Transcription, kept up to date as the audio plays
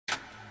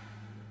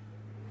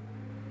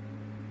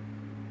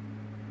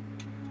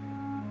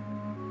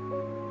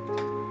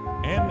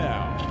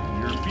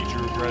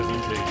No,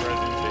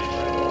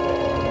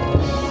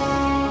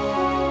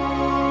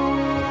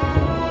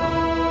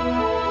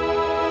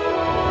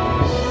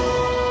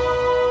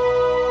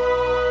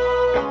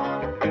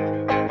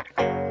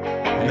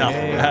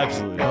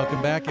 absolutely.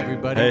 Welcome back,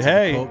 everybody. Hey, to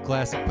hey. the Cult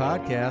Classic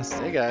Podcast.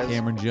 Hey, guys.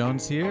 Cameron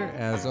Jones here,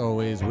 as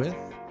always, with.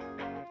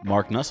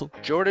 Mark Nussel.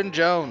 Jordan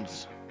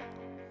Jones.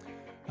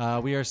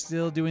 We are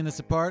still doing this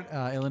apart.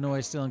 Illinois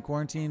is still in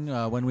quarantine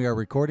when we are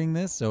recording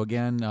this. So,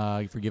 again,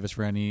 forgive us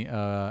for any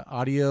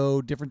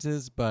audio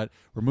differences, but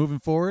we're moving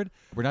forward.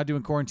 We're not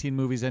doing quarantine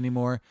movies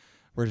anymore.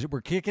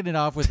 We're kicking it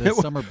off with the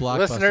summer blockbuster.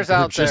 Listeners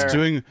out just there,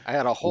 doing I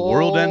had a whole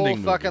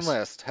world-ending fucking movies.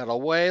 list. Had a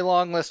way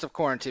long list of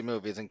quarantine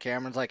movies, and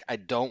Cameron's like, I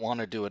don't want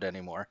to do it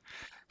anymore.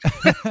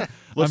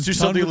 Let's do done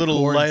something a with little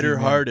quarantine,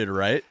 lighter-hearted,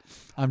 right?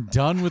 I'm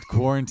done with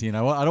quarantine.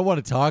 I don't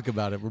want to talk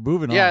about it. We're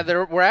moving Yeah,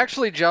 on. we're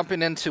actually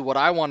jumping into what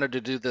I wanted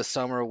to do this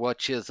summer,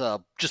 which is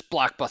just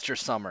blockbuster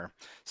summer.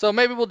 So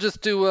maybe we'll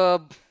just do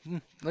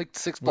like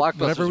 6 blockbusters.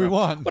 Whatever we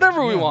want.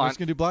 Whatever we Yeah, We're want. just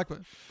going to do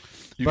blockbuster.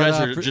 You But,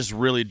 guys are for- just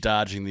really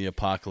dodging the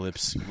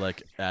apocalypse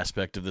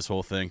aspect of this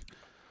whole thing.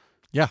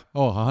 Yeah.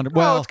 Oh, 100.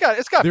 Well, Well,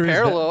 it's got there is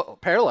that.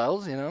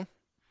 parallels, you know.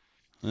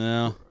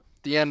 Yeah.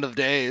 The end of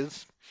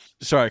days.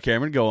 Sorry,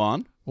 Cameron, go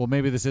on. Well,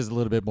 maybe this is a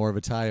little bit more of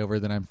a tie-over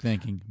than I'm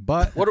thinking.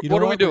 But What you know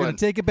are we We're doing? going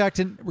to take it back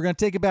to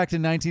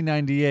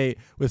 1998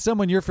 with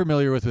someone you're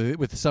familiar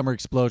with Summer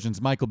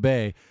Explosions, Michael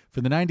Bay,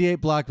 for the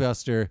 '98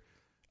 blockbuster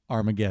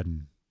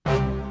Armageddon.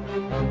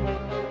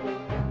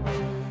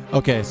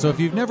 Okay, so if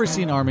you've never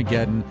seen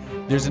Armageddon,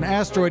 there's an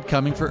asteroid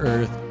coming for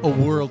Earth, a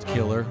world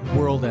killer,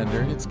 world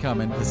ender. It's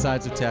coming, the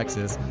sides of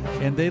Texas,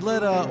 and they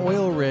let a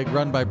oil rig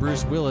run by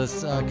Bruce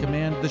Willis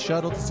command the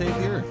shuttle to save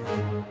the Earth.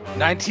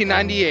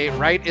 1998,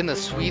 right in the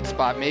sweet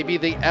spot, maybe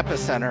the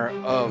epicenter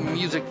of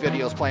music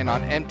videos playing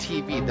on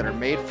MTV that are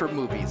made for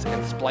movies,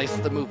 and splice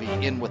the movie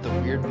in with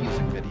a weird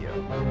music video.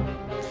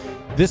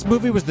 This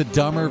movie was the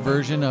dumber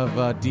version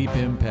of Deep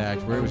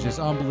Impact, where it was just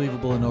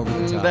unbelievable and over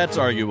the top. That's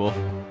arguable.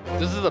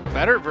 This is a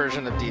better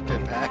version of Deep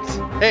Impact.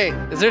 Hey,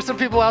 is there some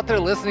people out there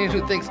listening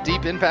who thinks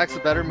Deep Impact's a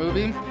better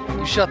movie?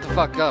 You shut the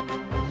fuck up.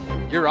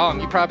 You're wrong.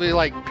 You probably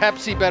like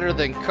Pepsi better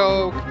than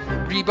Coke,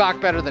 Reebok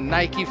better than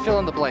Nike. Fill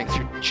in the blanks.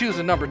 You're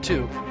choosing number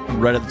 2.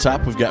 Right at the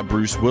top, we've got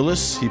Bruce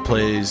Willis. He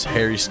plays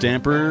Harry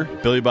Stamper,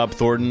 Billy Bob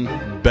Thornton,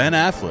 Ben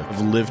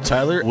Affleck, Liv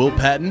Tyler, Will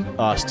Patton,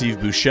 Steve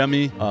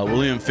Buscemi,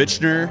 William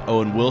Fichtner,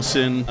 Owen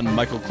Wilson, and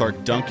Michael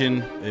Clark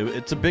Duncan.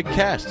 It's a big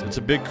cast. It's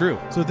a big crew.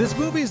 So this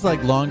movie is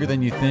like longer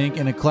than you think,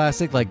 and a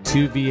classic like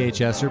 2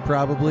 VHSer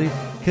probably,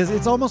 because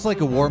it's almost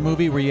like a war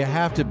movie where you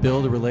have to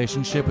build a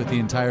relationship with the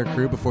entire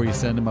crew before you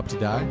send them up to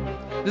die.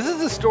 This is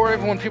the story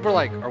of when people are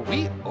like, are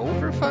we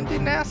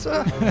overfunding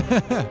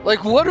NASA?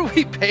 Like, what are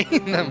we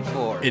paying them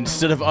for?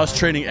 Instead of us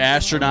training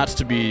astronauts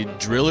to be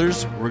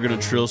drillers, we're going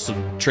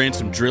to train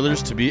some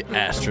drillers to be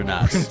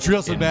astronauts.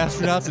 Drill some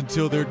astronauts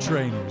until they're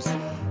trainers.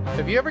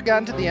 Have you ever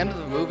gotten to the end of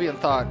the movie and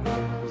thought,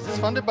 was this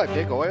funded by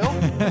Big Oil?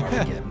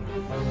 Armageddon.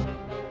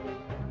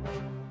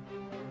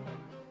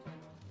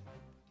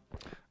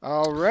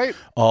 All right.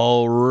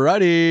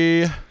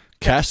 Alrighty.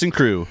 Cast and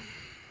crew.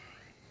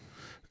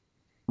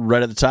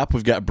 Right at the top,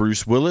 we've got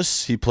Bruce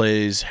Willis. He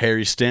plays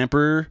Harry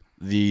Stamper,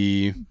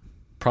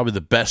 probably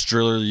the best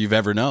driller you've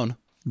ever known.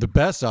 The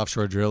best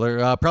offshore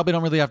driller. Probably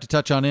don't really have to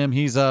touch on him.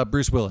 He's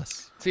Bruce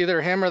Willis. It's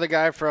either him or the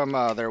guy from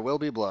There Will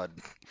Be Blood.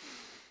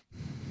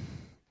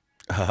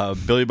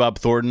 Billy Bob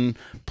Thornton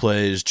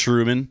plays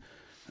Truman.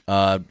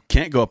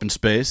 Can't go up in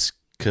space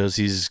because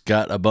he's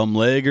got a bum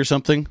leg or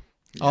something.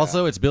 Yeah.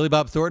 Also, it's Billy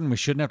Bob Thornton. We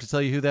shouldn't have to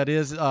tell you who that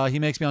is. He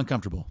makes me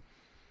uncomfortable.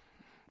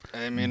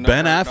 I mean,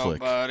 Ben hurt Affleck.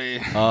 nobody.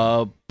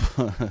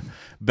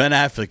 Ben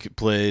Affleck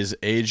plays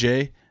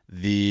AJ,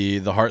 the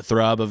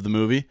heartthrob of the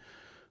movie.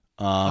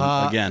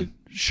 Again,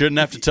 shouldn't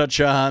have to touch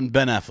on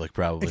Ben Affleck,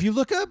 probably. If you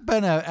look up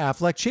Ben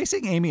Affleck,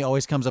 Chasing Amy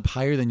always comes up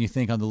higher than you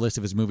think on the list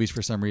of his movies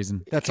for some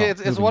reason. That's all.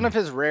 It's one of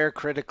his rare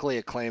critically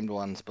acclaimed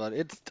ones, but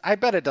I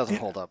bet it doesn't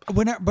hold up.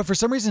 But for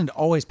some reason, it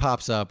always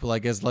pops up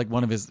as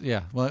one of his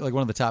like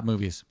one of the top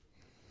movies.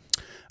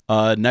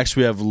 Next,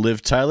 we have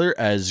Liv Tyler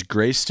as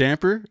Grace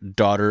Stamper,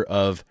 daughter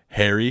of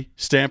Harry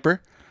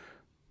Stamper.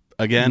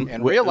 Again,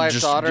 And real life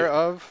daughter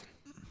of.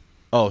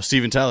 Oh,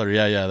 Steven Tyler.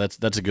 Yeah,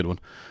 that's a good one.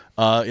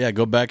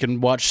 Go back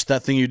and watch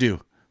That Thing You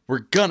Do. We're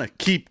gonna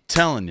keep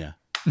telling you.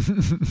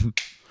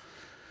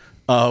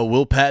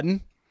 Will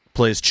Patton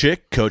plays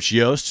Chick, Coach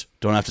Yost.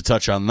 Don't have to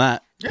touch on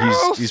that.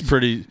 Yost! He's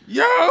pretty.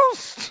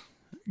 Yost!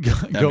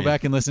 Go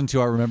back and listen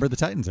to our Remember the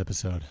Titans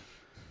episode.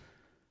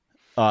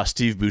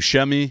 Steve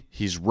Buscemi.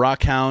 He's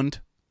Rockhound.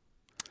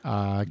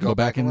 Go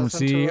back and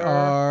listen see to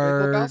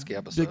our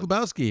Big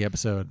Lebowski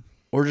episode.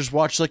 Or just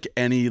watch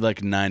any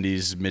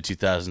 90s, mid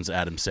 2000s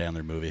Adam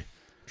Sandler movie.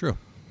 True.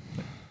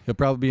 He'll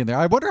probably be in there.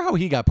 I wonder how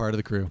he got part of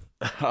the crew.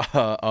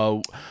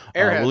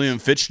 Airheads. William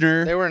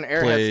Fichtner. They were in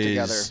Airheads plays,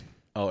 together.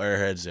 Oh,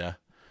 Airheads, yeah.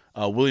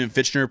 William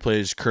Fichtner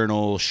plays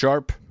Colonel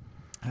Sharp.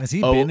 Has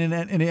he been in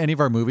any of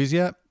our movies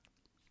yet?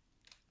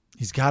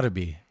 He's got to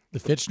be. The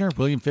Fichtner?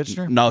 William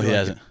Fichtner? No, he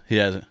hasn't. He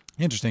hasn't.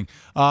 Interesting.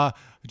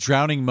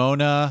 Drowning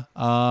Mona.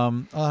 I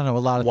don't know, a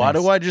lot of Why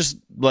things. do I just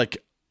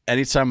like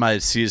anytime I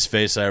see his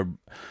face,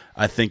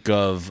 I think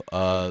of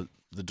the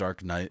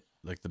Dark Knight,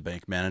 like the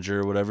bank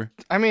manager or whatever.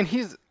 I mean,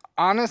 he's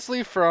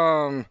honestly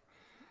from,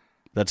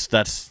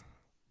 That's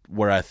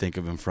where I think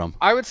of him from.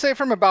 I would say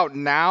from about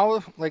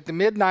now, like the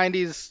mid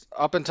 90s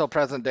up until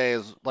present day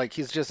is like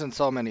he's just in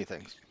so many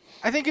things.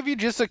 I think if you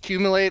just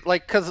accumulate,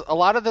 like, because a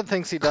lot of the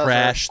things he does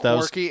Crash, are that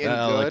was quirky and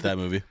I good. like that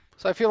movie.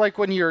 So I feel like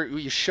when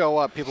you show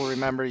up, people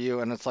remember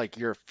you, and it's like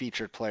you're a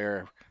featured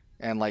player,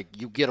 and like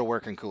you get to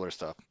work in cooler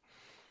stuff.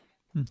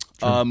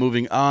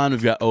 Moving on,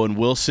 we've got Owen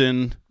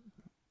Wilson,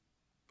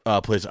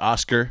 plays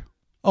Oscar.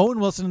 Owen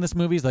Wilson in this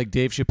movie is like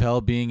Dave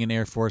Chappelle being in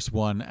Air Force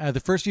One. The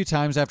first few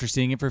times after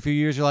seeing it for a few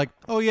years, you're like,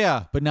 oh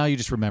yeah, but now you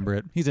just remember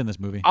it. He's in this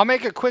movie. I'll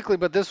make it quickly,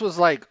 but this was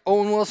like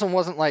Owen Wilson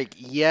wasn't like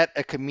yet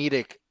a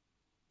comedic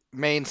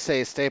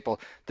mainstay staple.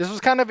 This was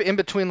kind of in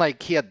between.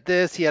 Like he had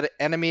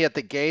Enemy at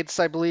the Gates,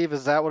 I believe.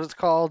 Is that what it's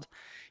called?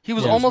 He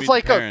was almost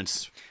like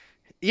Parents.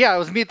 Yeah, it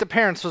was Meet the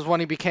Parents was when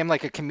he became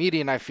like a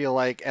comedian, I feel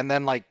like, and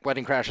then like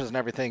Wedding Crashers and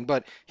everything.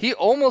 But he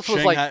almost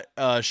was like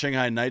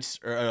Shanghai Nights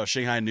or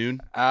Shanghai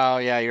Noon. Oh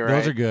yeah, you're right.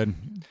 Those are good.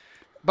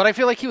 But I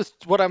feel like he was.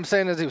 What I'm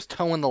saying is he was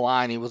towing the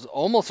line. He was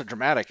almost a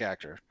dramatic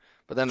actor.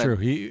 But then True.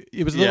 He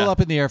was a little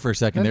up in the air for a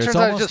second it there. turns It's out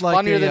he's almost just like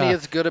funnier than he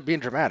is good at being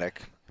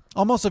dramatic.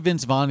 almost a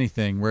Vince Vaughn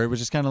thing where it was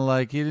just kind of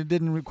like he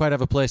didn't quite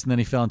have a place, and then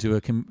he fell into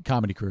a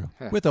comedy crew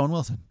with Owen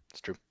Wilson. It's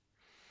true.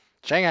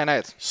 Shanghai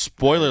Nights.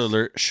 Spoiler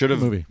alert: should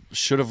movie.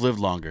 have lived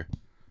longer.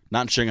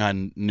 Not in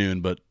Shanghai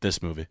Noon, but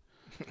this movie.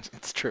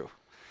 It's true.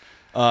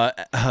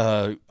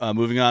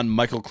 Moving on,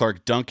 Michael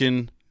Clark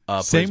Duncan.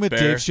 Same plays with Bear.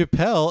 Dave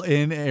Chappelle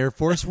in Air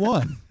Force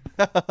One.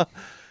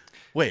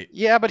 Wait,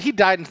 Yeah, but he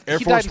died in Air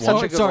he Force died in such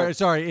One? a good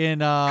Sorry. In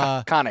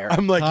Con Air.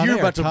 I'm like Con you're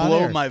Air, about to Con blow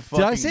Air. my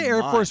fucking Did I say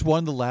Air mind. Force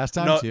One the last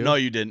time No, too? no,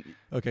 you didn't.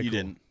 Okay, you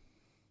cool.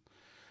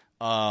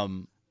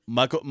 didn't.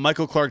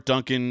 Michael Clark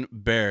Duncan,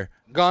 Bear.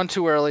 Gone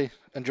too early.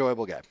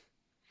 Enjoyable guy.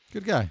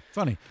 Good guy.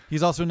 Funny.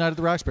 He's also in Night at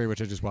the Roxbury,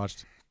 which I just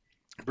watched.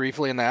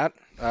 Briefly in that.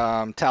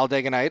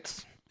 Talladega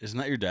Nights. Isn't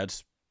that your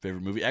dad's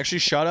favorite movie? Actually,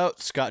 shout out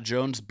Scott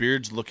Jones.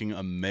 Beard's looking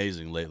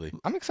amazing lately.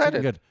 I'm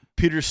excited. Good.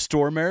 Peter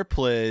Stormare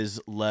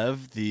plays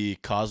Lev, the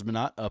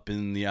cosmonaut up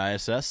in the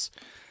ISS.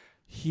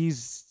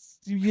 He's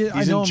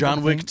He's in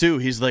John Wick too.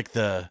 He's like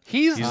the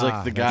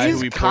guy he's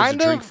who he pours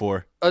kind a drink of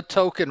for. a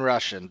token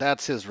Russian.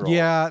 That's his role.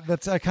 Yeah,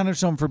 that's I kind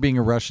of know him for being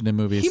a Russian in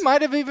movies. He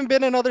might have even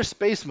been in other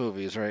space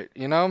movies, right?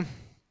 You know?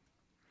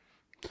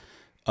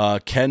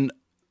 Ken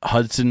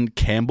Hudson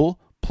Campbell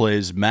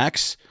plays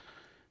Max.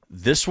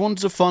 This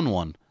one's a fun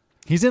one.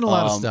 He's in a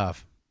lot of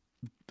stuff.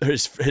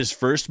 His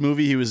first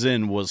movie he was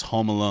in was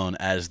Home Alone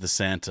as the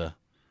Santa.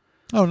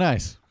 Oh,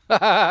 nice.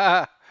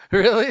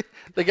 Really?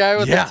 The guy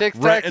with the Tic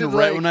right. Tacs? And is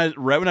right like,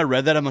 when I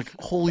read that, I'm like,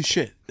 holy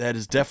shit, that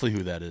is definitely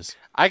who that is.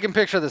 I can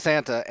picture the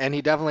Santa, and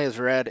he definitely is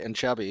red and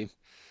chubby.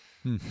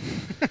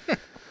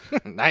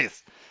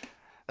 Nice.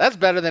 That's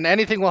better than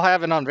anything we'll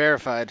have in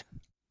Unverified.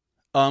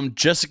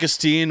 Jessica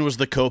Steen was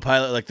the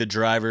co-pilot, like the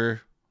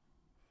driver.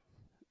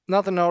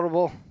 Nothing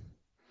notable.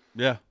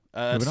 Yeah.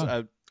 Moving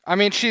on. I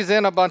mean, she's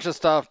in a bunch of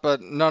stuff,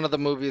 but none of the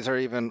movies are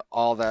even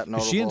all that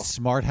notable. Is she in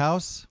Smart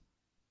House?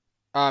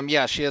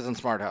 Yeah, she is in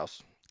Smart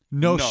House.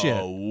 No no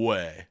shit.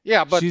 way.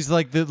 Yeah, but She's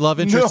like the love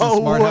interest in No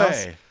Smart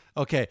House. way.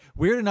 Okay,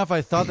 weird enough.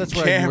 I thought that's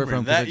where I knew her Cameron,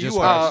 from because I that just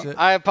you are- watched it.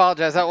 I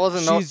apologize. That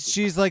wasn't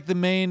She's like the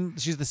main.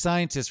 She's the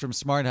scientist from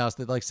Smart House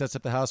that like sets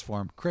up the house for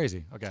him.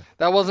 Crazy. Okay.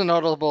 that wasn't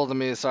notable to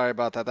me. Sorry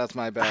about that. That's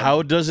my bad.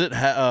 How does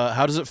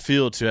it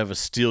feel to have a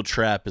steel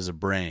trap as a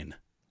brain?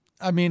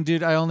 I mean,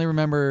 dude, I only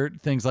remember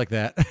things like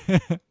that.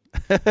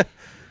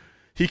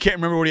 He can't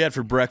remember what he had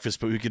for breakfast,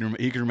 but he can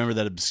remember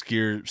that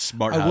obscure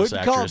Smart I House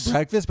wouldn't call it actress.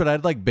 breakfast, but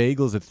I'd like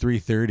bagels at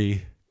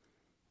 3:30.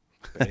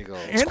 Bagels.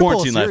 And a bowl of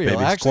quarantine life, cereal. baby.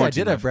 It's Actually, I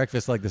quarantine did have life.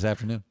 breakfast like this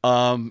afternoon.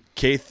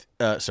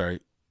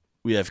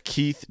 We have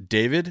Keith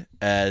David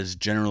as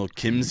General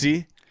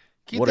Kimsey.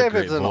 Keith What a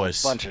David's great in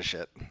voice. a bunch of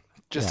shit.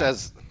 Just Yeah.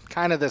 as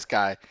kind of this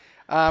guy.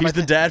 He's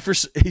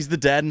the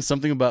dad in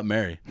Something About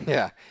Mary.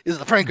 Yeah. Is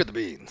the Frank with the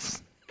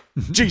beans.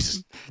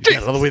 Jesus, you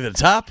got it all the way to the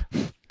top.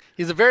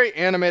 He's a very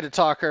animated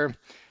talker.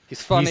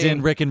 He's funny. He's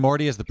in Rick and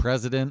Morty as the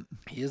president.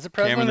 He is the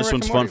president. Cameron, of this Rick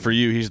one's and fun Morty. for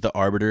you. He's the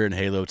Arbiter in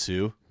Halo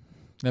 2.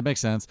 That makes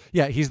sense.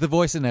 Yeah, he's the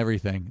voice in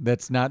everything.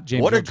 That's not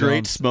James. What a Earl great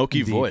Jones. smoky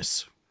Indeed.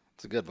 voice.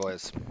 It's a good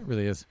voice. It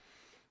really is.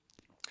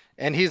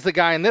 And he's the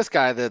guy in this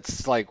guy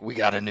that's like, we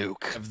got a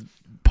nuke.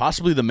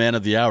 Possibly the man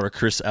of the hour,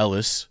 Chris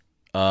Ellis.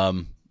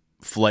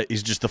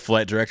 He's just the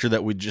flight director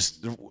that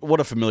what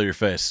a familiar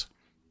face.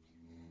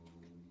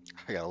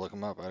 I gotta look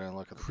him up. I didn't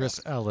look at the Chris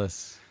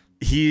Ellis.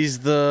 He's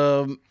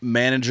the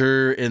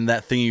manager in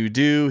That Thing You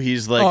Do.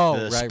 He's like Oh,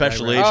 the right,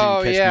 special right. agent in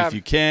Oh, Catch yeah. Me If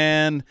You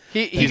Can.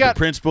 He He's got the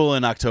principal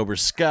in October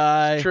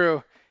Sky.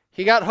 true.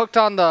 He got hooked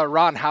on the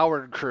Ron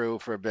Howard crew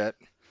for a bit.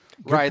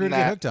 Good crew Riding to get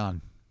that. hooked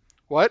on.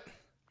 What?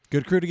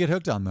 Good crew to get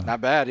hooked on, though.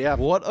 Not bad, yeah.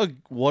 What a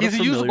He's a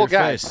familiar usable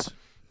guy. face.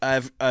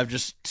 I've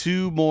just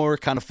two more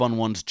kind of fun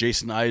ones.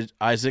 Jason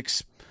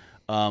Isaacs.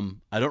 I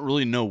don't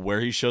really know where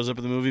he shows up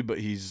in the movie, but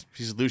he's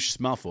Lucius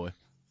Malfoy.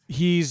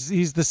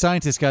 He's the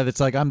scientist guy that's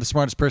like, I'm the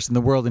smartest person in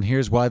the world, and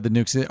here's why the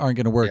nukes aren't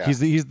going to work. Yeah.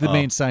 He's the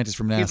main scientist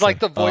from NASA. He's like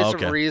the voice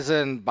okay. of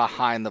reason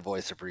behind the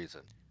voice of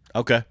reason.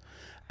 Okay.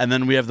 And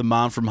then we have the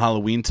mom from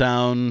Halloween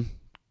Town.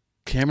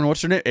 Cameron,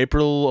 what's her name?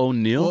 April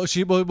O'Neil?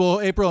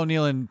 Well, April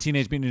O'Neil in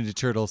Teenage Mutant Ninja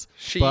Turtles.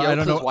 She but I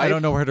don't know. Yosa's wife? I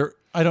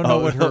don't know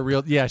what her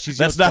real. Yeah, she's.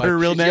 That's Yosa's not wife. her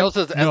real She's name?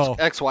 Yosa's No.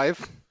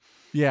 ex-wife.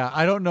 Yeah,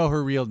 I don't know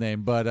her real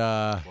name, but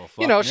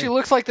You know, she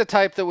looks like the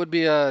type that would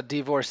be a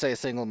divorcee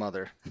single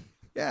mother.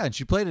 yeah, and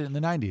she played it in the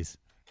 '90s,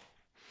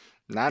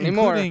 Not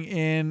anymore. including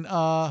in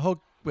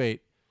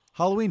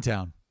Halloween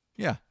Town.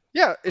 Yeah,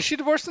 Yeah, is she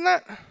divorced in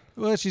that?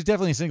 well, she's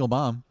definitely a single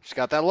mom. She's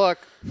got that look.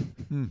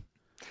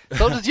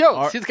 So does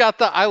Yost. He's got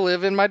the I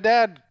live in my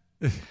dad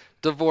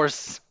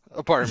divorce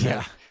apartment.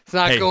 Yeah. It's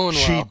not Hey, going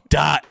she well.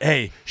 died.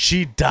 Hey,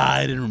 she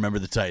died in Remember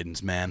the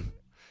Titans, man.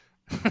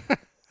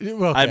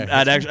 Well, I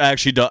okay.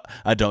 actually don't.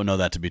 I don't know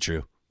that to be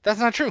true. That's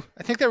not true.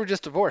 I think they were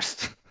just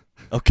divorced.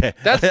 Okay,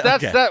 That's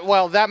okay. that.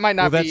 Well, that might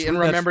not Well, be in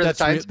Remember the that's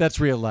Titans. that's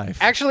real life.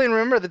 Actually, in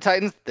Remember the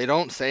Titans, they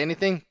don't say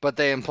anything, but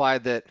they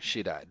implied that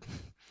she died.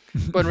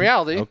 But in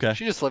reality, Okay.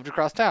 she just lived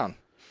across town,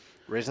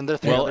 raising their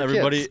three Well, other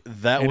everybody,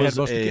 kids. that And was had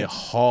most of the a kids.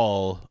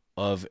 haul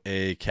of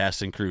a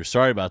cast and crew.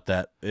 Sorry about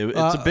that. It's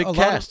a big lot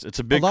cast. of- It's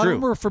a big A lot crew. of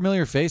them were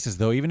familiar faces,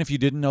 though. Even if you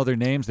didn't know their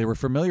names, they were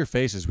familiar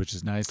faces, which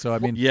is nice. So I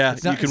mean, Yeah,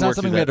 it's not, you can it's not work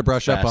something through we had to that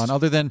brush up fast. on.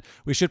 Other than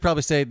we should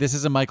probably say this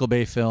is a Michael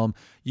Bay film.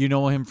 You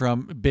know him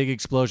from big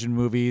explosion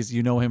movies.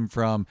 You know him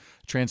from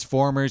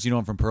Transformers. You know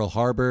him from Pearl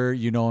Harbor.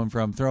 You know him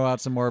from throw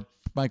out some more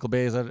Michael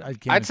Bay's. I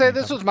can't I'd say think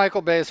this of was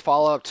Michael Bay's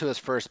follow-up to his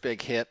first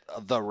big hit,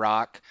 The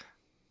Rock,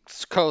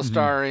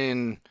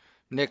 co-starring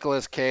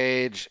Nicolas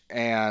Cage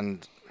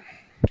and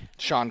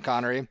Sean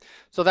Connery.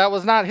 So that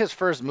was not his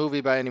first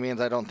movie by any means,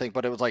 I don't think,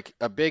 but it was like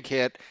a big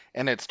hit,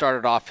 and it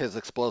started off his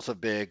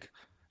explosive big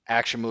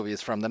action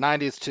movies from the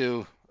 90s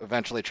to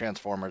eventually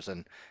Transformers,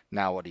 and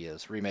now what he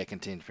is, remaking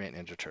Teenage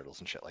Mutant Ninja Turtles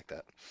and shit like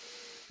that.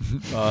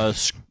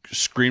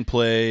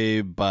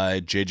 Screenplay by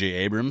J.J.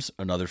 Abrams,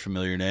 another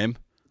familiar name.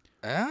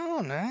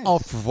 Oh, nice. Oh,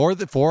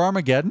 for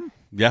Armageddon.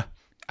 Yeah.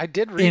 I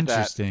did read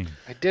Interesting. that.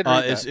 I did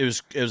read that.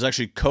 It was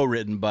actually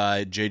co-written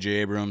by J.J.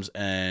 Abrams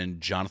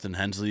and Jonathan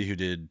Hensley, who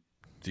did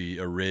the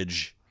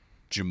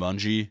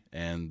Jumanji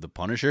and The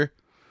Punisher.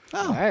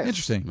 Oh, Nice.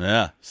 interesting.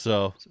 Yeah.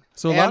 So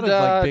So a lot And,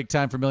 of like big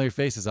time familiar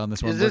faces on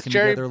this one, Is this working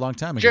Jerry, together a long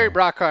time ago. Jerry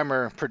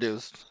Bruckheimer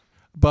produced?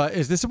 But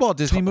is this a Walt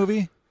Disney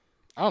movie?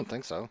 I don't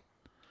think so.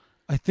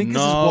 I think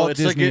this is No, Walt it's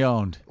like Disney it-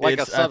 owned. Like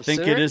a I think it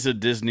subsidiary? is a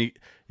Disney.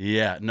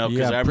 Yeah, no,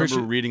 because Yeah, I pretty remember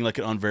sure- reading like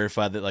an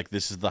unverified that like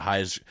this is the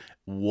highest,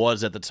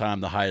 was at the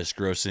time the highest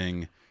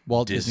grossing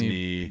Walt Disney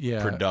Disney,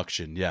 yeah.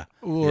 production. Yeah.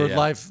 Or Yeah.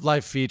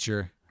 live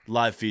feature.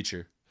 Live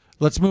feature.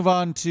 Let's move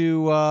on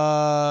to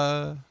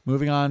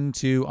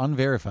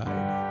Unverified.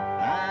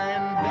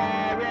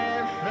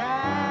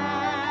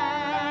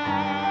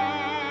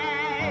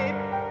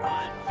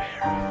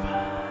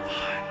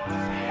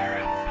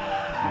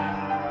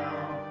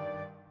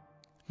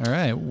 All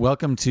right,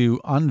 welcome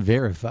to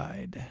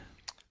Unverified.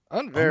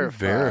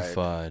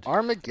 Unverified.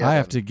 Armageddon. I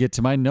have to get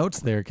to my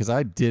notes there because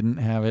I didn't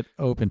have it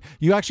open.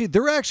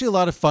 There were actually a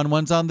lot of fun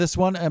ones on this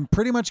one. I'm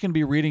pretty much going to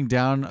be reading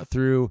down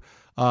through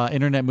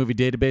Internet Movie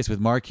Database with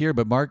Mark here,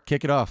 but Mark,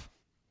 kick it off.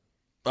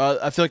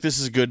 I feel like this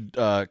is a good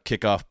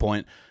kickoff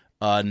point.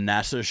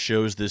 NASA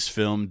shows this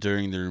film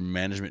during their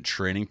management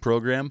training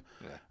program.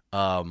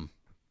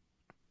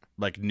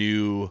 Like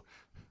new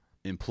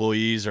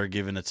employees are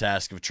given a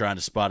task of trying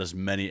to spot as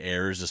many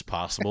errors as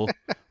possible,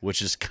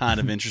 which is kind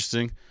of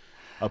interesting.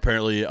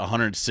 Apparently,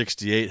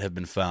 168 have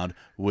been found,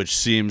 which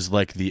seems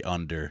like the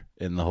under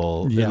in the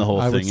whole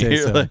I thing would say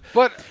here. so.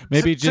 But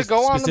Maybe to just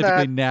go on to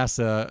specifically that,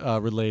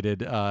 NASA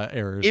related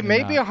errors. it and may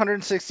not- be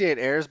 168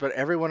 errors, but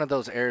every one of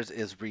those errors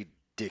is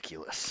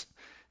ridiculous.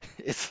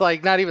 It's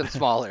like not even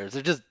small errors;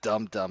 they're just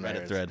dumb Reddit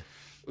errors. thread.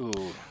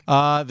 Ooh.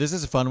 This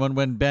is a fun one.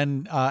 When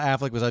Ben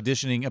Affleck was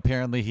auditioning,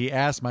 apparently he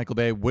asked Michael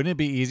Bay, wouldn't it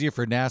be easier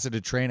for NASA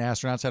to train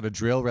astronauts how to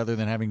drill rather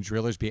than having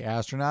drillers be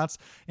astronauts?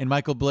 And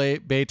Michael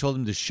Bay told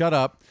him to shut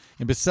up.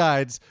 And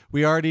besides,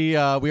 we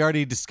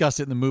already discussed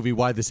it in the movie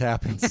why this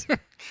happens.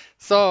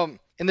 So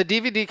in the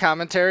DVD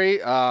commentary,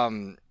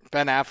 Ben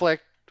Affleck,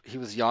 he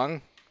was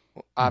young,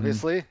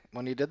 obviously,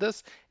 when he did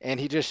this, and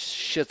he just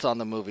shits on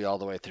the movie all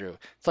the way through.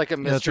 It's like a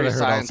Yeah, that's what mystery I heard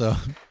science.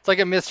 also. It's like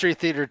a mystery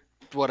theater,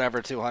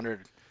 whatever, 200.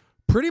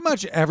 Pretty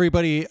much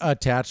everybody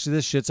attached to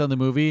this shits on the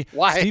movie.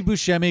 Why? Steve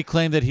Buscemi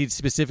claimed that he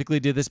specifically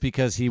did this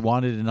because he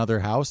wanted another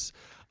house.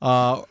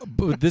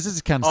 But this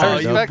is kind of I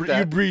sad, though. respect that.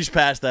 You breezed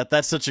past that.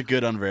 That's such a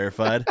good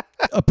unverified.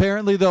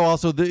 Apparently, though,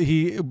 also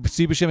Steve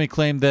Buscemi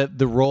claimed that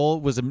the role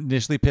was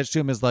initially pitched to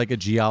him as like a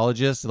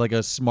geologist, like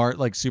a smart,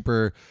 like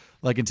super,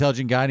 like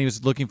intelligent guy, and he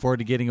was looking forward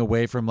to getting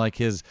away from like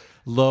his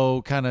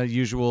low kind of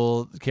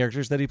usual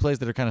characters that he plays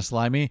that are kind of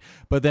slimy.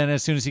 But then,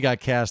 as soon as he got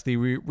cast, they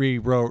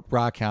rewrote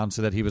Rockhound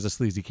so that he was a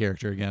sleazy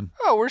character again.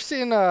 Oh, we're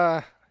seeing,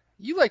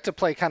 you like to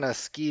play kind of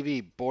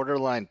skeevy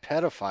borderline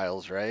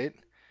pedophiles, right?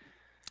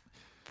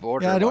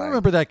 Borderline. Yeah, I don't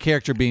remember that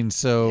character being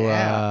so.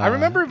 Yeah, I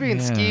remember being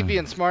yeah. skeevy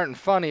and smart and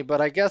funny,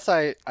 but I guess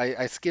I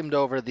skimmed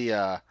over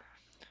the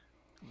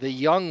The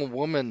young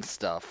woman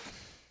stuff.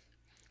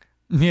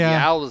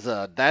 Yeah.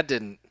 Yowza,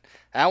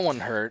 that one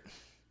hurt.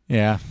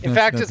 Yeah. In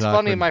fact, that's it's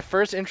funny. awkward. My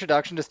first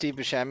introduction to Steve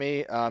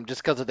Buscemi,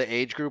 just because of the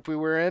age group we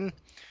were in,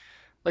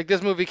 like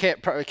this movie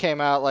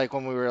came out like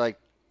when we were like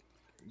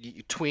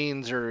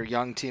tweens or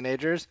young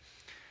teenagers,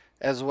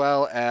 as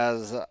well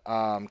as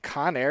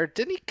Con Air.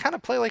 Didn't he kind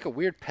of play like a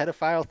weird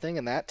pedophile thing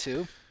in that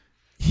too?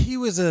 He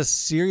was a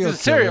serial He was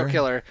a serial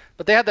killer,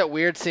 but they had that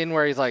weird scene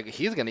where he's like,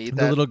 he's gonna eat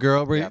The that little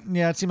girl. Where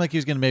Yeah. it seemed like he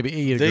was going to maybe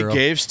eat a They girl.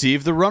 gave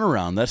Steve the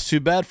runaround. That's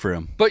too bad for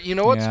him. But you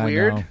know what's Yeah, I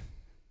weird? know.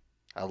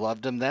 I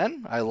loved him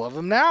then. I love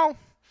him now.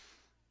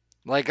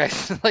 Like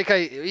I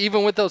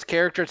even with those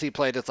characters he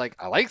played, it's like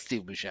I like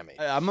Steve Buscemi.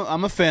 I'm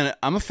a fan.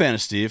 I'm a fan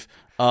of Steve.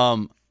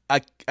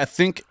 I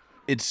think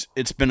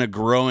it's been a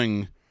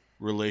growing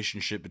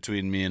relationship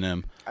between me and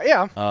him.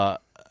 Yeah.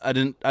 I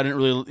didn't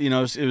really, he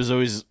was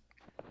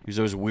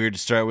always weird to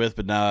start with,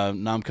 but now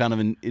I'm kind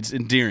of it's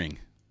endearing.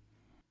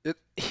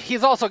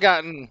 He's also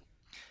gotten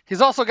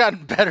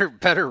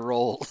better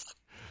roles.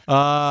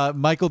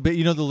 Michael Bay,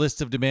 you know the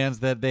list of demands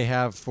that they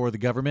have for the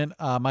government?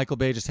 Michael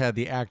Bay just had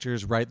the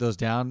actors write those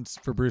down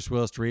for Bruce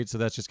Willis to read, so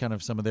that's just kind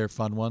of some of their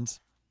fun ones.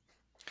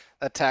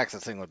 That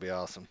Texas thing would be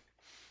awesome.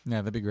 Yeah,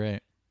 that'd be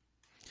great.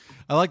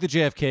 I like the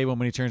JFK one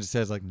when he turns and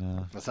says, like,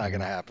 no. That's not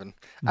gonna happen.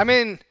 I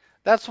mean,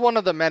 that's one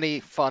of the many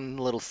fun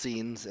little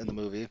scenes in the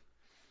movie.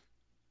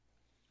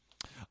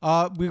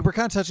 We were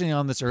kind of touching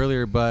on this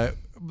earlier, but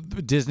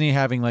Disney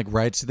having like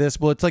rights to this.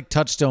 Well, it's like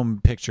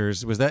Touchstone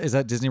Pictures. Is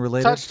that Disney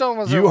related? Touchstone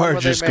was the You one are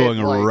where they just made, going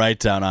like- right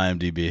down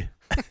IMDb.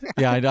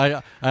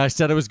 Yeah, I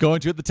said I was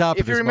going to at the top.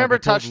 If of you this, remember,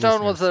 Mark. I told the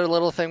Touchstone was listeners. their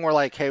little thing where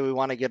like, hey, we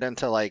want to get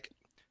into like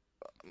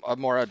a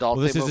more adult.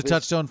 Well, this is movies. a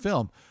Touchstone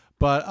film,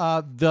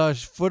 but the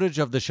footage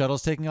of the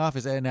shuttles taking off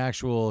is an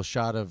actual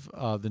shot of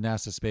the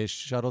NASA space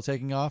shuttle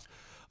taking off.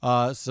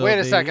 So Wait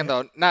a second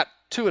though, not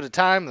two at a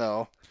time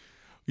though.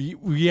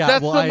 Yeah,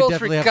 That's well, the I most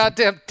definitely have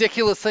goddamn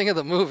ridiculous thing of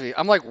the movie.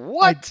 I'm like,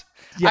 what?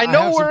 yeah, I I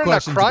know have some we're in a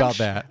questions about crunch.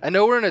 that. I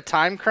know we're in a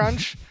time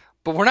crunch,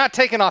 but we're not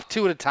taking off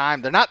two at a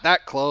time. They're not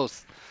that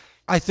close.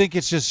 I think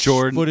it's just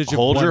Jordan, footage of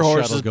hold one your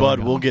horses, shuttle going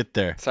bud. We'll off. get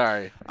there.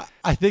 Sorry.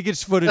 I think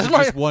it's footage That's of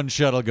my- just one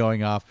shuttle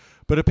going off.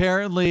 But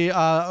apparently,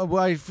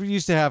 I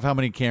used to have how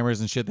many cameras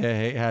and shit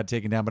they had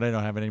taken down, but I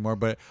don't have it anymore.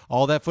 But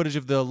all that footage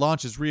of the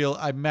launch is real.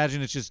 I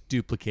imagine it's just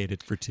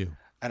duplicated for two.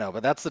 I know,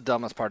 but that's the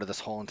dumbest part of this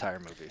whole entire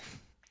movie.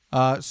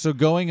 So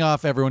going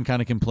off everyone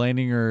kind of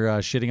complaining or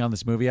shitting on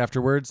this movie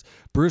afterwards,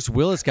 Bruce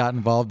Willis got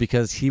involved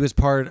because he was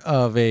part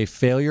of a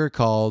failure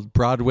called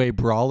Broadway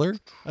Brawler.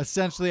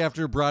 Essentially,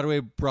 after Broadway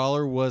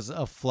Brawler was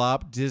a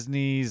flop,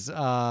 Disney's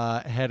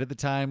head at the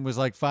time was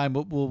like, "Fine,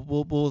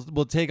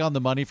 we'll take on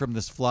the money from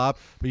this flop,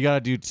 but you got to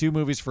do two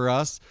movies for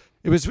us."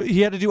 He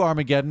had to do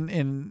Armageddon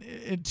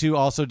and to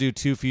also do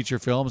two feature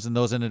films, and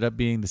those ended up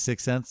being The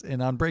Sixth Sense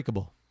and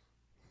Unbreakable.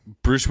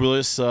 Bruce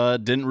Willis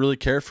didn't really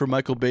care for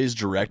Michael Bay's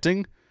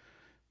directing.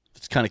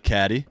 It's kind of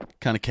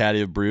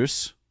catty of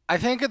Bruce. I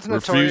think it's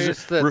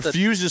notorious that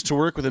refuses to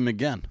work with him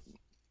again.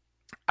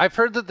 I've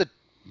heard that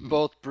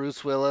both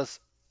Bruce Willis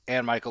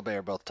and Michael Bay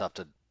are both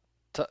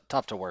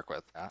tough to work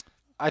with.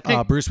 I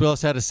think Bruce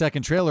Willis had a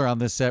second trailer on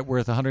this set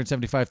worth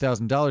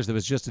 $175,000 that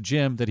was just a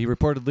gym that he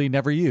reportedly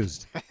never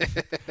used.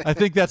 I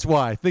think that's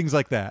why. Things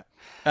like that.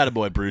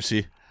 Attaboy,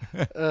 Brucey.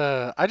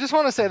 I just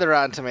want to say the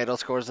Rotten Tomato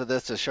scores of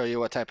this to show you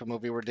what type of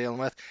movie we're dealing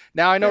with.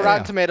 Now, I know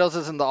Rotten Tomatoes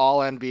isn't the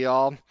all and be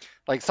all.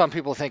 Like, some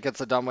people think it's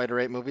a dumb way to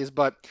rate movies,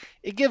 but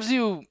it gives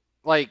you,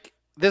 like,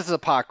 this is a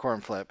popcorn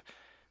flick.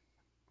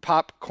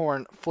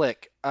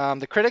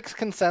 The critics'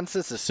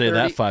 consensus is Say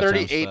that 5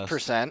 times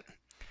 38%.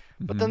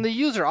 But then the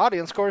user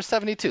audience score is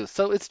 72.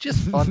 So it's just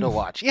fun to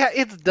watch. Yeah,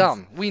 it's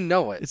dumb. We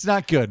know it. It's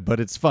not good, but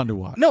it's fun to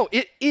watch. No,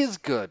 it is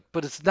good,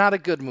 but it's not a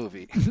good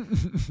movie.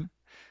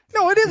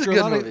 No, it is a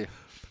good movie.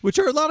 Which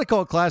are a lot of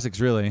cult classics,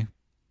 really.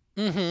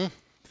 Mm-hmm.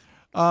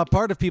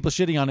 Part of people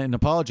shitting on it and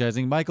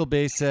apologizing, Michael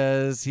Bay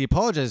says he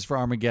apologizes for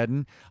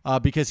Armageddon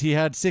because he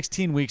had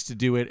 16 weeks to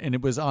do it and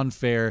it was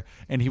unfair,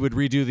 and he would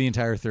redo the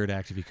entire third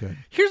act if he could.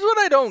 Here's what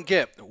I don't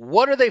get.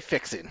 What are they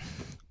fixing?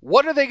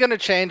 What are they going to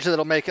change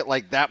that'll make it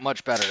like that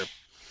much better?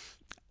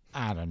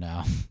 I don't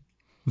know.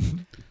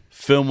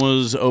 Film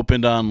was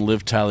opened on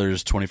Liv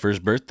Tyler's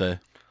 21st birthday.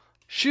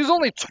 She was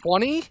only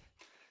 20?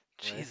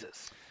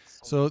 Jesus.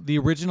 So the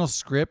original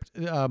script,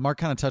 Mark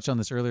kind of touched on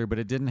this earlier, but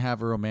it didn't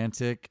have a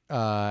romantic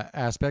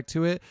aspect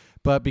to it.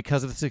 But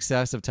because of the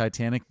success of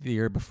Titanic the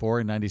year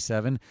before in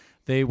 '97,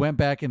 they went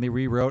back and they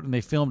rewrote and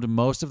they filmed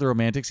most of the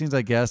romantic scenes,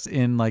 I guess,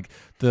 in like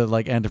the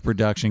end of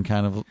production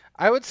kind of.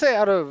 I would say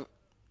out of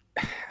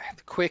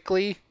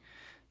quickly,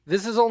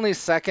 this is only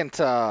second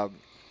to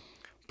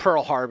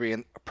Pearl Harbor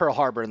and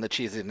the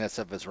cheesiness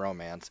of his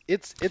romance.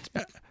 It's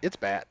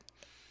bad.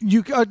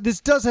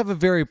 This does have a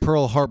very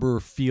Pearl Harbor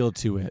feel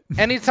to it.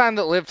 Anytime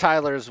that Liv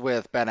Tyler's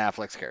with Ben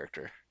Affleck's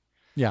character.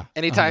 Yeah.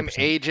 Anytime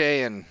 100%.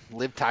 AJ and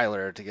Liv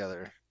Tyler are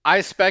together.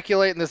 I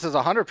speculate, and this is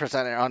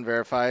 100%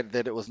 unverified,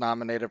 that it was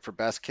nominated for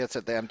Best Kiss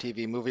at the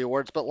MTV Movie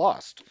Awards, but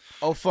lost.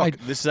 Oh, fuck.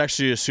 This is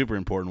actually a super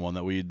important one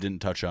that we didn't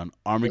touch on.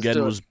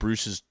 Armageddon it. was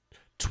Bruce's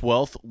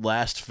 12th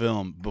last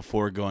film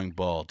before going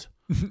bald.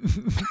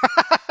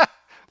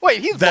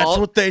 Wait, he's That's bald.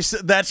 what they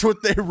said. That's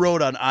what they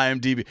wrote on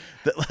IMDb.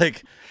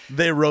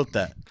 They wrote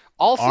that.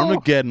 Also,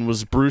 Armageddon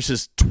was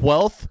Bruce's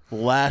 12th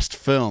last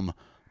film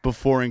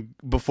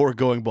before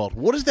going bald.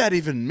 What does that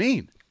even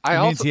mean? I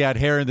It means also he had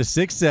hair in The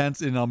Sixth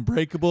Sense, in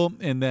Unbreakable,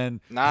 and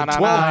then Nah,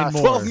 9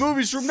 more. 12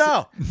 movies from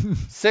now.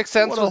 Sixth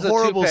Sense What a was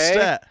horrible toupee.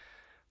 stat.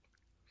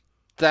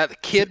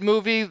 That kid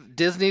movie,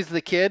 Disney's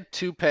The Kid,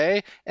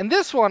 toupee. And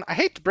this one, I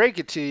hate to break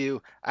it to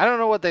you, I don't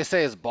know what they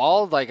say is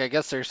bald. Like, I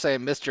guess they're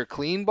saying Mr.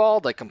 Clean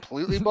bald, like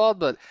completely bald,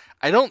 but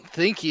I don't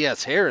think he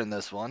has hair in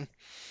this one.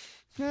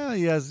 Yeah,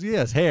 he has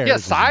hair. He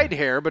has side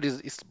hair, but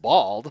he's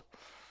bald.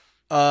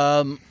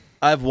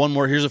 I have one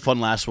more. Here's a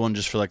fun last one,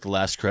 just for like the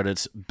last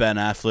credits. Ben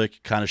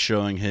Affleck, kind of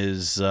showing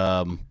his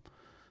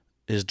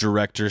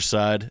director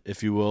side,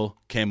 if you will,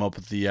 came up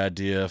with the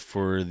idea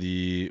for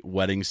the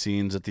wedding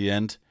scenes at the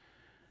end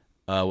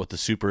with the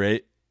Super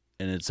 8,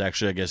 and it's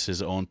actually, I guess,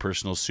 his own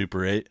personal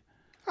Super 8.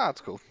 Oh,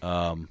 that's cool.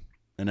 And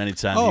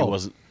anytime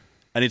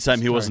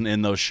he wasn't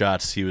in those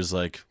shots, he was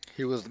like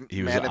He was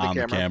on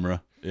the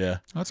camera. Yeah.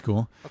 That's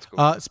cool. That's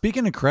cool.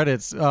 Speaking of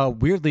credits,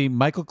 weirdly,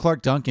 Michael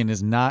Clark Duncan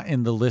is not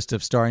in the list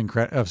of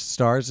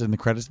stars in the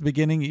credits at the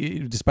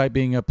beginning, despite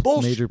being a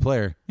major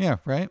player. Yeah,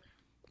 right?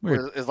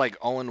 Weird. Is like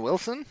Owen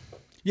Wilson?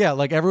 Yeah,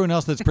 like everyone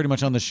else that's pretty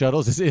much on the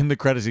shuttles is in the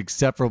credits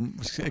except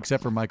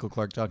for Michael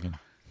Clark Duncan.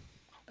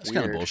 That's kind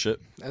of Weird.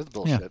 bullshit. That's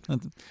Yeah, bullshit.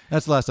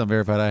 that's the last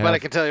unverified I have. But I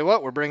can tell you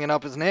what, we're bringing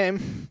up his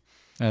name.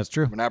 That's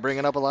true. We're not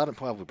bringing up we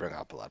bring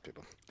up a lot of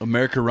people.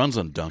 America runs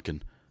on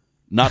Duncan.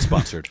 Not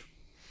sponsored.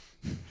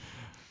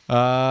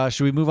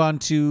 Should we move on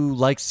to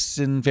likes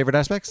and favorite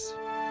aspects?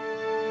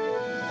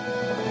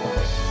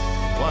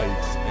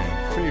 Likes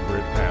and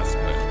favorite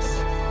aspects.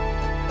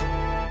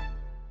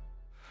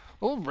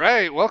 All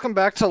right, welcome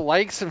back to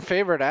likes and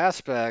favorite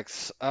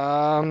aspects.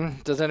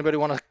 Does anybody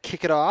want to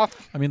kick it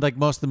off? I mean, like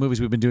most of the movies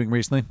we've been doing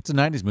recently, it's a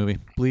 90s movie.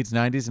 Bleeds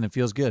 90s and it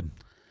feels good.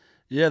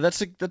 Yeah,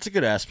 that's a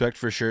good aspect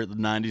for sure. The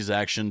 90s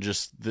action,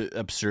 just the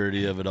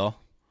absurdity of it all.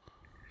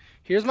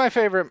 Here's my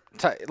favorite.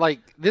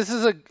 This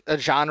is a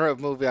genre of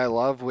movie I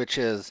love, which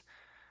is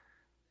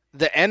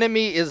the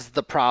enemy is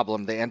the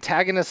problem. The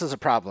antagonist is a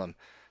problem.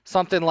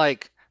 Something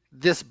like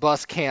this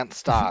bus can't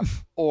stop,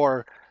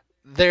 or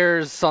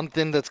there's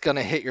something that's going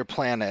to hit your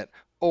planet,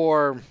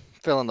 or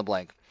fill in the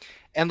blank.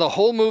 And the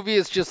whole movie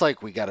is just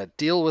like, we got to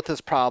deal with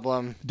this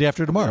problem. Day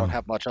After We Tomorrow. don't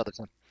have much other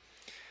time.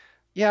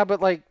 Yeah,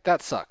 but like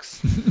that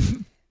sucks.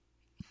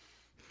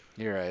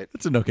 You're right.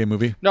 It's an okay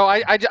movie. No,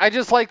 I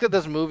just like that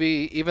this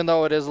movie, even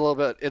though it is a little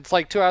bit, it's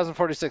like 2 hours and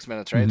 46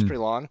 minutes, right? It's pretty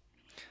long.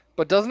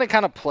 But doesn't it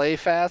kind of play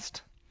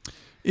fast?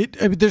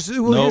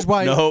 Here's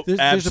why. Nope, there's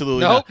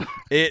absolutely Nope. not.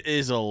 It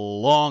is a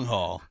long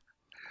haul.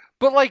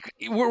 But like,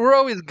 we're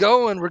always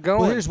going, we're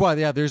going. Well, here's why.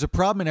 Yeah, there's a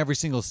problem in every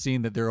single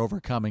scene that they're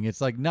overcoming.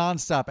 It's like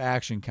nonstop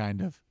action,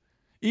 kind of.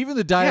 Even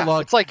the yeah,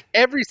 dialogue. it's like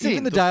every scene.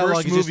 Even the dialogue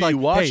first is just movie like, you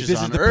watch hey, is this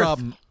is on the Earth.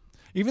 problem.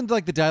 Even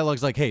like the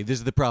dialogue's like, hey, this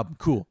is the problem.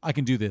 Cool, I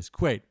can do this.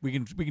 Wait, we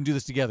can do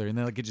this together, and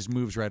then like it just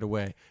moves right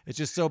away. It's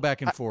just so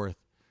back and forth.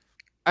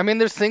 I mean,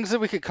 there's things that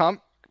we could come,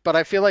 but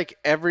I feel like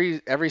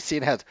every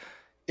scene has,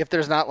 if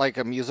there's not like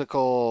a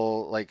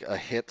musical, like a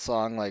hit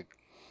song, like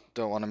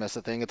Don't Want to Miss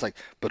a Thing, it's like,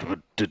 Like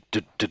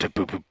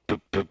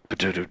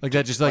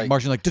that, just like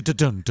marching, like dun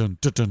dun dun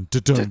dun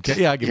dun dun.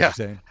 Yeah, I get what you're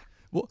saying.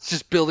 it's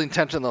just building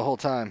tension the whole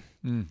time.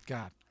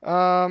 God.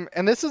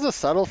 And this is a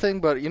subtle thing,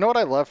 but you know what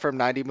I love from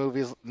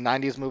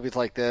 90s movies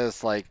like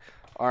this, like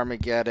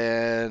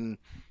Armageddon,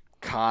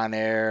 Con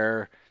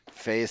Air,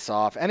 Face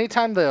Off.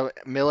 Anytime the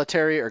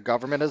military or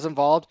government is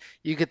involved,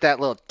 you get that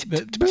little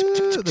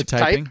The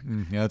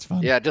typing. Yeah, that's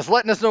fun. Yeah, just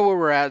letting us know where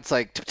we're at. It's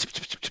like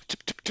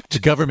The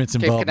government's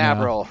Cape involved now.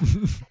 Canaveral.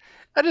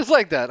 I just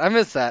like that. I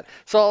miss that.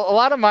 So a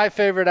lot of my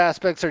favorite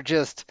aspects are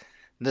just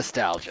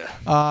nostalgia.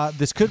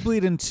 This could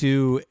bleed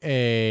into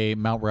a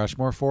Mount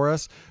Rushmore for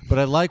us, but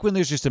I like when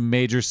there's just a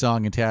major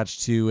song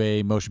attached to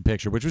a motion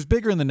picture, which was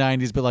bigger in the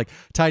 90s, but like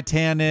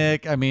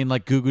Titanic, I mean,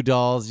 like Goo Goo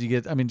Dolls,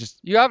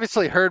 You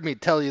obviously heard me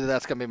tell you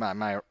that's going to be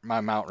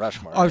my Mount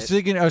Rushmore. I was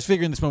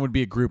figuring this one would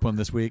be a group one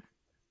this week.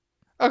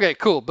 Okay,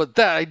 cool. But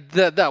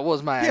that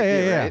was my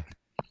idea, yeah. right?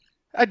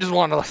 I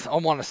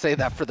want to say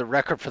that for the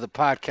record for the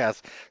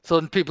podcast, so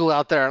when people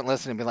out there aren't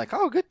listening, be like,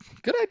 "Oh, good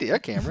idea,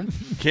 Cameron."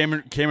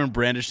 Cameron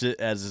brandished it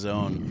as his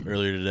own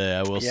earlier today.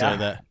 I will say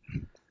that.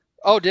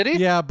 Oh, did he?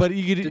 Yeah, but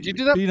did you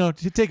do that? You know,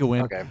 take a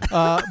win. Okay.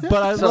 But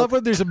I love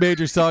when there's a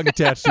major song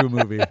attached to a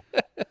movie.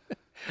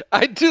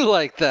 I do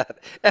like that,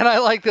 and I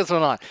like this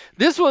one a lot.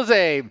 This was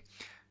I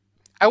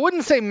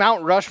wouldn't say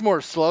Mount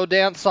Rushmore slow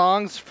dance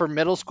songs for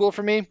middle school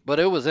for me,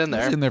 but it was in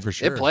there. It's in there for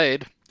sure. It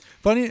played.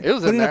 Funny It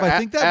was in enough, there. I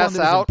think that Ass one that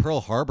was out. in Pearl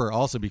Harbor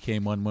also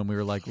became one when we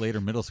were like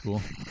later middle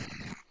school.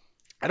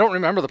 I don't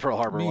remember the Pearl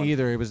Harbor Me one.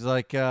 either. It was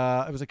like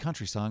it was a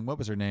country song. What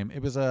was her name?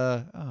 It was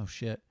oh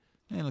shit.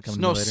 It'll come to me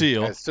Snow later.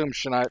 Seal. I assume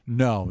Shania.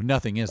 No,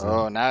 nothing is.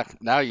 Oh,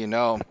 now you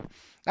know.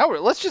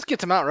 Let's just get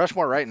to Mount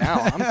Rushmore right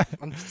now.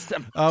 I'm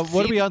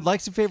What are we on?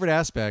 Likes and favorite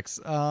aspects.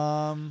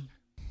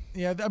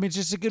 Yeah, I mean, it's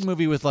just a good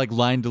movie with like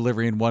line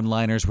delivery and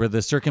one-liners where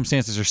the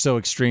circumstances are so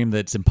extreme that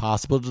it's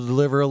impossible to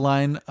deliver a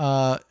line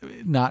not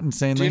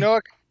insanely. Do you know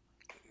what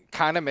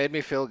kind of made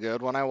me feel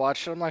good when I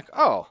watched it? I'm like,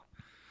 oh,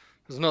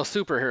 there's no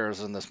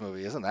superheroes in this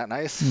movie. Isn't that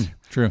nice?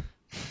 True.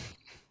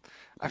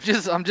 I'm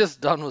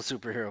just done with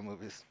superhero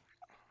movies.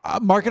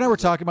 Mark and I were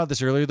talking about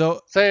this earlier, though.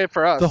 Say it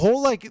for us. The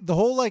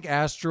whole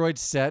asteroid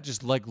set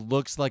just like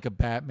looks like a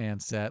Batman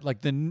set,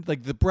 like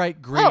the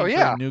bright green for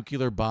a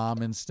nuclear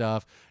bomb and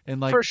stuff, and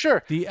like for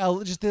sure the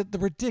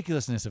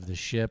ridiculousness of the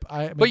ship.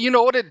 I mean, but you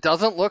know what it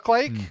doesn't look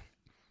like?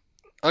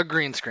 A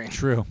green screen.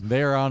 True,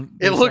 they're on.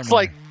 It looks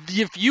like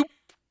if you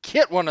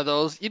hit one of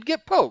those, you'd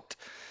get poked.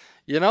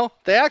 You know,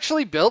 they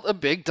actually built a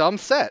big dumb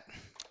set.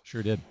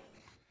 Sure did.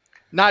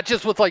 Not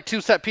just with like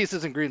 2 set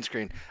pieces and green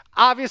screen.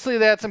 Obviously,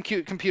 they had some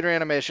cute computer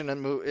animation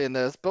in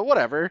this, but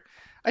whatever.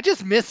 I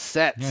just miss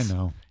sets. I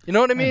know. You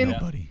know what I mean? I know,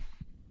 buddy.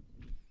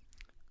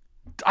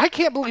 I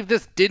can't believe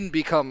this didn't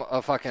become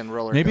a fucking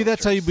roller. Maybe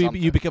that's how you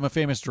become a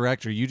famous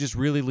director. You just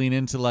really lean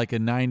into like a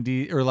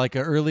 90 or like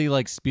a early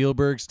like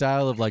Spielberg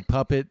style of like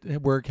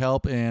puppet work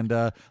help and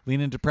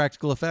lean into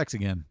practical effects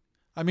again.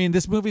 I mean,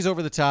 this movie's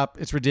over the top.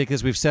 It's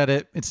ridiculous. We've said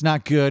it. It's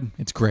not good.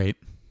 It's great.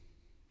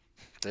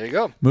 There you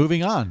go.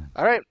 Moving on.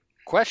 All right.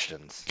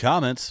 Questions.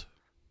 Comments.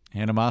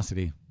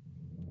 Animosity.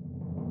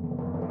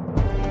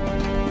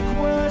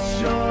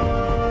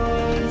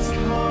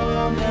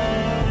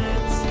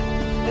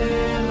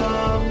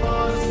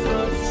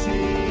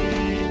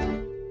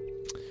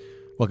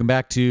 Welcome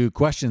back to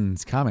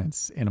Questions,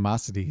 Comments,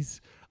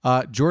 Animosities.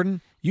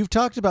 Jordan, you've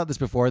talked about this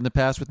before in the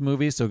past with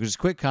movies, so just a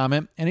quick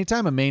comment.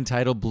 Anytime a main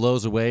title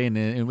blows away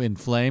in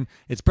flame,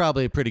 it's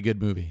probably a pretty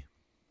good movie.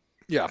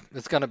 Yeah,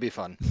 it's going to be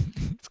fun.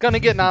 It's going to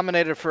get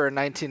nominated for a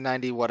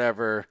 1990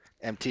 whatever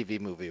MTV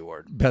Movie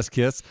Award. Best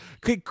Kiss.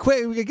 I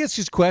guess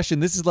just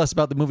question, this is less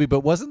about the movie,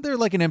 but wasn't there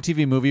like an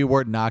MTV Movie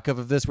Award knockoff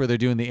of this where they're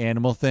doing the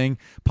animal thing,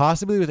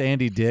 possibly with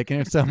Andy Dick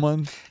and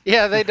someone?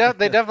 Yeah, they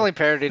definitely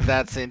parodied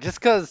that scene just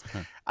because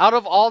out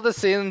of all the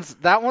scenes,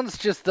 that one's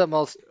just the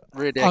most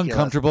ridiculous.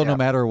 Uncomfortable no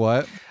matter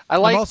what.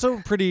 I'm also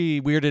pretty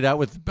weirded out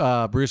with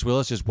Bruce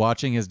Willis just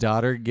watching his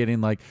daughter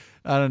getting like,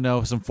 I don't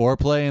know, some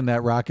foreplay in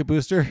that rocket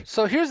booster.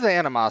 So here's the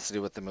animosity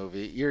with the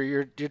movie.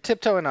 You're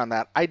tiptoeing on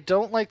that. I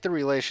don't like the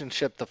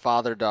relationship, the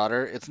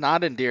father-daughter. It's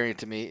not endearing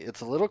to me.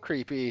 It's a little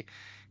creepy.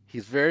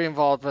 He's very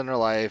involved in her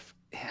life,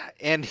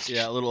 and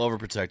a little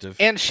overprotective.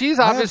 And she's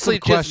obviously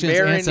just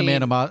marrying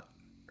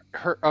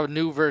a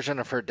new version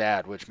of her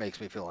dad, which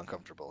makes me feel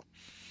uncomfortable.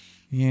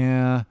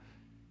 Yeah,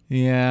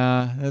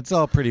 that's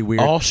all pretty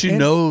weird. All she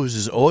knows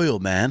is oil,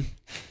 man.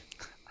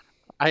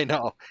 I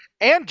know.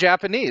 And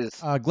Japanese.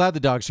 Glad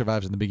the dog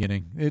survives in the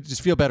beginning.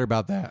 Just feel better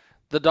about that.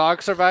 The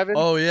dog surviving?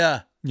 Oh,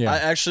 yeah. Yeah.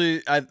 I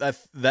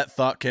that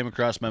thought came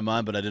across my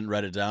mind, but I didn't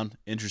write it down.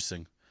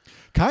 Interesting.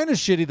 Kind of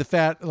shitty the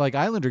fat like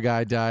Islander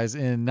guy dies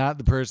and not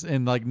the person,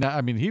 and like not,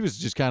 I mean he was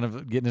just kind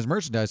of getting his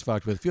merchandise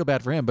fucked with. Feel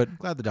bad for him, but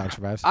glad the dog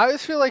survives. I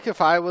always feel like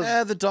if I was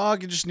the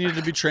dog just needed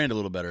to be trained a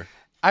little better.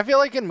 I feel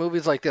like in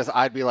movies like this,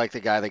 I'd be like the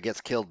guy that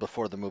gets killed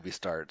before the movie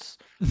starts.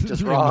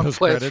 Just wrong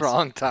place,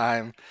 wrong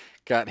time.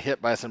 Got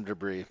hit by some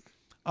debris.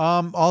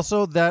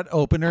 Also, that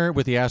opener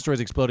with the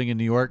asteroids exploding in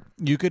New York,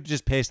 you could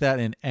just paste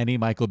that in any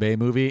Michael Bay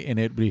movie and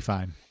it'd be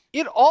fine.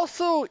 It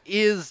also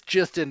is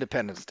just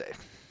Independence Day.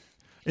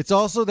 It's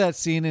also that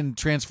scene in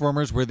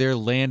Transformers where they're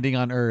landing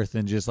on Earth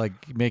and just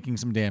like making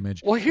some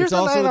damage. Well, here's it's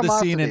also the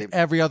scene animosity. in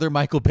every other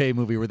Michael Bay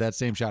movie where that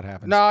same shot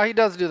happens. No, he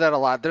does do that a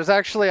lot. There's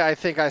actually, I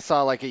think I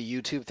saw like a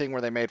YouTube thing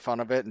where they made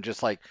fun of it and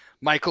just like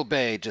Michael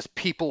Bay, just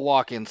people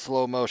walking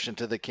slow motion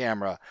to the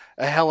camera,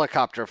 a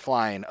helicopter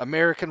flying,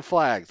 American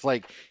flags.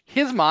 Like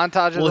his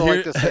montages are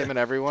like the same in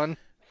everyone.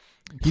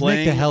 He'd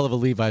make the hell of a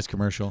Levi's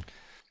commercial.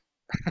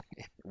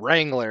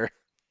 Wrangler.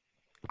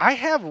 I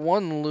have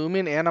one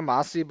looming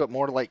animosity, but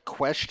more like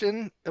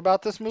question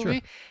about this movie,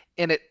 Sure.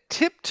 And it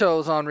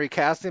tiptoes on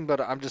recasting,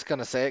 but I'm just going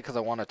to say it because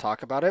I want to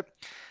talk about it.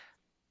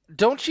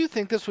 Don't you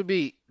think this would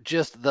be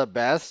just the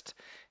best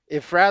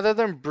if rather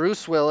than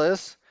Bruce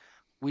Willis,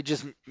 we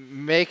just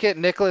make it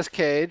Nicolas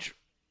Cage?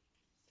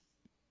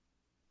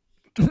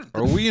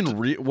 Are we in?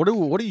 What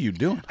are you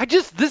doing?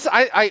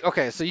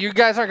 Okay, so you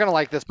guys aren't going to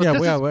like this, but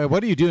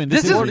what are you doing?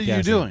 What are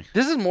you doing?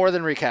 This is more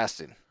than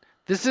recasting.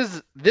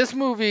 This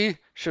movie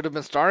should have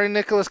been starring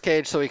Nicolas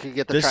Cage so he could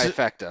get the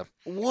trifecta.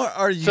 What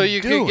are you doing? So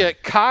you could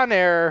get Con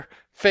Air,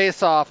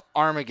 Face Off,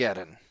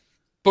 Armageddon.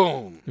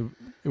 Boom.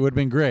 It would have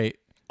been great.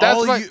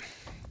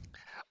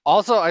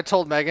 Also, I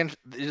told Megan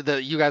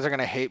that you guys are going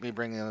to hate me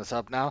bringing this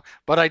up now,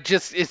 but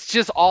it's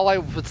just all I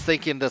was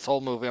thinking this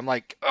whole movie. I'm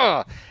like,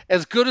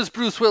 as good as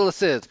Bruce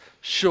Willis is,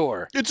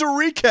 sure. It's a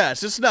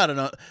recast. That's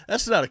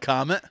not a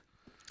comment.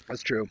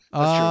 That's true.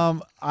 I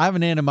have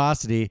an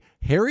animosity.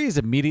 Harry is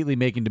immediately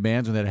making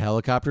demands when that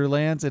helicopter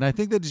lands, and I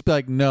think they'd just be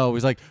like, no.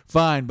 He's like,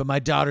 fine, but my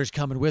daughter's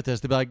coming with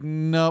us. They'd be like,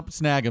 nope,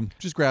 snag him.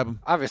 Just grab him.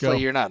 Obviously,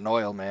 you're not an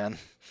oil man.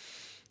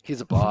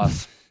 He's a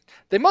boss.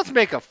 They must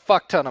make a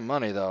fuck ton of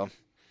money, though.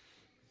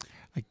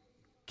 I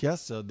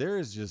guess so. There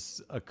is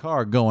just a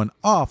car going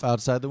off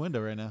outside the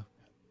window right now.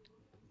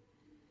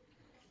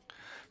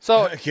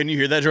 So Can you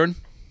hear that, Jordan?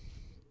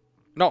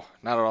 no,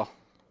 not at all.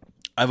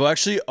 I've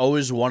actually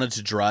always wanted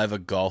to drive a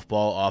golf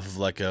ball off of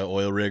like an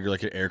oil rig or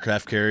like an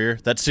aircraft carrier.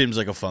 That seems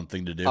like a fun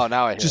thing to do. Oh,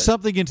 now I hear Just it.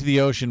 something into the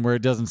ocean where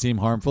it doesn't seem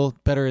harmful.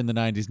 Better in the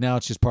 90s. Now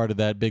it's just part of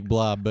that big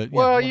blob. But yeah, I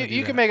Well, wanna you do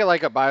can that. make it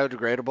like a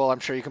biodegradable. I'm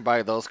sure you can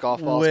buy those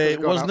golf balls. Wait,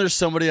 wasn't there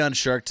somebody on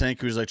Shark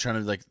Tank who was like trying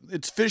to like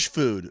it's fish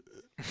food?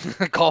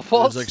 there golf It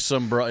balls? was like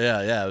some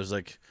yeah. It was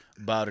like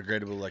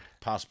biodegradable, like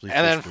possibly.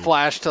 And fish then food.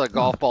 flash to the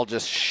golf ball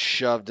just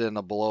shoved in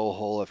a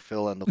blowhole to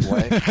fill in the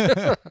blank.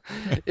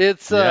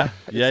 It's Yeah.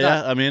 it's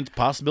not- I mean, it's a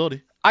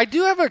possibility. I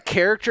do have a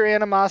character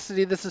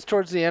animosity. This is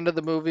towards the end of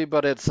the movie,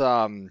 but it's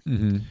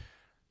Mhm.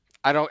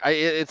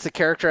 it's the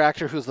character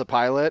actor who's the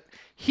pilot.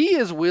 He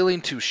is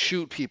willing to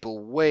shoot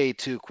people way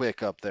too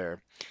quick up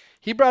there.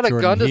 He brought a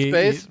Jordan, gun to he-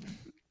 space.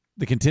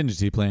 The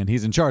contingency plan.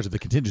 He's in charge of the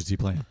contingency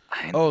plan.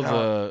 I Oh, know.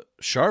 the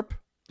sharp.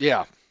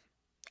 Yeah.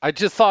 I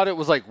just thought it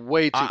was like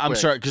way too quick. I'm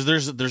sorry, because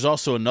there's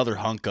also another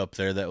hunk up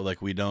there that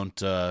like we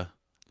don't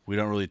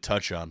really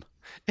touch on.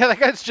 Yeah, that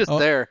guy's just Oh.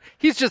 there.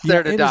 He's just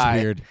there to it die.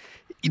 is weird.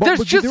 There's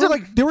But just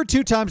there were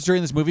 2 times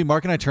during this movie,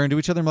 Mark and I turned to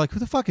each other and we're like, who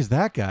the fuck is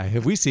that guy?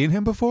 Have we seen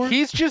him before?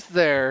 He's just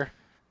there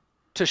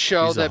to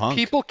show He's a that hunk.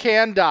 people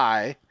can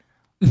die,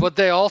 but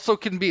they also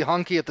can be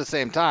hunky at the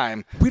same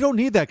time. We don't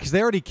need that because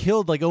they already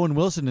killed like Owen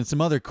Wilson and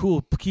some other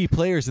cool key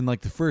players in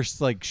like the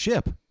first like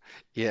ship.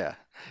 Yeah.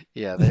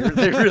 Yeah, they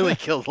really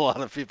killed a lot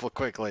of people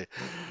quickly.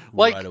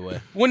 Like Right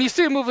away. when you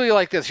see a movie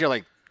like this, you're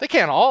like, they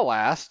can't all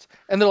last,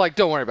 and they're like,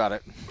 don't worry about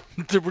it.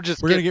 We're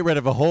Gonna get rid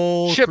of a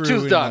whole ship crew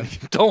two's in, done.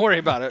 like- Don't worry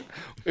about it.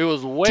 It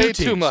was way Two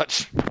too teams.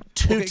 much.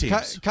 Two Okay,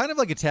 teams. kind of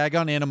like a tag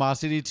on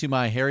animosity to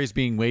my Harry's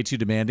being way too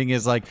demanding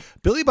is like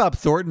Billy Bob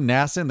Thornton,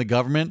 NASA, and the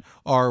government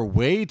are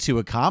way too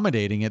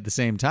accommodating at the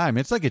same time.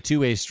 It's like a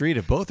two-way street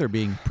if both are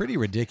being pretty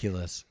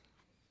ridiculous.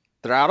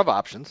 They're out of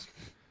options.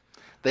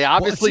 They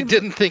obviously seems-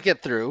 didn't think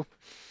it through.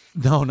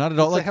 No, not at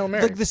all. It's a Like, Hail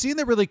Mary. like the scene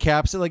that really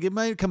caps it, like it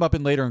might come up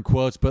in later in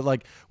quotes, but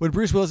like when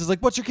Bruce Willis is like,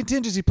 "What's your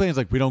contingency plan?" He's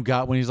like, "We don't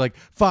got one." He's like,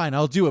 "Fine,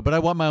 I'll do it, but I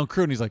want my own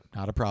crew." And he's like,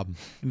 "Not a problem."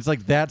 And it's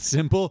like that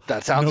simple.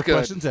 That sounds no good.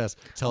 questions asked.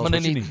 Tell us I'm what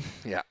gonna you need. need.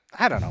 Yeah,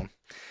 I don't know.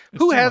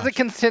 Who too has a much.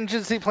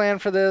 contingency plan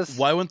for this?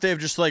 Why wouldn't they have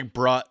just like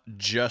brought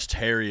just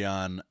Harry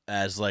on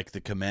as like the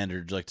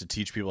commander, like to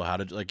teach people how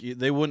to like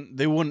they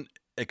wouldn't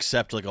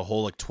accept like a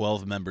whole like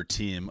 12-member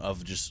team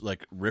of just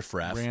like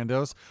riffraff.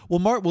 Randos. Well,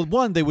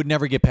 one, they would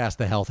never get past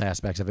the health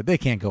aspects of it. They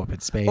can't go up in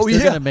space. Oh They're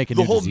yeah, gonna make a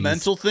the new whole disease.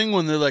 mental thing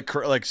when they're like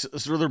sort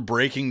of they're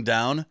breaking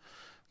down,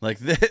 like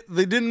they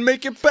didn't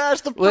make it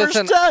past the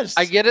Listen, first test.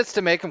 I get it's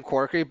to make him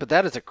quirky, but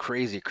that is a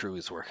crazy crew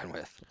he's working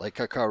with. Like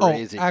a Oh,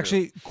 crazy crew.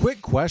 actually,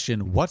 quick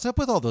question: what's up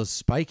with all those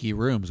spiky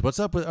rooms? What's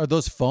up with are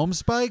those foam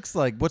spikes?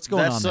 Like, what's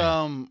going That's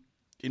on there?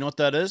 you know what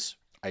that is?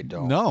 I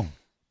don't. No.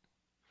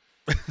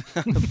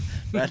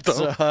 That's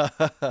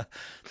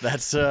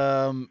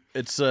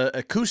it's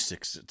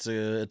acoustics. It's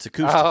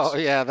acoustics. Oh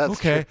yeah, that's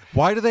Okay.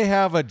 Why do they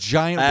have a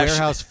giant Actually-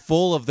 warehouse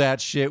full of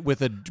that shit with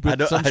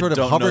don't- some sort of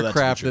I don't know that's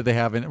hovercraft true. that they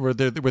have in with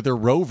their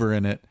rover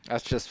in it?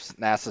 That's just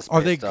NASA space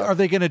Are they stuff. are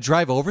they going to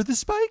drive over the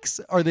spikes?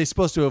 Are they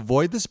supposed to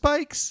avoid the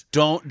spikes?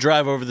 Don't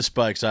drive over the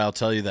spikes. I'll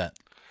tell you that.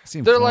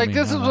 Seems They're foamy, like, I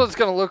this is don't know. what it's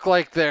gonna look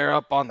like there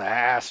up on the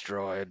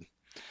asteroid.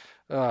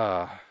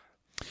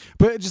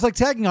 But just like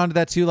tagging onto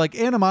that too, like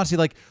animosity,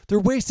 like they're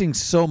wasting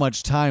so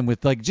much time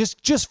with like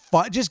just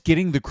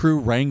getting the crew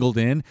wrangled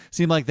in.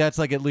 Seemed like that's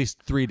like at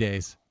least 3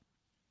 days.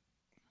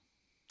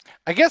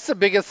 I guess the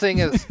biggest thing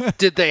is,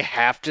 did they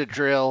have to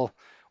drill?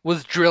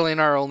 Was drilling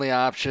our only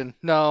option?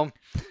 No.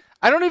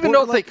 I don't even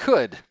Well, know if they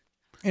could.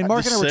 And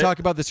Mark and I were sick-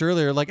 talking about this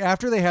earlier. Like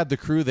after they had the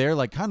crew there,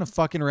 like kind of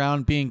fucking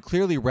around, being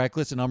clearly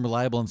reckless and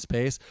unreliable in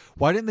space.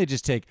 Why didn't they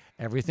just take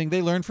everything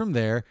they learned from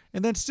there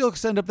and then still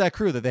send up that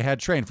crew that they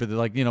had trained for the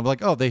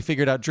like oh, they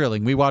figured out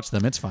drilling. We watched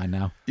them. It's fine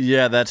now.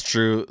 Yeah, that's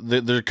true.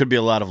 There could be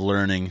a lot of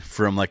learning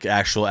from like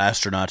actual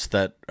astronauts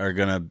that are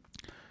gonna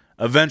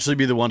eventually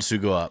be the ones who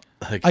go up.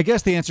 Like, I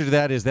guess the answer to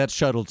that is that's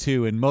Shuttle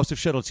 2, and most of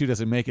Shuttle 2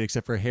 doesn't make it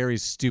except for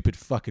Harry's stupid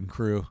fucking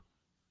crew.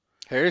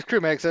 Harry's crew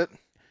makes it.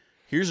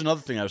 here's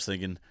another thing I was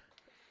thinking.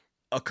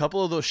 A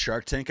couple of those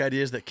Shark Tank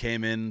ideas that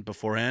came in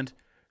beforehand,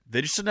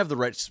 they just didn't have the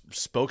right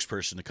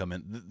spokesperson to come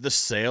in. The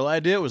sail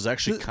idea was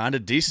actually kind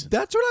of decent.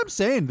 That's what I'm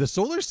saying. The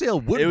solar sail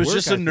would It was work,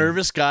 just I a think.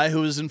 nervous guy who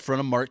was in front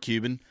of Mark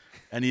Cuban,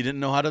 and he didn't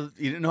know how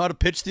to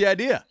pitch the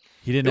idea.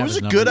 He didn't It have was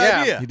his a good numbers.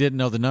 Yeah. idea. He didn't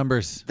know the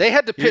numbers. They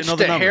had to He didn't pitch know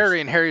the to numbers.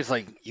 Harry, and Harry's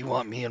like, "You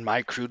want me and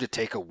my crew to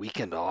take a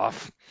weekend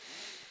off?"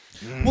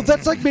 Well,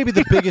 that's like maybe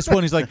the biggest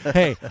one. He's like,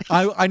 hey,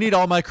 I need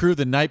all my crew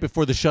the night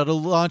before the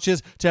shuttle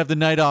launches to have the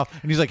night off.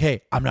 And he's like,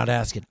 hey, I'm not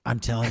asking.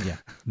 I'm telling you.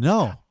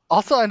 No.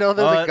 Also, I know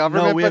they're No, the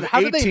government, we but have how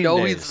do they 18 know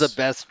days. he's the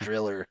best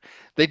driller?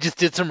 They just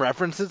did some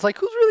references, like,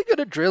 who's really good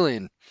at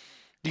drilling?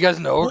 Do you guys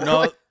know?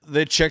 No,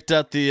 they checked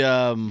out the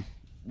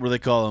what do they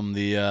call them?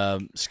 The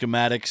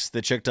schematics.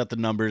 They checked out the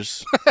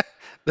numbers.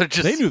 They're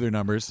just They knew their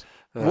numbers.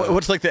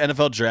 What's like the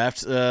NFL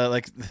draft?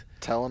 Like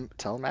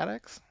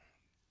telematics.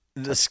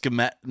 the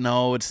schemat?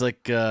 No, it's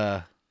like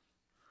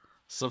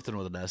something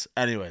with an S.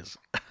 Anyways,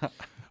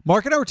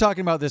 Mark and I were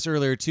talking about this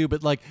earlier too,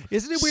 but like,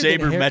 isn't it weird?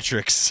 that Harry-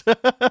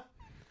 sabermetrics.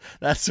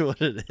 That's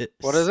what it is.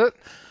 What is it?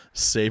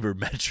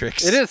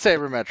 Sabermetrics. It is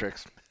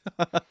sabermetrics.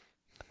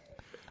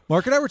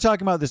 Mark and I were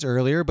talking about this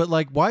earlier, but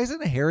like, why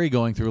isn't Harry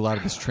going through a lot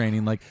of this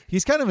training? Like,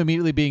 he's kind of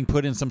immediately being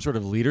put in some sort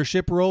of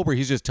leadership role where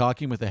he's just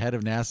talking with the head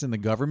of NASA and the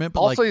government.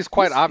 But Also, like, he's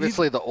quite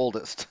obviously the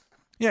oldest.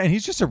 Yeah, and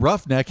he's just a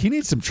roughneck. He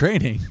needs some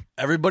training.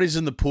 Everybody's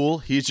in the pool.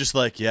 He's just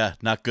like, yeah,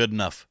 not good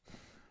enough.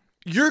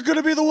 You're going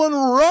to be the one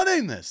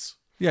running this.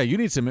 Yeah, you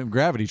need some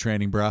gravity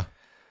training, bruh.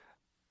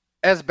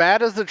 As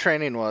bad as the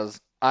training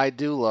was, I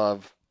do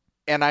love,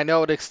 and I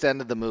know it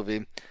extended the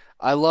movie,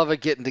 I love a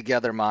getting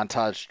together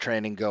montage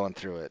training going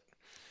through it.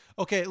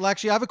 Okay, well,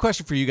 actually, I have a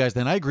question for you guys.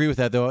 Then I agree with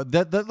that, though.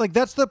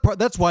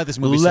 That's why this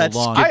movie's Let's so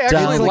long. get I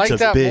actually down like to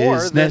that more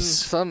than business.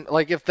 some.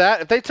 Like if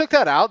they took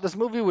that out, this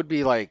movie would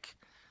be like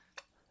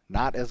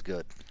not as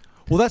good.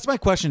 Well, that's my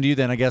question to you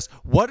then, I guess.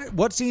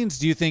 What scenes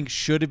do you think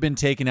should have been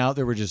taken out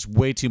that were just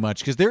way too much?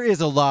 Because there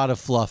is a lot of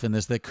fluff in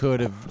this that could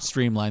have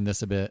streamlined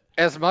this a bit.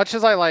 As much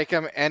as I like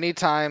him,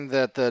 anytime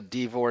that the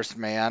divorced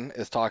man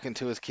is talking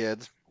to his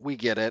kids, we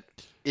get it.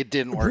 It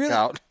didn't work Really?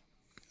 out.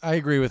 I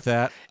agree with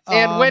that.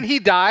 And when he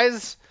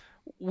dies,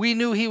 we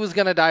knew he was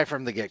going to die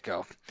from the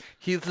get-go.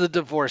 He's the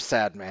divorced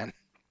sad man.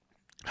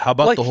 How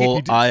about Like, the whole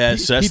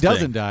ISS he thing?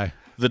 doesn't die.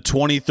 The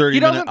 20, 30 He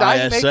minute doesn't die.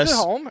 He ISS. makes it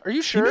home. Are you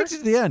He sure? makes it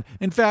to the end.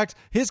 In fact,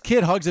 his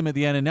kid hugs him at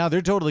the end, and now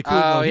they're totally cool.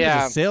 Oh, He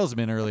yeah. was a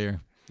salesman earlier.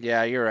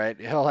 Yeah, you're right.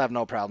 He'll have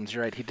no problems.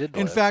 You're right. He did.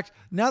 In live. fact,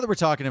 now that we're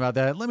talking about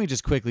that, let me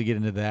just quickly get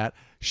into that.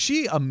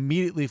 She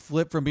immediately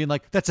flipped from being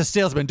like, that's a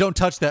salesman, don't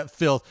touch that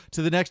filth,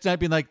 to the next night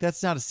being like,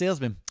 that's not a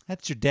salesman,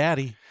 that's your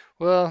daddy.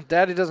 Well,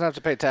 Daddy doesn't have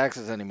to pay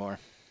taxes anymore.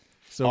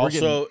 So we're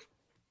getting, Also,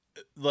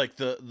 like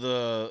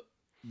the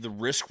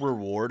risk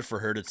reward for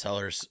her to tell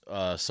her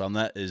son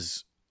that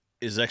is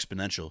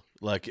exponential.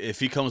 Like if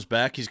he comes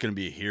back, he's gonna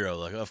be a hero.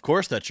 Like of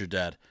course that's your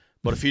dad,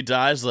 but if he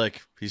dies,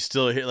 like he's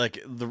still here. Like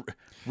the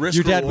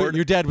risk reward.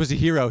 your dad was a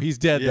hero. He's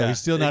dead though. He's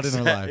still not in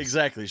our lives.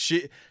 Exactly.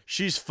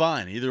 She's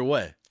fine either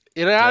way.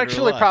 It or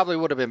actually alive. probably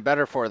would have been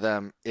better for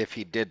them if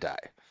he did die,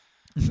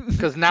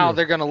 because now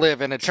they're gonna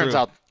live, and it turns True.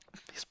 out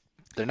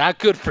they're not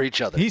good for each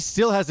other. He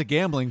still has a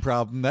gambling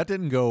problem. That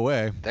didn't go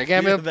away. That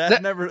gambling- Yeah,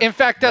 that- never- in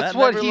fact, that's that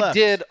what never he left.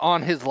 did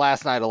on his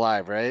last night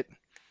alive, right?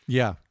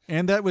 Yeah.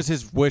 And that was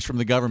his wish from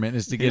the government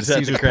is to get He's at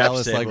the Caesar's craps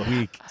Palace like table.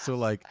 weak. So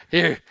like,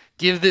 Here,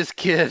 give this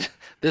kid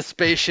this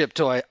spaceship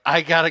toy.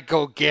 I gotta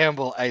go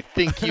gamble. I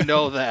think you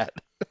know that.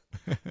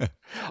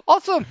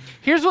 Also,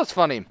 here's what's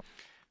funny.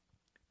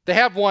 They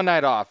have one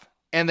night off,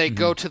 and they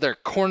go to their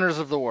corners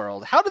of the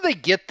world. How did they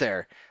get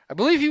there? I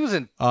believe he was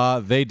in...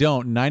 they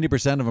don't.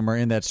 90% of them are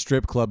in that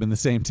strip club in the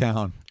same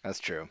town, That's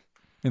true.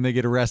 and they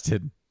get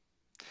arrested.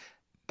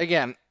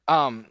 Again,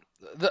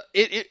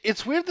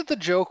 it's weird that the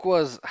joke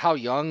was how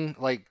young,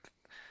 like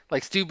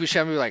Steve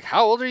Buscemi was like,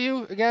 how old are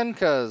you again?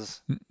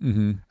 Because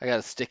Mm-hmm. I got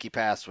a sticky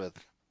past with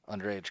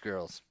underage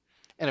girls.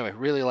 Anyway,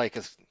 really like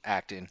his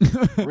acting.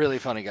 Really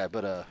funny guy,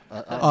 but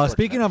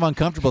Speaking of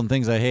uncomfortable and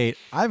things I hate,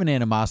 I have an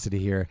animosity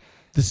here.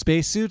 The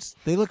spacesuits,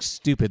 they look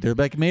stupid. They're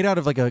like made out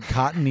of like a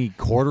cottony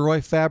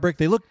corduroy fabric.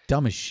 They look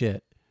dumb as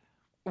shit.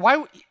 why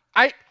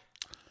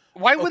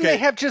wouldn't Okay. they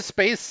have just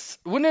space?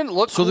 Wouldn't it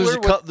look So cooler?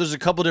 there's a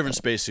couple different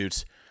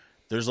spacesuits.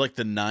 There's like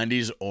the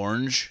 '90s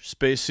orange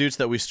spacesuits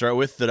that we start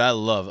with that I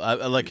love. I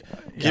like.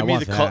 I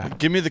want that.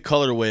 Give me the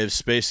color wave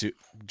spacesuit,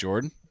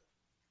 Jordan.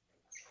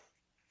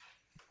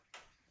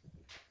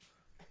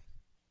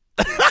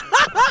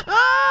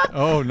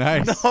 Oh,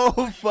 nice. No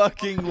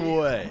fucking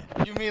way.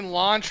 You mean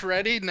launch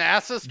ready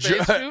NASA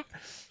spacesuit?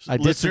 I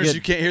did Listeners, forget-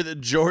 you can't hear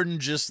that Jordan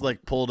just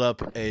like pulled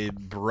up a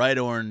bright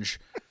orange,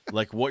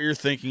 like what you're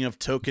thinking of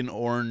token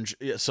orange.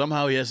 Yeah,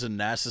 somehow he has a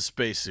NASA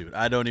spacesuit.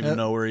 I don't even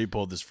know where he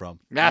pulled this from.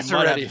 NASA you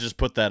might ready. have to just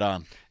put that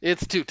on.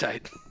 It's too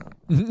tight.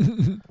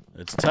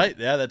 It's tight.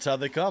 Yeah, that's how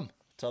they come.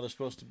 That's how they're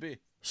supposed to be.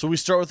 So we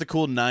start with the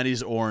cool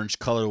 '90s orange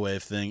color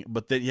wave thing,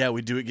 but then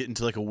we do get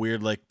into like a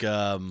weird like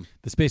The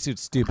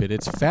spacesuit's stupid.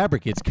 It's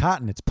fabric. It's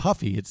cotton. It's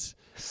puffy.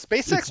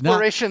 Space It's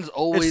exploration's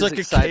always it's like a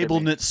excited cable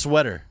me. knit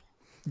sweater.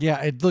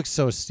 Yeah, it looks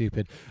so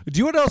stupid. Do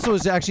you know what also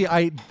is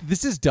actually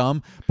this is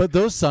dumb, but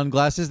those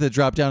sunglasses that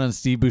drop down on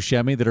Steve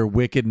Buscemi that are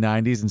wicked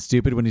 90s and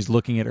stupid when he's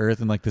looking at Earth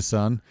and like the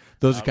sun,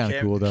 those are kind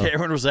of cool though.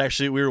 Cameron was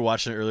actually, we were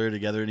watching it earlier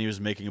together, and he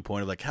was making a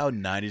point of like how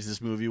 '90s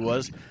this movie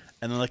was,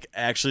 and then like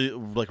actually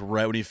like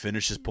right when he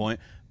finished his point,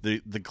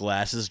 the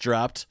glasses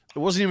dropped. It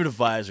wasn't even a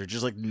visor,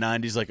 just like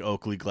 '90s like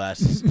Oakley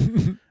glasses,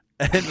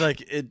 and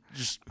like it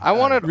just. I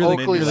wanted really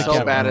made me Oakleys laugh. so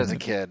laugh. bad as a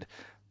kid.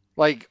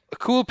 Like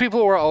cool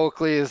people wore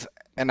Oakleys,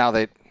 and now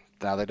they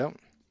don't.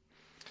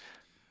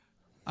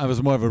 I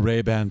was more of a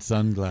Ray-Ban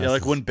sunglasses. Yeah,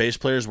 like when bass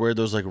players wear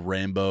those like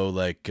rainbow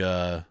like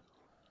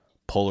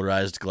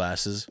polarized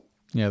glasses.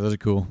 Yeah, those are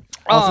cool.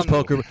 Also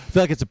poker. I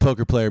feel like it's a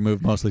poker player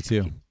move mostly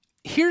too.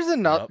 Here's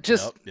another.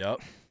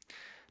 Yep.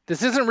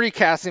 This isn't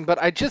recasting,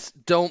 but I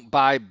just don't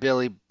buy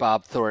Billy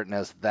Bob Thornton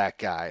as that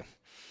guy.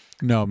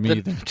 No, me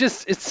either.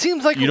 It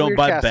seems like You a don't weird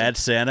buy casting. Bad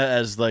Santa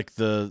as like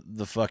the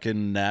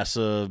fucking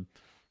NASA.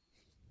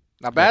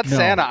 Now, Bad No.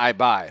 Santa, I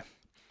buy.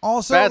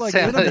 Also, Bad like,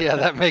 Santa, yeah,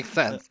 that makes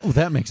sense. Oh,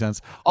 that makes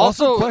sense.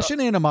 Also, question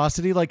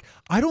Animosity. Like,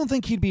 I don't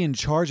think he'd be in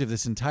charge of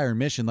this entire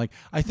mission. Like,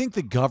 I think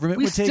the government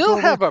We would take still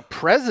over. have a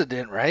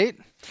president, right?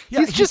 Yeah,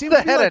 He's he just seems the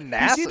to be, head like, of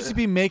NASA. He seems to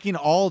be making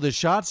all the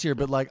shots here,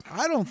 but like,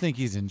 I don't think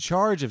he's in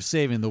charge of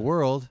saving the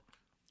world.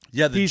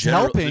 Yeah, the He's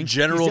general, helping. the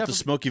general He's with the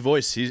smoky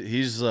voice.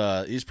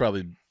 He's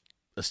probably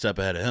a step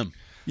ahead of him.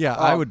 Yeah,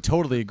 I would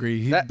totally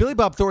agree. Billy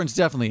Bob Thornton's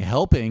definitely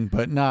helping,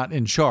 but not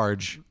in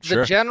charge.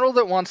 The general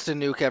that wants to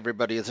nuke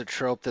everybody is a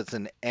trope that's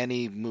in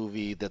any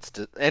movie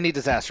any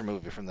disaster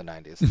movie from the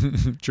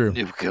 90s. True.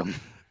 Nuke him.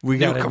 We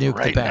gotta Nuke 'em nuke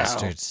right the now.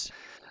 bastards.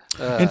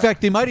 In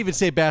fact, they might even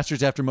say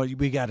bastards after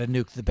we gotta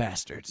nuke the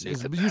bastards.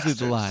 It's the usually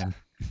the bastards. line.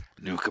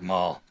 Nuke them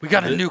all. We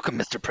gotta nuke them,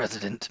 Mr.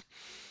 President.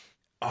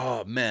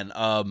 Oh man,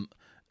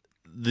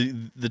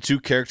 the two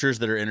characters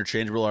that are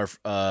interchangeable are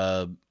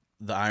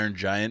the Iron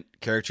Giant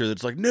character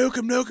that's like nuke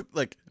him.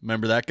 Like,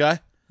 remember that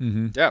guy?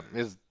 Yeah,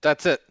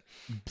 that's it.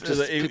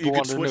 Just You people could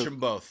want to switch nuke. them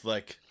both.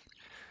 Like,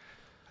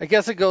 I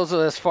guess it goes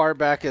as far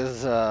back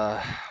as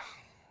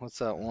what's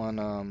that one?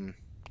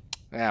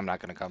 I'm not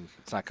gonna come.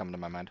 It's not coming to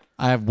my mind.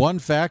 I have one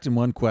fact and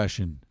one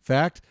question.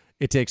 Fact: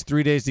 it takes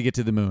 3 days to get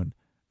to the moon.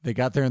 They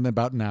got there in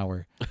about an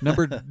hour. Now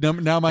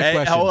my hey,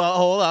 question. hold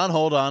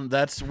on.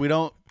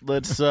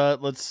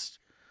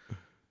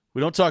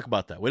 We don't talk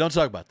about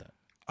that.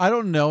 I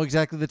don't know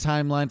exactly the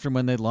timeline from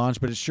when they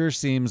launched, but it sure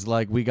seems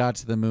like we got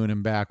to the moon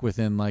and back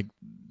within like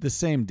the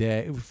same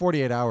day,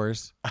 48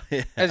 hours.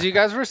 As you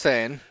guys were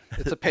saying,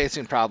 it's a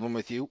pacing problem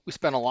with you. We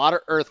spent a lot of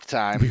Earth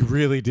time. We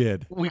really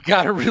did. We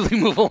gotta really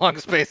move along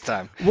space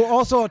time. Well,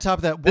 also on top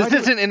of that, why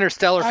This isn't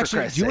Interstellar, for actually,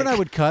 Christ's you sake. and I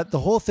would cut the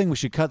whole thing. We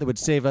should cut that would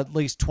save at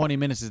least 20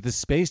 minutes. Is this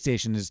space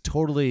station is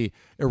totally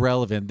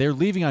irrelevant. They're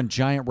leaving on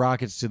giant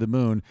rockets to the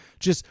moon.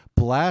 Just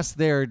blast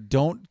there.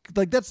 Don't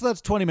like that's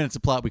 20 minutes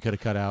of plot we could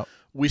have cut out.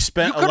 We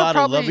spent a could've lot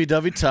probably- of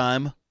lovey-dovey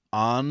time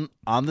on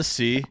the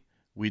sea.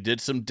 We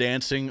did some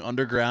dancing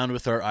underground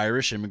with our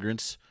Irish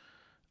immigrants.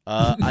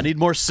 I need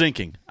more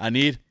sinking. I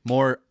need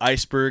more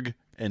iceberg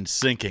and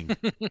sinking.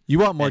 You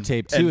want more And-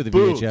 tape and too of the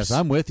boobs. VHS.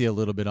 I'm with you a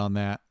little bit on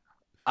that.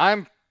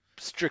 I'm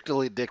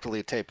strictly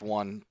dictally tape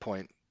 1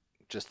 point,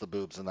 just the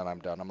boobs, and then I'm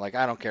done. I'm like,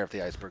 I don't care if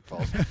the iceberg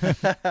falls.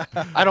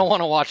 I don't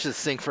want to watch this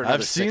sink for another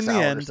I've seen 6 the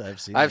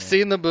hours. end. I've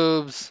seen the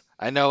boobs.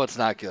 I know it's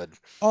not good.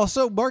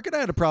 Also, Mark and I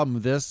had a problem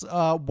with this.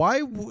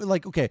 Why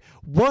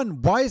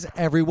is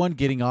everyone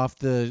getting off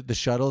the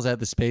shuttles at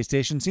the space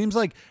station? Seems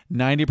like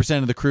 90%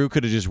 of the crew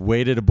could have just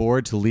waited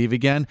aboard to leave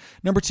again.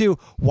 Number two,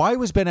 why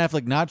was Ben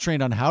Affleck not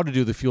trained on how to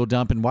do the fuel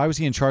dump, and why was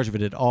he in charge of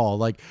it at all?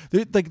 Like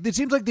it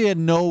seems like they had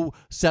no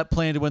set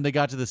plan to when they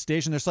got to the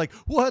station. They're just like,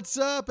 "What's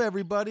up,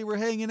 everybody? We're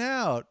hanging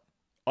out."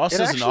 Us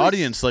It as actually- an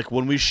audience, like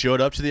when we showed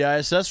up to the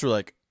ISS, we're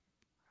like,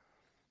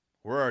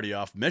 we're already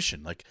off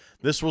mission. Like,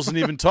 this wasn't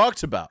even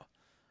talked about.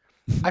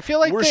 I feel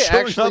like We're they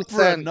showing actually up for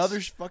sent,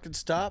 another fucking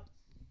stop.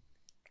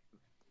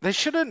 They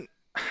shouldn't.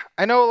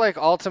 I know, like,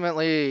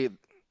 ultimately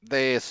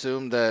they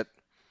assumed that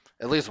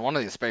at least one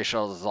of these space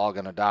shuttles is all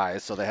going to die,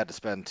 so they had to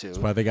spend 2. That's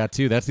why they got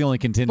two. That's the only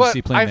But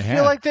contingency plan I they feel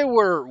had. like they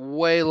were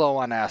way low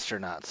on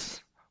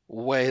astronauts.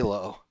 Way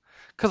low.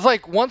 Because,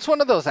 like, once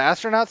one of those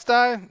astronauts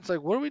die, it's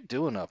like, what are we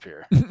doing up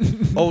here?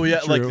 Oh yeah,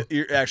 True. like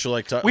you're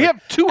actually like We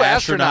have 2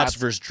 astronauts astronauts.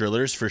 versus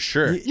drillers for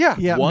sure. Yeah.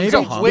 Yeah, One's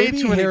maybe, a hump. Way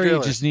maybe too many Harry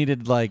drillers. just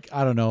needed, like,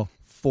 I don't know,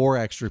 4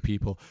 extra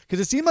people. Because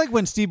it seemed like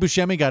when Steve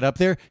Buscemi got up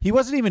there, he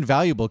wasn't even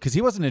valuable because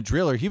he wasn't a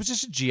driller. He was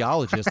just a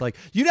geologist. Like,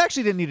 you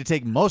actually didn't need to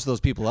take most of those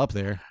people up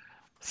there.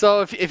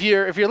 So if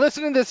you're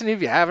listening to this and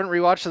if you haven't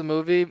rewatched the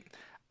movie,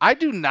 I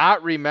do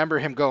not remember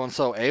him going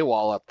so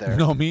AWOL up there.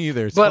 No, me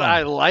either. It's But fun.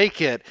 I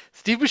like it.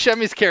 Steve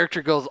Buscemi's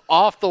character goes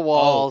off the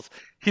walls.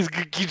 He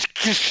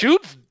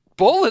shoots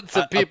bullets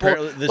at people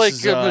Apparently like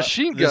a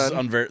machine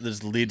gun.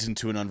 This leads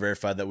into an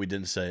unverified that we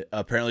didn't say.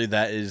 Apparently,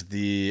 that is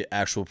the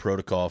actual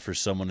protocol for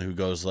someone who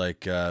goes like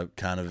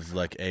kind of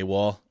like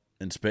AWOL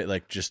in space,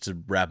 like just to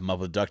wrap them up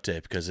with duct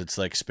tape because it's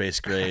like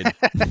space grade,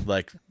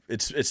 like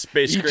it's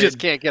space You grade. just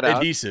can't get out.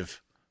 adhesive.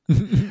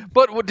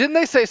 But didn't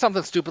they say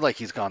something stupid like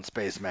he's gone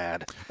space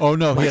mad? Oh,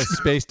 no, he has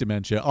space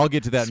dementia. I'll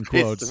get to that in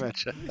Space quotes.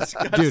 dementia.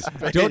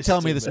 Dude, don't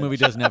tell me this movie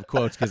doesn't have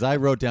quotes because I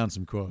wrote down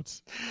some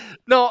quotes.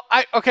 No,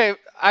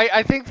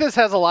 I think this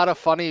has a lot of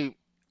funny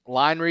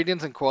line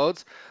readings and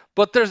quotes,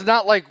 but there's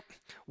not like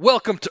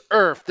 "Welcome to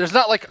Earth." There's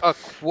not like a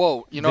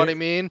quote. You know what I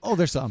mean? Oh,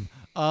 there's some.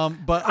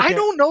 But I okay,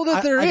 don't know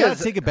that there I is.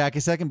 gotta take it back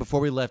a second before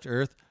we left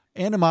Earth.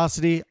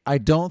 Animosity, I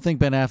don't think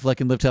Ben Affleck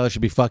and Liv Tyler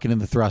should be fucking in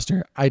the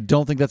thruster. I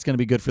don't think that's going to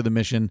be good for the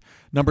mission.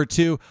 Number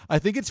 2, I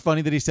think it's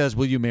funny that he says,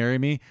 "Will you marry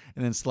me?"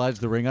 and then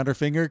slides the ring on her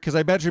finger, because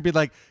I bet she'd be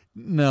like,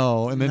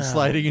 "No," and then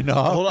sliding it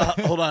off.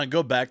 Hold on.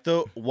 Go back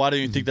though. Why do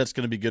you think that's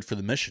going to be good for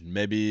the mission?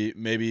 Maybe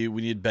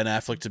we need Ben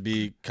Affleck to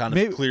be kind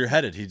of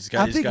clear-headed.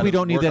 I think we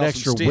don't need that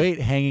extra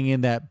weight hanging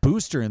in that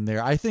booster in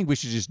there. I think we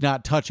should just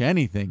not touch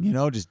anything. You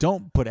know, just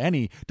don't put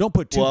 2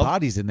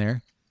 bodies in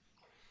there.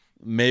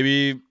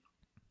 Maybe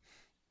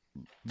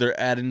they're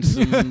adding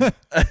some.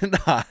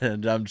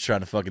 I'm trying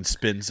to fucking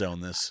spin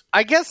zone this.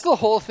 I guess the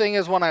whole thing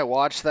is when I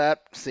watch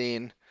that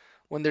scene,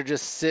 when they're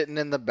just sitting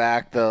in the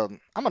back. I'm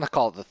gonna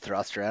call it the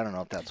thruster. I don't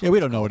know if that's. Yeah,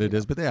 we don't know what it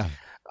is, but yeah.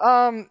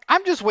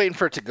 I'm just waiting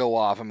for it to go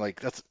off. I'm like,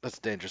 that's a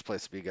dangerous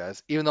place to be,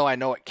 guys. Even though I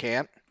know it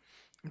can't,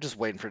 I'm just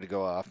waiting for it to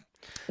go off.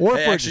 Or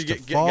Hey, for actually, it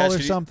just to guys, fall or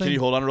can something. You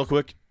hold on real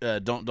quick?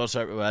 Don't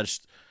start.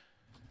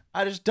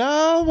 I just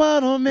don't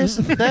want to miss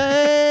a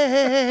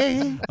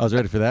thing. I was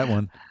ready for that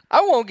one.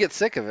 I won't get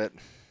sick of it.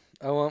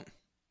 I won't.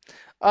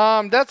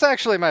 That's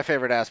actually my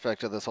favorite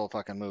aspect of this whole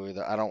fucking movie.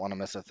 That I don't want to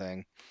miss a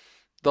thing.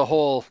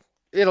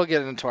 It'll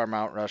get into our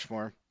Mount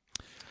Rushmore.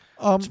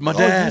 It's my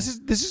dad.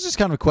 This is just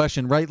kind of a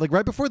question, right? Like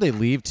right before they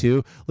leave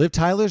too, Liv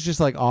Tyler's just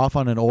like off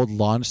on an old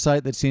launch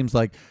site that seems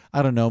like,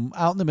 I don't know,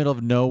 out in the middle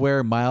of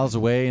nowhere, miles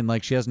away, and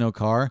like she has no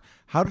car.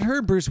 How did her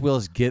and Bruce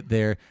Willis get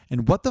there?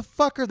 And what the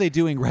fuck are they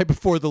doing right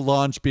before the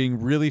launch being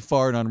really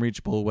far and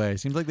unreachable away?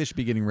 Seems like they should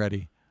be getting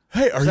ready.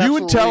 Hey, are There's you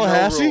in absolutely no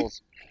Tallahassee?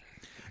 rules.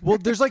 Well,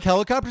 there's like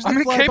helicopters that I'm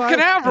in fly Cape by.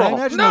 Canaveral. And I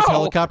imagine No! those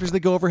helicopters that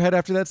go overhead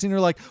after that scene are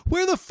like,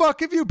 where the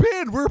fuck have you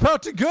been? We're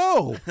about to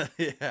go.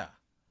 Yeah.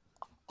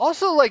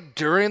 Also, like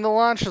during the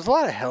launch, there's a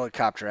lot of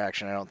helicopter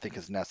action. I don't think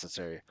is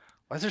necessary.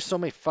 Why is there so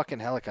many fucking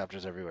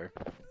helicopters everywhere?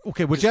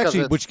 Okay, which Just 'cause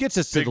actually it's which gets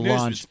us to Big the news.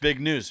 launch. It's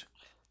big news.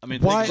 I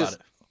mean, Why? think about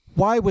it.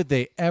 Why would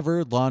they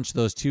ever launch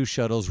those two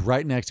shuttles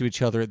right next to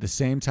each other at the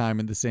same time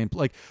in the same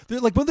they're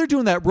like when they're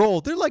doing that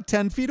roll, they're like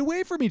 10 feet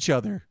away from each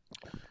other.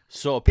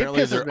 So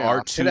apparently pisses there me are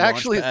off. two It launch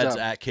actually is pads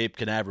dumb. at Cape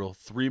Canaveral,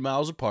 3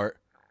 miles apart.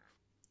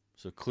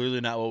 So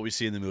clearly not what we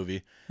see in the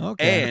movie.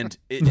 Okay. And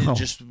it No.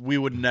 just we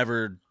would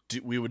never do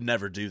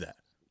that.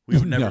 We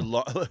would never.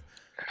 No.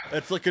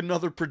 It's like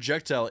another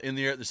projectile in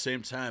the air at the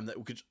same time that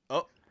we could.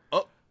 Well,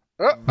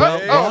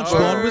 Hey, launch we're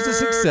one was a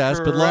success,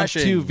 but launch two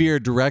crashing.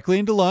 veered directly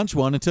into launch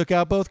one and took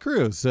out both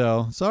crews.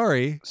 So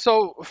sorry.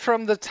 So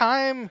from the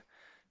time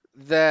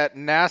that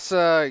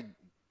NASA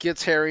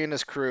gets Harry and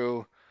his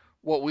crew,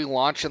 what we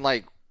launch in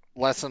like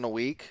less than a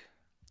week,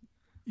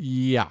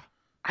 Yeah.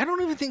 I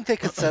don't even think they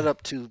could set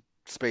up 2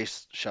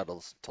 space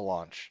shuttles to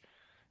launch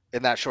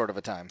in that short of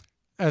a time.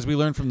 As we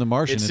learned from The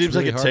Martian, It it's seems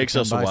really like it hard to takes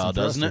come us a by some while,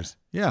 doesn't it? thrusters.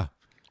 Yeah.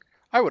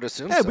 I would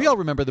assume Hey, so. we all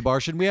remember The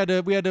Martian. We had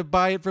to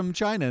buy it from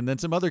China and then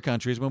some other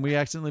countries when we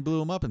accidentally blew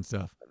them up and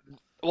stuff.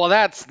 Well,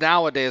 that's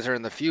nowadays or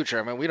in the future.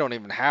 I mean, we don't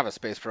even have a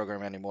space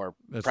program anymore,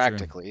 That's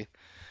practically.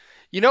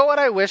 You know what?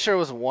 I wish there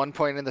was one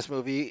point in this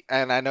movie,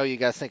 and I know you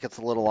guys think it's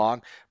a little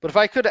long, but if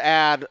I could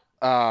add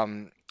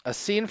a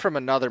scene from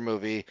another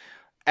movie,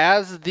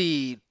 as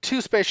the 2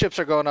 spaceships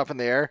are going up in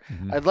the air,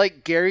 I'd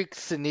like Gary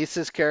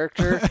Sinise's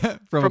character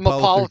from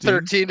Apollo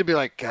 13 to be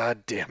like,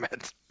 God damn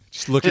it.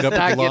 Just look it Just up at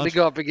not the getting launch. to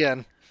go up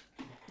again.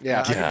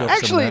 Yeah. I could go for some of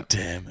Actually, that.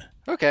 Damn it.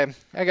 okay.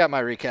 I got my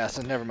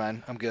recasting. Never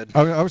mind. I'm good.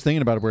 I was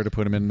thinking about where to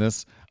put him in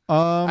this.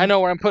 I know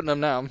where I'm putting them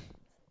now.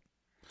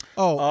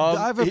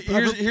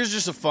 Here's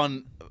just a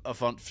fun.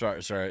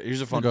 Sorry.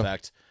 Here's a fun Go.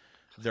 fact.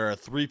 There are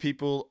 3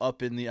 people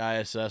up in the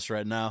ISS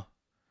right now.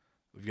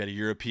 We've got a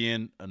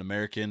European, an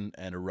American,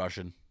 and a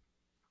Russian.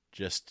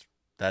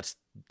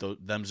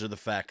 Them's are the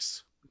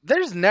facts.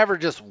 There's never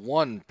just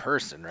one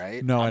person,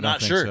 right? No, I I'm don't not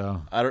think sure.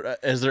 so. I don't.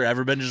 Has there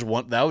ever been just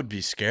one? That would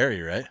be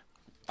scary, right?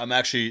 I'm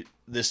actually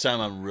this time.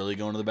 I'm really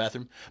going to the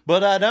bathroom,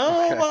 but I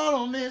don't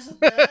want to miss a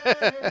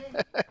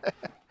thing.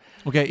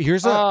 Okay,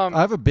 I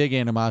have a big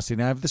animosity,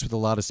 and I have this with a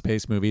lot of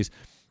space movies.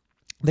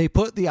 They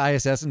put the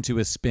ISS into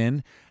a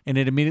spin, and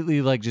it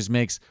immediately like just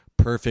makes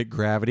perfect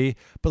gravity.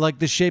 But like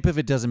the shape of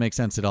it doesn't make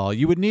sense at all.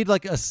 You would need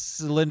like a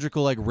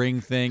cylindrical like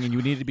ring thing, and you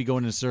would need to be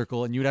going in a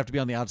circle, and you would have to be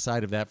on the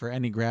outside of that for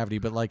any gravity.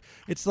 But like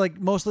it's like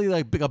mostly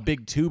like a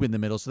big tube in the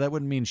middle, so that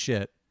wouldn't mean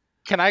shit.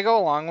 Can I go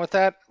along with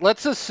that?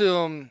 Let's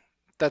assume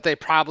that they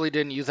probably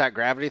didn't use that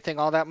gravity thing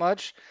all that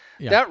much.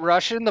 Yeah. That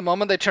Russian, the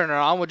moment they turn it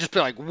on, would just be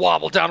like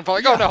wobble down and fall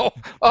like,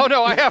 oh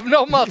no, I have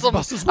no muscle.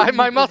 muscles wouldn't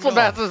My move muscle at all.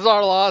 masses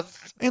are lost.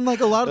 And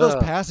like a lot of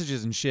those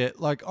passages and shit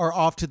like are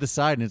off to the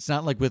side, and it's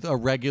not like with a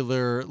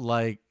regular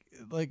like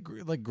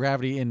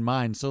gravity in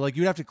mind. So like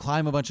you'd have to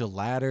climb a bunch of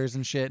ladders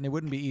and shit, and it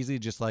wouldn't be easy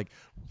just like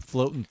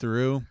floating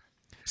through.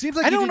 Seems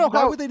like I don't know why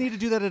how- would they need to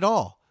do that at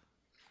all?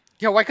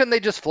 Yeah, why couldn't they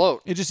just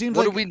float? It just seems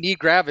What like do we need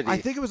gravity? I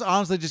think it was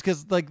honestly just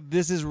because like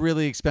this is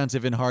really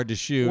expensive and hard to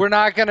shoot. We're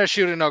not gonna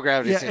shoot a no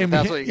gravity scene. if and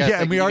that's what you guys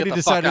think. we You already get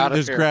the fuck decided out that of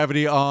there's here.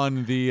 gravity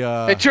on the.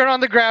 They turn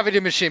on the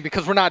gravity machine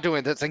because we're not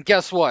doing this. And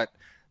guess what?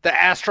 The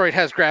asteroid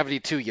has gravity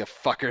too, you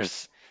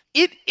fuckers.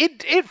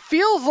 It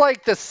feels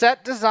like the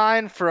set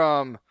design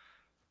from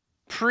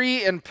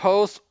pre and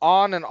post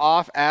on and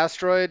off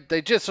asteroid.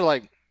 They just are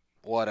like,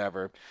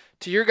 whatever.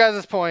 To your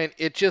guys' point,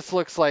 it just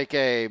looks like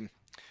a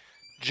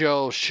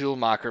Joe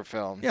Schumacher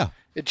film. Yeah.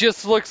 It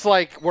just looks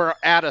like we're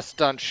at a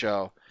stunt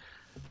show.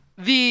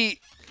 The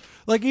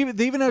Like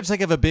they even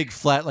have a big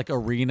flat like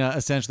arena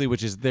essentially,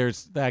 which is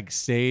there's that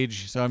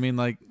stage. So I mean,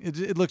 like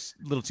it looks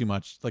a little too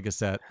much like a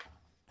set,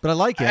 but I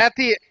like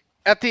it.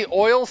 At the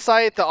oil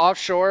site, the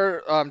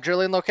offshore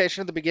drilling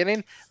location at the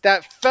beginning,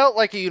 that felt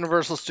like a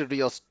Universal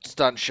Studios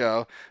stunt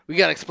show. We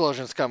got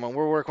explosions coming.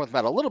 We're working with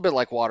metal, a little bit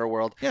like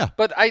Waterworld. Yeah.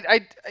 But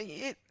I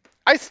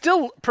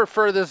still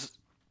prefer this.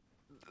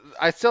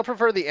 I still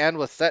prefer the end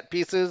with set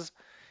pieces,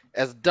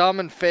 as dumb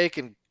and fake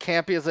and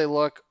campy as they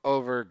look,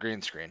 over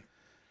green screen.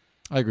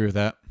 I agree with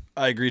that.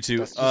 I agree too.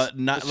 That's just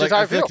Like how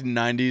I I feel feel.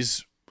 like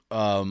 '90s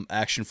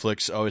action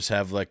flicks always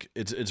have like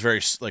it's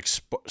very like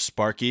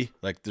sparky.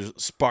 Like there's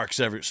sparks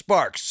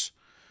sparks.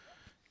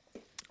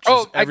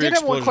 Oh, Just I every did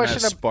have one explosion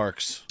question. has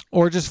sparks.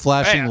 Or just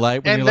flashing Man,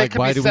 light when and you're they like, could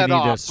why be do we set need a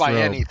off by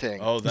strobe?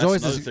 anything. Oh, that's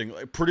always another this- thing.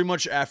 Like, pretty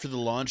much after the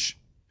launch,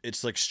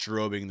 it's like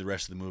strobing the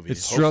rest of the movie.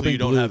 It's Hopefully strobing you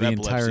don't blue have the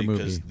epilepsy entire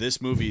because movie.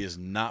 this movie is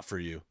not for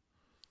you.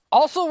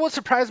 Also, what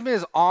surprised me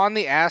is on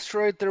the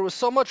asteroid, there was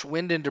so much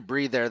wind and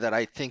debris there that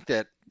I think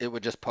that it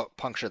would just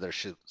puncture their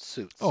suits.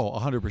 Oh,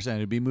 100%.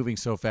 It'd be moving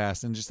so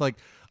fast. And just like,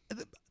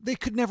 they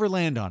could never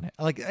land on it.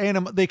 Like,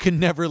 they could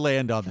never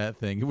land on that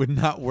thing. It would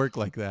not work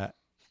like that.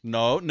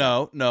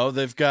 No.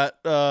 They've got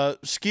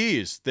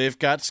skis. They've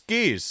got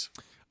skis.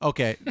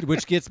 Okay,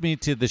 which gets me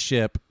to the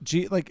ship.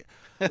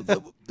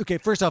 Okay,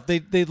 first off, they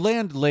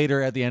land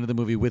later at the end of the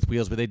movie with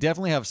wheels, but they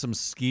definitely have some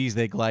skis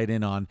they glide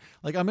in on.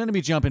 Like, I'm going to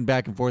be jumping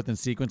back and forth in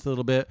sequence a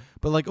little bit,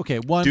 but like, okay,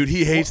 Dude,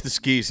 he hates the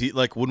skis. He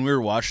like when we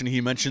were watching, he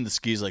mentioned the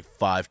skis like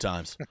 5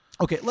 times.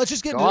 Okay, let's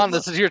just get Go on,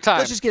 this is your time.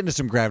 Let's just get into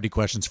some gravity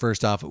questions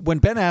first off. When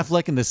Ben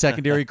Affleck and the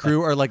secondary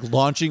crew are like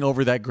launching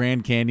over that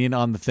Grand Canyon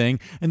on the thing,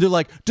 and they're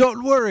like,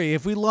 "Don't worry,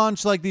 if we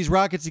launch like these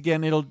rockets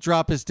again, it'll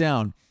drop us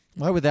down."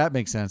 Why would that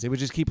make sense? It would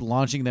just keep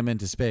launching them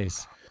into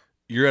space.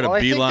 You're at Well, a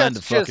I think beeline to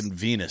that's just- fucking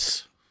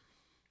Venus.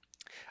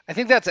 I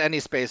think that's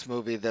any space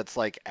movie that's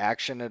like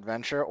action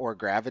adventure or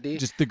gravity.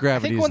 Just the I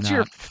gravity think is once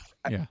you're,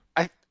 not.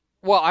 Yeah.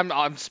 well,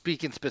 I'm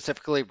speaking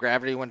specifically of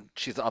gravity when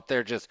she's up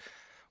there. Just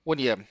when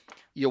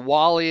you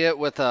wally it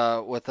with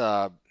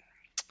a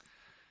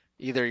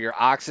either your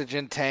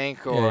oxygen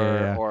tank or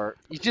Yeah. or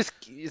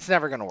it's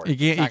never gonna work. You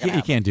It's not can't, gonna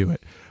you can't do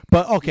it.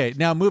 But okay,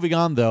 now moving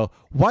on though,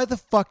 why the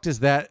fuck does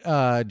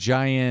that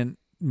giant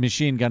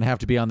machine gun have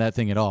to be on that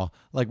thing at all?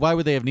 Like, why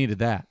would they have needed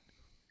that?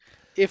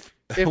 If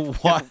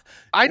Why?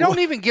 I don't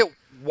even get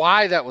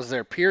why that was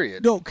there.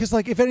 Period. No, because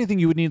like if anything,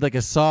 you would need like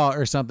a saw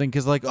or something.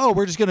 Because like, oh,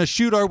 we're just gonna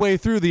shoot our way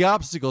through the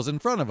obstacles in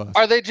front of us.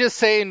 Are they just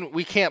saying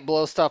we can't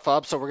blow stuff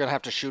up, so we're gonna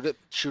have to shoot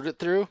it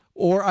through?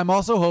 Or I'm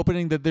also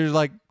hoping that there's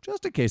like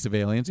just a case of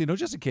aliens,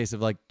 just a case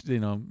of like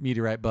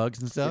meteorite bugs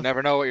and You stuff.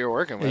 never know what you're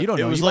working with. Yeah, you don't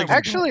It know. was You like- might-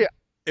 Actually,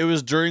 It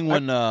was during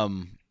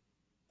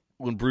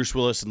when Bruce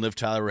Willis and Liv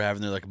Tyler were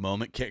having their like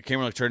moment.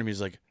 Cameron like turned to me,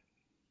 he's like,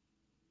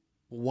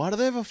 "Why do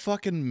they have a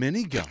fucking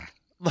minigun?"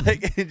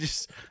 Like it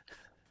just.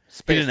 He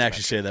space didn't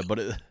actually say that, but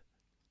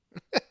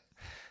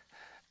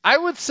I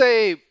would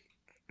say,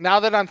 now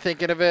that I'm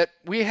thinking of it,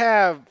 we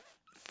have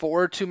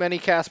 4 too many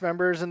cast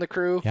members in the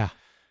crew. Yeah.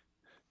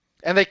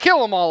 And they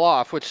kill them all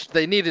off, which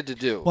they needed to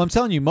do. Well, I'm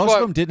telling you, most But-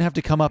 of them didn't have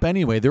to come up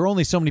anyway. There were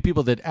only so many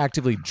people that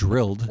actively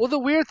drilled. Well, the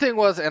weird thing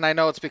was, and I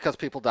know it's because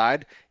people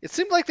died, it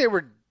seemed like they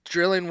were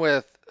drilling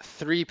with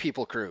 3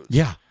 people crews.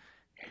 Yeah,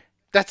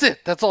 That's it.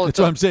 That's all it that's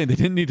what took. I'm saying. They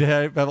didn't need to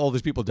have all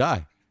these people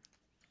die.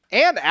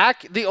 And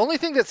the only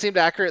thing that seemed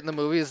accurate in the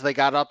movie is they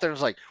got up there and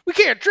was like, we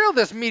can't drill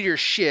this meteor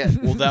shit.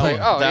 well, that Like,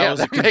 was, oh, that yeah, was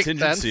a that makes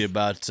contingency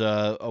sense.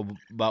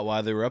 about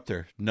why they were up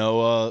there.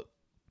 No,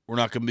 we're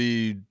not going to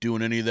be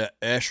doing any of that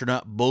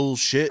astronaut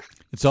bullshit.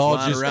 It's all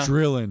Flying just around.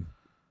 drilling.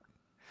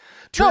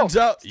 Turns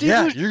out, Steve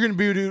yeah, was- you're going to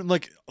be doing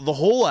like the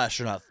whole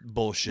astronaut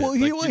bullshit. Well,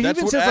 like, he that's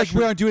even what says like we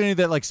astronaut- aren't doing any of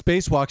that like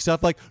spacewalk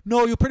stuff. Like,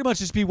 no, you'll pretty much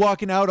just be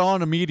walking out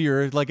on a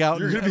meteor, like out.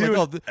 You're in- going to be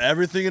like, doing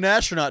everything an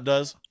astronaut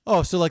does.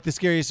 so like the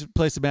scariest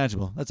place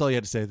imaginable. That's all you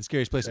had to say. The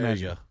scariest place There you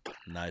imaginable. go.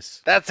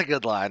 Nice. That's a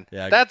good line.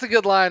 Yeah. That's a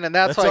good line, and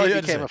that's That's all why you he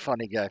had to became say. a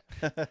funny guy.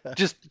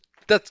 Just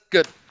that's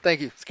good.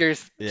 Thank you.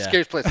 Scariest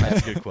place. Man.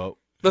 That's a good quote.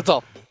 That's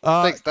all.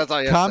 Thanks. That's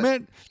all you have to say.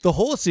 Comment: the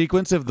whole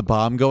sequence of the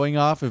bomb going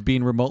off of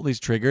being remotely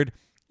triggered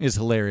is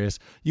hilarious.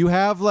 You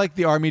have like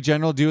the army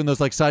general doing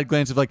those like side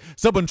glances of like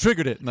someone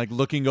triggered it and like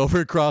looking over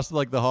across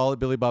like the hall at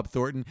Billy Bob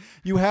Thornton.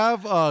 You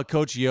have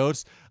Coach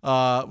Yost,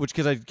 which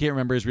because I can't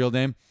remember his real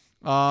name.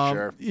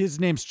 Sure. His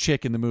name's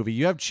Chick in the movie.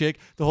 You have Chick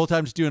the whole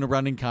time just doing a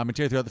running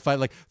commentary throughout the fight,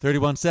 like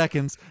 31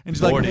 seconds, and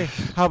just like, 40.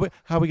 hey, how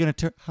are we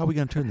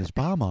gonna turn this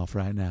bomb off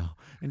right now?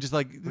 And just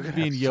like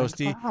being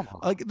Yosty,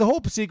 like the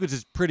whole sequence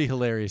is pretty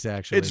hilarious.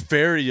 Actually, It's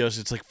very Yost.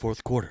 It's like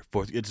fourth quarter.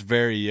 It's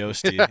very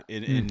Yosty.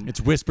 It's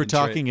whisper in Trey.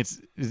 talking.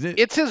 Is it?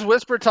 It's his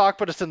whisper talk,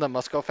 but it's in the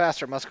must go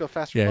faster, must go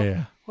faster. Yeah, What-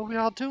 yeah. What are we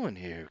all doing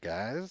here,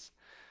 guys?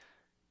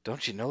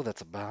 Don't you know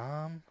that's a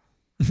bomb?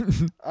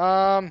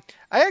 I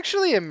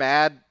actually am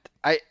mad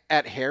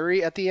at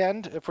Harry at the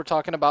end. If we're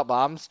talking about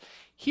bombs,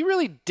 he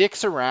really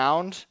dicks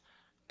around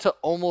to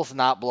almost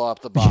not blow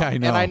up the bomb. Yeah, I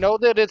know. And I know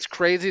that it's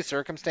crazy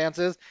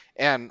circumstances,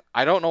 and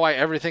I don't know why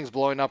everything's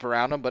blowing up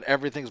around him, but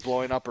everything's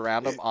blowing up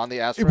around him on the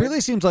It asteroid.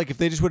 really seems like if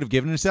they just would have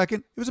given it a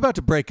second, it was about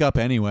to break up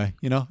anyway.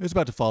 It was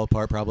about to fall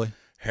apart probably.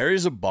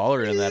 Harry's a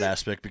baller in that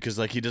aspect because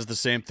like he does the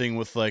same thing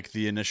with like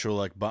the initial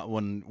like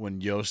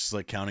when Yost's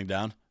like counting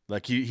down.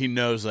 Like he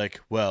knows like,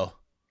 well,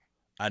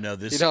 I know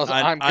this. He knows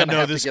I I'm gonna know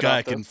have to this get guy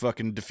off can this.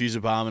 fucking defuse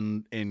a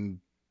bomb in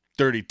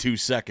 32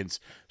 seconds.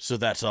 So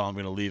that's all I'm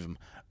gonna leave him.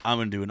 I'm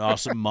gonna do an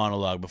awesome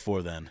monologue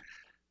before then.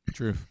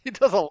 True.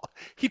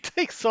 He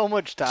takes so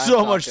much time.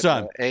 So much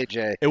talking time. to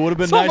AJ. It would have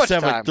been So nice much to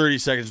have time. like 30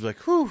 seconds. To be like,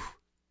 whew.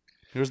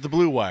 Here's the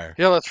blue wire.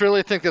 Yeah, let's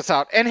really think this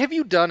out. And have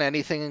you done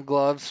anything in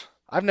gloves?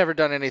 I've never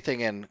done anything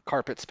in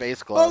carpet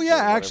space gloves. Oh yeah, or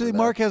whatever actually, that-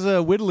 Mark has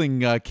a whittling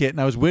kit,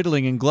 and I was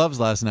whittling in gloves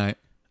last night.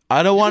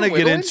 I don't want to get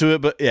whittling? into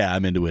it, but yeah,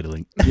 I'm into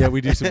whittling. Yeah, we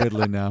do some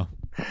whittling now.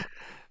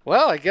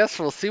 Well, I guess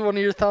we'll see one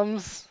of your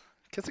thumbs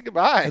kissing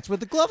goodbye. That's what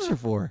the gloves are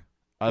for.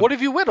 What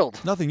have you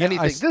whittled? Nothing yet.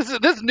 Anything? This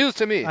is news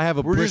to me. I have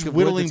a We're brick just of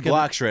wood whittling that's gonna-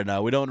 blocks right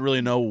now. We don't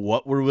really know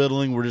what we're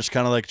whittling. We're just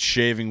kind of like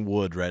shaving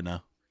wood right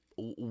now.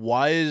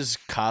 Why is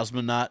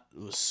cosmonaut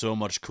so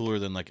much cooler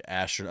than like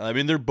astronaut? I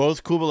mean, they're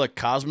both cool, but like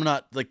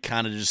cosmonaut like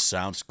kind of just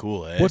sounds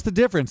cool, eh? What's the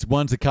difference?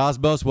 One's the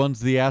Cosmos, one's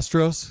the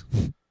Astros.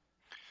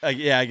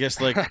 Yeah, I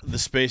guess like the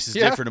space is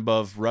Yeah. different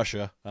above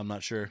Russia. I'm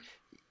not sure.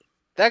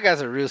 That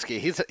guy's a Ruski.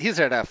 He's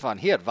there to have fun.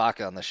 He had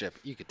vodka on the ship.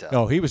 You could tell.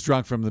 Oh, he was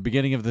drunk from the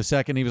beginning of the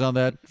second he was on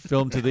that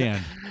film to the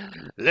end.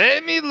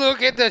 Let me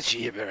look at the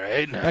ship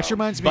right now. Actually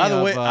reminds me By the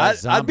of way, I'd be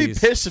zombies.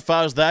 pissed if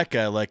I was that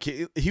guy. Like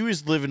he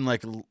was living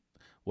like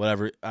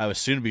whatever. I was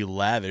soon to be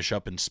lavish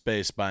up in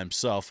space by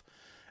himself,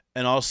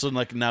 and all of a sudden,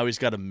 like now he's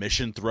got a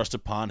mission thrust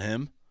upon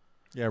him.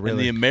 Yeah, And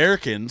really. the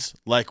Americans,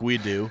 like we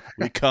do,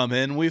 we come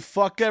in, we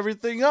fuck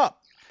everything up.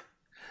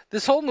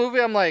 This whole movie,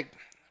 I'm like,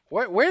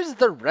 where's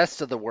the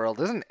rest of the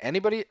world? Isn't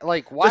anybody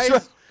like why? That's Is,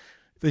 right.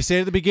 They say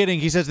at the beginning,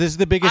 he says, this is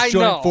the biggest I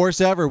joint know.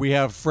 force ever. We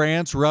have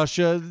France,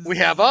 Russia. we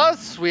have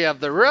us. We have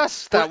the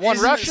rest. That But one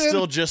isn't it Russian.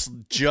 still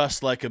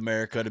just like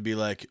America to be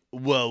like,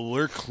 well,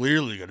 we're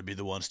clearly going to be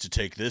the ones to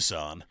take this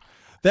on.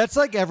 That's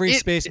like every It-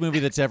 space movie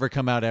that's ever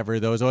come out ever,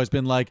 though. It's always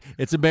been like,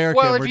 it's America.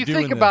 Well, and if we're you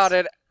doing think about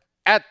this. it,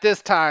 at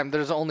this time,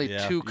 there's only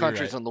Yeah, two you're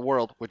countries right. in the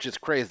world, which is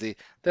crazy.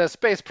 That have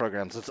space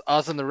programs. It's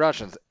us and the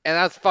Russians, and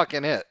that's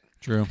fucking it.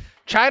 True.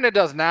 China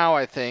does now,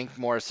 I think,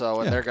 more so,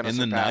 and Yeah. they're going to In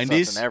the surpass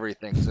 90s? us in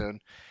everything soon.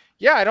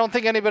 Yeah, I don't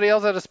think anybody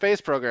else had a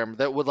space program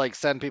that would like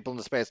send people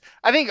into space.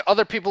 I think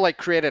other people like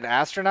created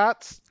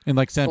astronauts. And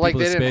like send Like,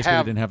 people to they didn't space where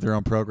have- they didn't have their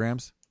own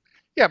programs.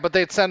 Yeah, but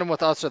they'd send them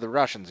with us or the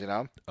Russians, you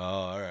know. Oh,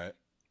 all right.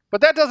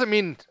 But that doesn't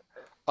mean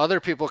other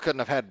people couldn't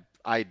have had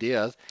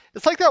ideas.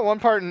 It's like that one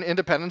part in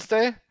Independence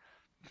Day.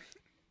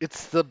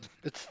 It's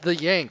the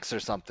Yanks or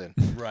something.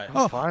 Right.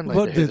 Oh, finally,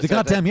 well, they the decided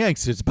goddamn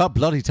Yanks. It's about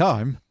bloody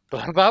time.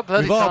 About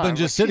bloody We've all time. been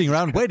just sitting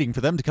around waiting for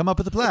them to come up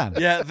with a plan.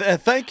 Yeah,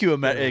 thank you,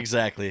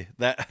 exactly.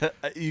 That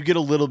you get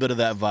a little bit of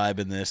that vibe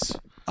in this.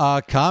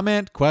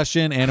 Comment,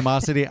 question,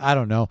 animosity. I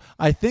don't know.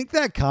 I think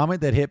that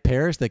comet that hit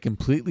Paris that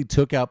completely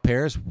took out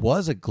Paris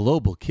was a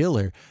global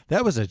killer.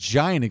 That was a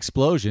giant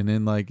explosion.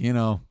 And like,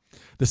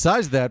 the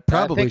size of that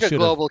probably I think a should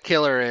global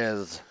killer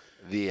is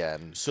the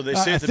end. So they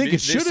say I at the, think be-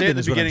 it they should have say at been, the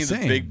is what I'm beginning the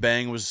saying. Big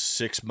Bang was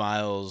 6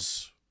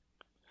 miles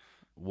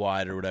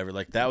wide or whatever.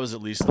 Like that was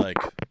at least like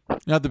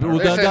Not the, They well,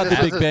 say not the this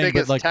Big is as Bang, big but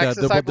as like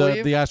Texas, I the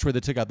believe. asteroid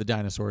that took out the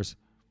dinosaurs.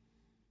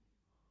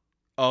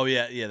 oh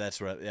yeah, that's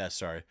right. Yeah,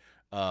 sorry.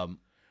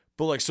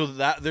 But like so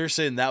that they're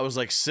saying that was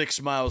like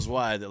 6 miles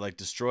wide that like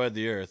destroyed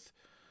the Earth.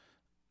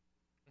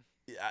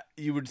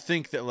 You would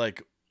think that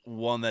like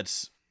one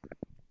that's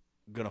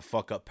gonna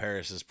fuck up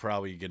Paris is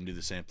probably gonna do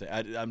the same thing.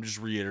 I'm just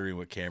reiterating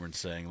what Cameron's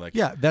saying. Like,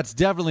 Yeah, that's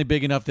definitely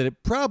big enough that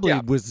it probably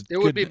Yeah, was. It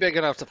would good. be big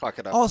enough to fuck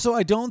it up. Also,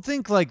 I don't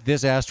think like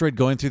this asteroid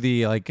going through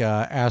the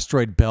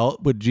asteroid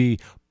belt would be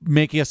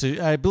making us.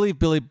 I believe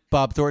Billy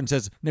Bob Thornton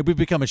says we've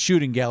become a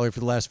shooting gallery for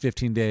the last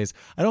 15 days.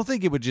 I don't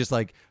think it would just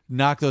like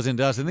knock those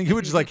into us. I think it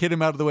would just like hit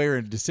him out of the way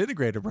or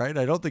disintegrate him. Right?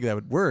 I don't think that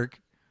would work.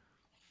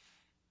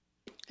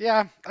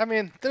 Yeah, I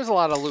mean, there's a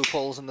lot of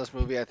loopholes in this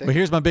movie, I think. But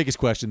here's my biggest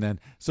question then.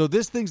 So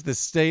this thing's the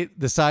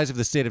size of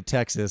the state of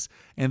Texas,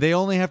 and they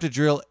only have to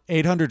drill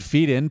 800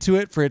 feet into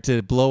it for it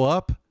to blow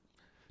up.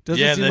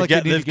 Doesn't yeah, seem they've like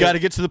got they need to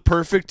get to the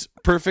perfect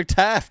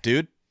half,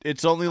 dude.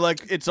 It's only like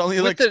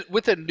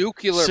with a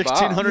nuclear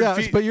 1600 bomb. Yeah,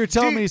 feet. but you're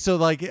telling Dude. me so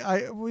like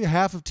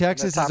half of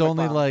Texas is atomic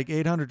only bomb. like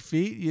 800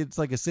 feet. It's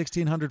like a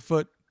 1,600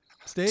 foot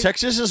state.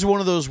 Texas is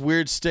one of those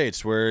weird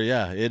states where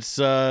it's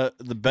the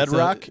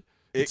bedrock.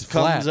 it's It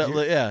comes flat.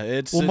 out, yeah.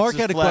 It's Well, it's Mark a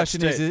had a flat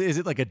question: state. is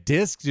it like a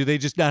disc? Do they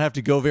just not have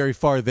to go very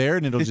far there,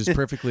 and it'll just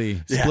perfectly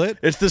Yeah, split?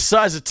 it's the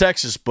size of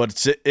Texas,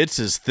 but it's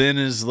as thin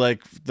as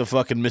like the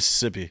fucking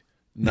Mississippi.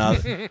 No,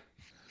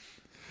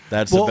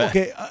 that's Well, the best.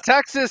 okay,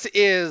 Texas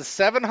is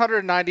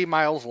 790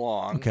 miles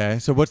long. okay.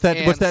 So what's that?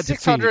 And What's that to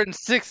feet?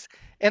 606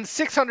 and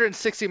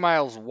 660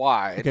 miles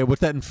wide. Okay,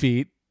 what's that in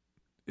feet?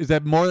 Is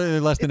that more or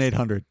less than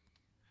 800?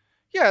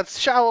 Yeah, it's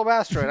shallow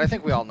asteroid. I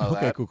think we all know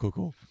Okay, that.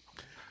 cool.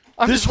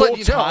 I'm This just whole letting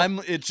you know.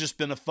 time, it's just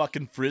been a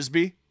fucking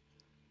frisbee.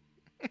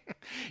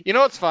 You know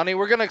what's funny?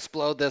 We're gonna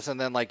explode this, and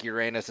then like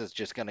Uranus is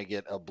just gonna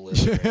get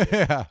obliterated.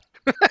 Yeah.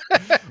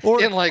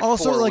 Or In, like,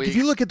 also 4 like if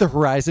you weeks. look at the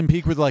horizon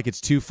peak where like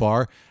it's too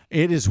far,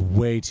 it is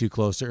way too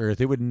close to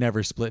Earth. It would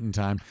never split in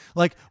time.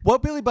 Like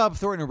what Billy Bob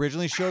Thornton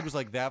originally showed was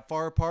like that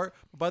far apart.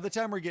 But by the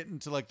time we're getting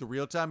to like the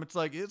real time, it's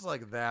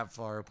like that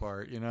far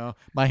apart. You know,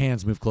 my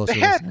hands move closer, They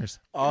had- listeners.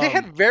 They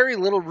had very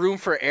little room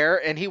for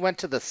air, and he went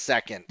to the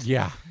second.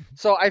 Yeah,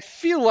 So I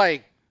feel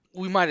like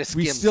we might have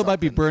skimmed we still might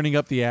be something. burning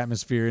up the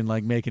atmosphere and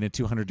like making it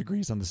 200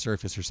 degrees on the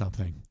surface or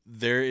something.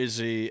 There is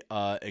a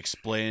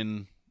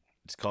explain.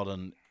 It's called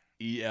an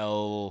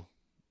ELI5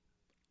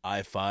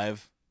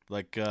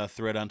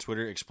 thread on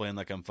Twitter. Explain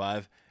like I'm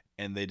 5,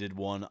 and they did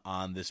one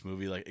on this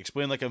movie. Like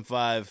explain like I'm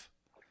 5.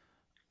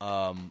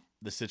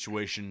 the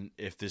situation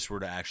if this were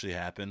to actually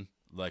happen,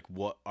 like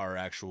what our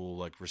actual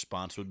like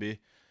response would be.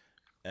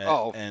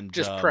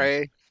 Just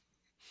pray.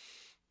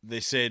 They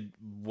said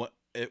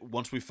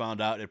once we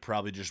found out, it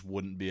probably just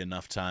wouldn't be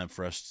enough time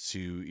for us to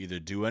either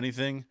do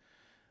anything.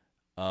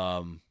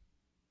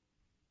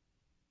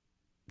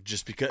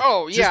 Just because.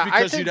 Oh yeah,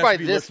 I think by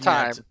this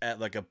time at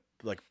like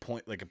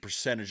a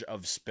percentage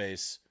of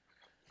space.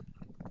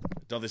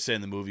 Don't they say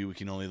in the movie we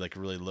can only like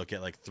really look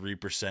at like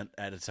 3%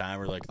 at a time,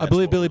 or like? I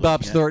believe Billy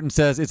Bob Thornton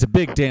says it's a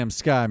big damn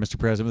sky, Mr.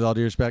 President. With all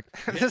due respect,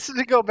 this is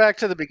to go back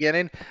to the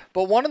beginning,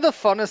 but one of the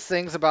funnest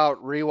things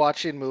about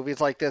rewatching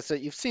movies like this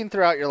that you've seen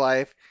throughout your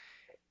life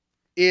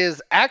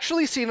is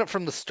actually seeing it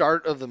from the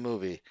start of the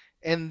movie.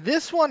 And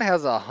this one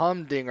has a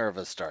humdinger of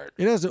a start.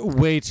 It has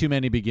way too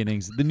many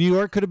beginnings. The New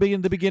York could have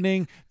been the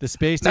beginning. The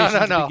space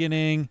station the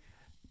beginning.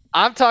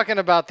 I'm talking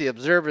about the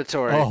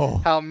observatory. Oh.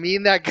 How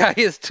mean that guy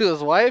is to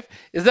his wife.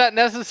 Is that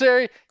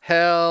necessary?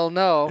 Hell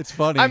no. It's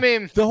funny. I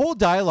mean, the whole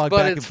dialogue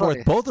back and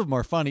forth, both of them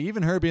are funny.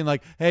 Even her being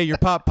like, hey, your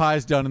pot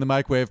pie's done in the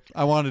microwave.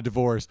 I want a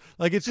divorce.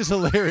 Like, it's just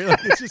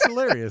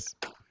hilarious.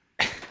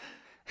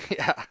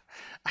 Yeah.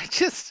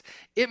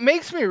 It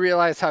makes me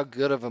realize how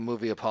good of a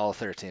movie Apollo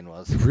 13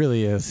 was. It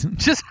really is.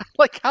 Just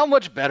like how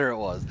much better it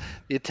was.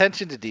 The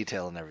attention to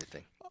detail and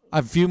everything. I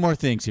have a few more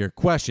things here.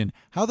 Question: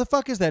 how the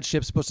fuck is that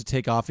ship supposed to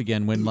take off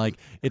again when like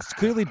it's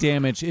clearly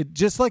damaged? It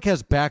just like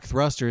has back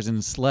thrusters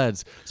and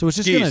sleds, so it's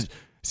just gonna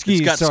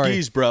skis. It's got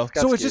skis, bro.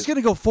 It's just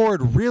gonna go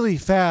forward really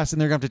fast,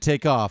 and they're gonna have to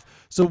take off.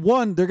 So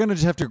one, they're gonna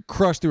just have to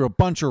crush through a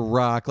bunch of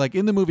rock. Like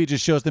in the movie, it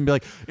just shows them be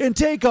like and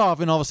take off,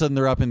 and all of a sudden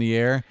they're up in the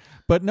air.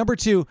 But number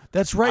two,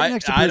 that's right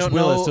next to Bruce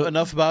Willis. I don't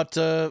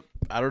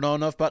know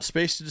enough about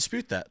space to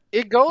dispute that.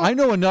 I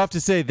know enough to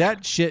say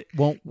that shit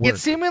won't work. It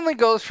seemingly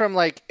goes from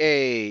like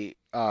a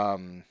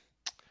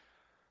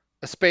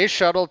space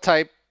shuttle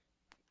type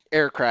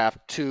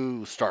aircraft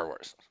to Star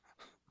Wars.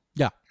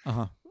 Yeah.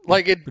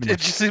 Like it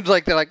just seems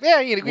like they're like, we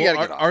gotta get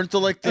off. Aren't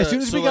the like the as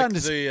soon as we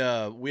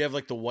got we have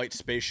like the white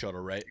space shuttle,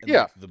 right? And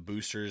yeah. Like the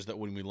boosters that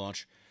when we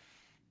launch,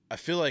 I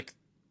feel like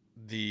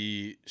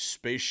the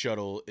space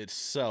shuttle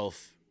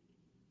itself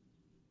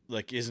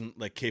like isn't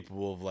like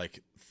capable of like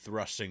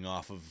thrusting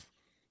off of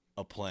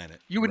a planet.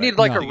 You would need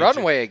like a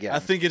runway again. I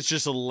think it's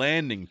just a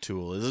landing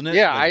tool, isn't it?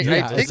 Yeah, like,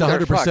 I think it's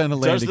 100% a landing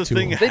Does the tool.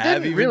 thing they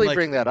have didn't even really like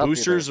bring that up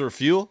boosters either. or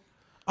fuel?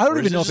 I don't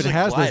even know if it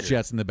has glider? those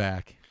jets in the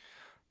back.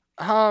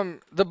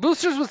 The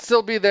boosters would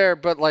still be there,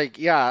 but like,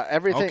 yeah,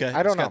 everything. Okay,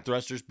 I don't know. Got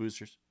thrusters,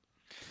 boosters.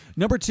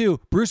 Number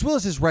two, Bruce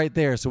Willis is right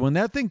there. So when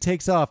that thing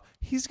takes off,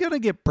 he's going to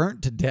get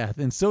burnt to death.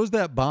 And so is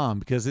that bomb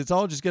because it's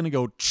all just going to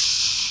go,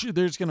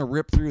 they're just going to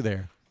rip through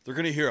there. They're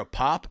going to hear a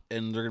pop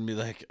and they're going to be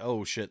like,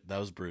 oh shit, that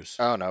was Bruce.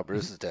 Oh no,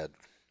 Bruce is dead.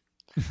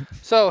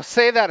 So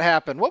say that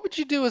happened. What would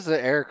you do as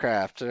the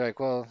aircraft? They're like,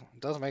 well,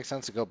 it doesn't make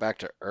sense to go back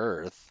to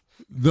Earth.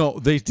 No,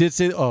 they did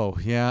say, oh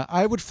yeah,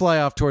 I would fly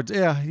off towards, you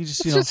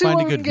just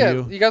find a good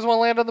view. You guys want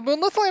to land on the moon?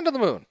 Let's land on the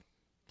moon.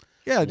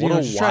 Yeah, what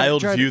a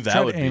wild view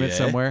that would be. Aim it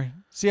somewhere.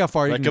 See how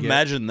far you can get.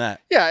 Imagine that.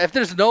 Yeah, if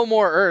there's no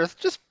more Earth,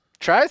 just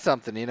try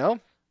something.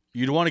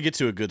 You'd want to get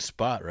to a good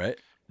spot, right?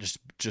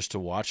 Just to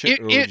watch it,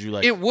 or would you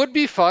like? It would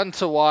be fun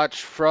to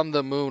watch from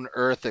the moon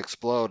Earth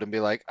explode and be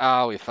like,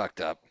 "Oh, we fucked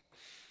up."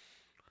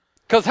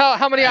 Because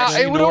how many hours?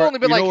 It would have only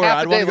been like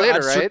half a day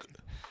later, right?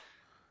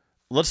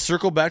 Let's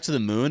circle back to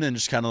the moon and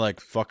just kind of like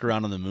fuck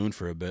around on the moon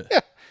for a bit. Yeah,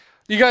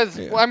 you guys.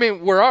 Yeah. I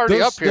mean, we're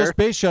already up here. Those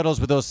space shuttles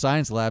with those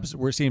science labs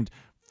seemed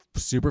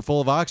super full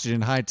of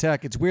oxygen, high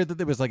tech. It's weird that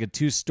there was like a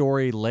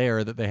 2-story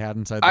layer that they had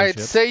inside their I'd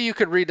ships. say you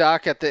could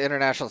redock at the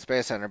International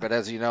Space Center, but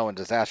as you know, in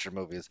disaster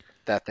movies,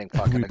 that thing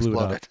fucking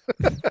exploded.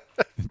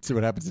 That's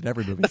what happens in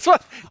every movie. That's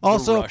what.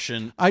 Also,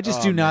 I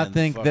just do not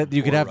think that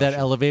you could have that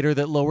elevator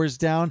that lowers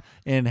down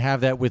and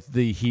have that with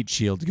the heat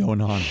shield going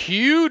on.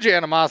 Huge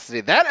animosity.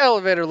 That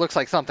elevator looks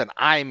like something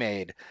I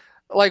made.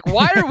 Like,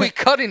 why are we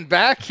cutting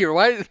back here?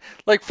 Why?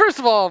 Like, first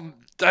of all,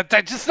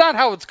 that's just not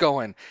how it's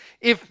going.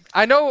 If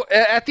I know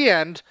at the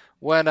end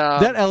when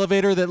that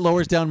elevator that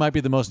lowers down might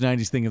be the most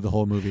 90s thing of the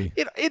whole movie.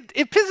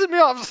 It pisses me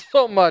off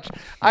so much.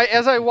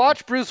 As I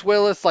watch Bruce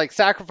Willis like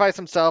sacrifice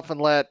himself and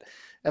let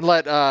Ben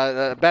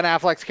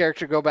Affleck's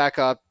character go back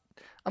up,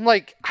 I'm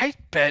like, I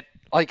bet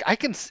like I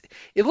can.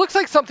 It looks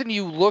like something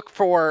you look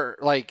for,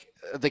 like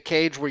the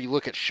cage where you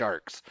look at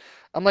sharks.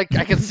 I'm like,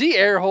 I can see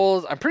air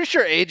holes. I'm pretty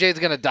sure AJ's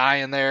gonna die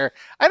in there.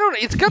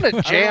 It's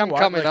gonna jam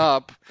coming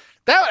up.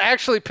 That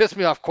actually pissed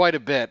me off quite a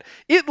bit.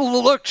 It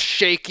looked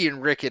shaky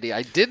and rickety.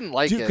 I didn't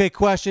like it. Okay,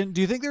 question.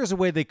 Do you think there's a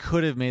way they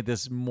could have made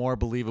this more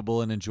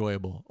believable and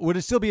enjoyable? Would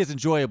it still be as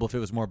enjoyable if it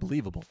was more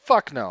believable?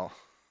 Fuck no.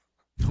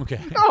 Okay.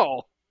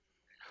 No.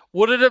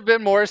 Would it have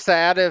been more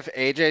sad if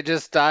AJ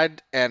just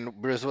died and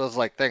Bruce was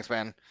like, thanks,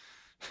 man?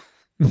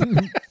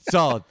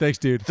 Solid. Thanks,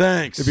 dude.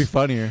 Thanks. It'd be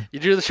funnier. You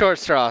drew the short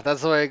straw.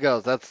 That's the way it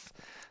goes.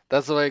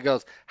 That's the way it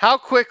goes. How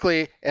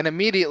quickly and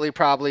immediately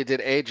probably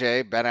did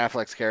AJ, Ben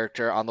Affleck's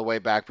character, on the way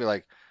back be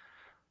like,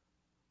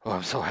 oh,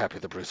 I'm so happy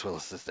that Bruce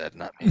Willis is dead,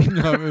 not me.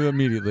 No,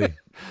 immediately.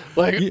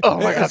 Like, oh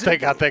my God,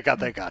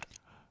 thank God.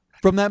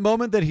 From that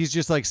moment that he's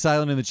just like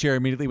silent in the chair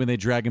immediately when they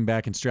drag him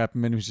back and strap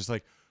him in, he's just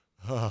like,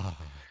 oh.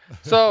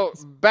 So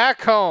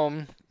back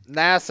home,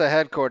 NASA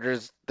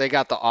headquarters, they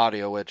got the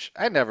audio, which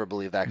I never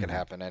believed that could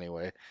happen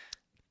anyway.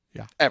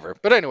 Yeah. Ever.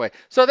 But anyway,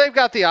 so they've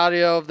got the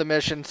audio of the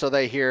mission, so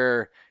they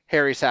hear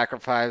Harry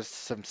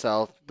sacrifice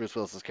himself, Bruce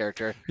Willis's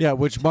character. Yeah,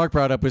 which Mark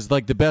brought up was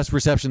like the best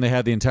reception they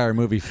had the entire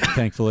movie,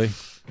 thankfully.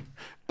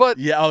 But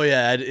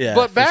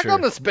But back sure.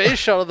 on the space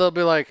shuttle, they'll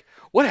be like,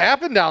 "What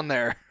happened down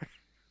there?"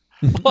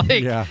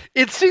 Like, Yeah.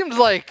 it seems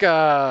like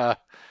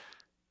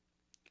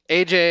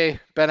AJ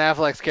Ben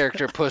Affleck's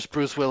character pushed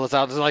Bruce Willis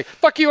out. He's like,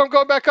 "Fuck you! I'm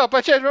going back up.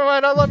 I changed my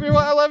mind. I love you.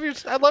 I love you.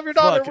 I love your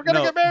daughter. Fuck, We're gonna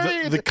no, get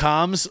married." The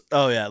comms.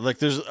 Oh yeah, like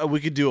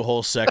we could do a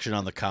whole section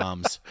on the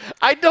comms.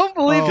 I don't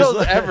believe Oh.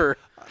 those ever.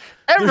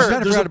 Kind of There's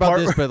forgot a about part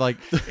this, where- but like,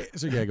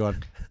 so yeah, go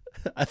on.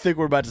 I think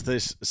we're about to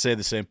say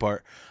the same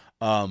part.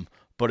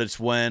 But it's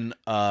when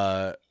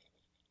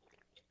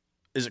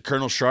is it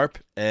Colonel Sharp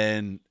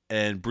and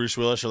Bruce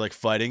Willis are like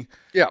fighting?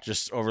 Yeah.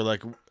 Just over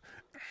like, and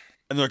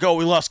they're like, "Oh,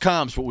 we lost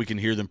comms, but we can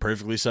hear them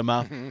perfectly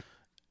somehow." Mm-hmm.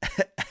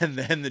 And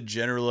then the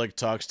general like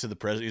talks to the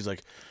president. He's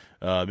like,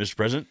 "Mr.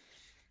 President,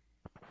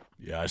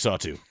 yeah, I saw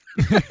too."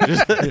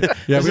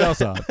 Yeah, we all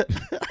saw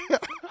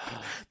it.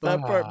 That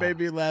part made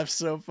me laugh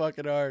so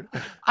fucking hard.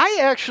 I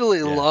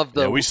actually love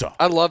the. Yeah, we saw.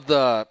 I love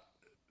the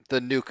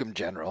Nukem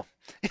General.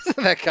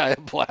 Isn't that guy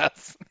a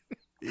blast?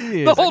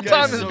 He The is. whole guy's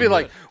time so is be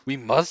like, good. "We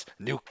must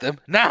nuke them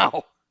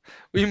now.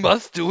 We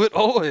must do it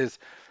always."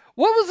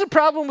 What was the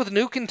problem with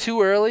nuking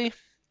too early?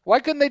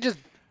 Why couldn't they just?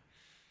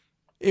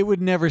 It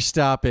would never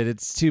stop it.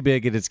 It's too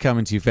big and it's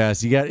coming too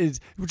fast.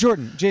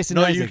 Jordan, Jason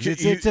No, you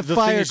Isaacs. can- It's a the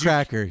thing is you-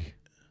 firecracker.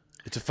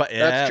 It's a fight.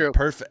 Yeah, That's true.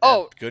 Perfect.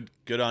 Oh.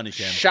 good on you,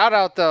 Cam. Shout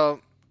out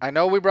though. I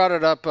know we brought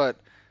it up, but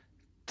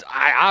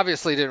I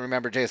obviously didn't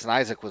remember Jason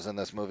Isaac was in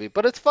this movie.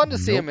 But it's fun to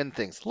see him in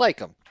things. Like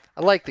him.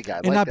 I like the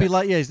guy. And not be this.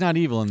 like, yeah, he's not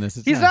evil in this.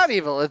 It's He's nice. not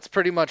evil. It's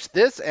pretty much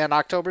this and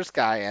October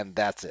Sky, and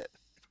that's it.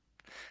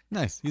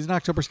 Nice. He's an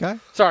October Sky.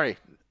 Sorry,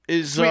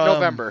 Is Sweet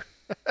November.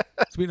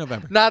 Sweet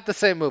November. Not the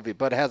same movie,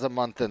 but it has a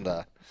month in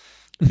the.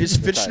 Is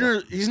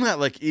Fitchner? He's not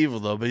like evil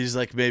though, but he's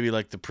like maybe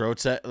like the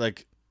protect,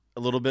 like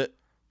a little bit,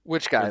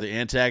 Which or guy? the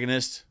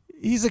antagonist.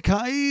 He's a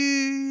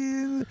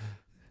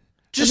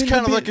Just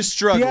kind of like a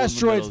struggle. The in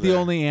asteroid's middle the there.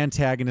 only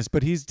antagonist,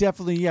 but he's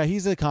definitely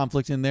he's a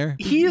conflict in there.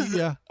 He's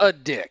yeah. a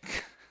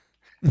dick.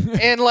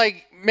 And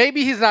like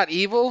maybe he's not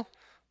evil,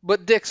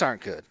 but dicks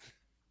aren't good.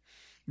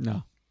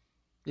 No.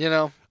 You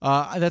know?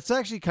 That's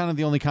actually kind of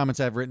the only comments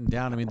I've written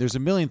down. I mean, there's a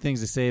million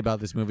things to say about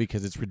this movie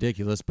because it's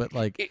ridiculous, but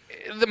like,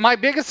 My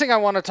biggest thing I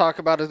want to talk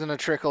about is going to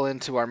trickle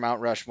into our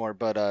Mount Rushmore,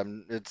 but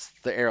it's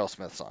the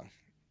Aerosmith song.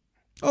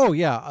 oh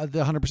yeah,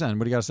 the 100%.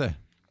 What do you got to say?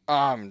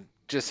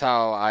 Just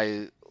how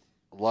I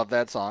love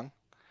that song.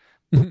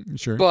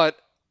 Sure. But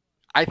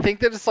I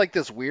think that it's like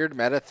this weird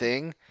meta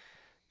thing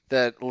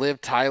that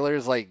Liv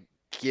Tyler's like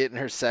getting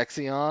her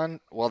sexy on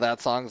while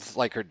that song's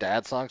like her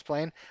dad's song's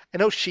playing. I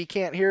know she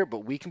can't hear it,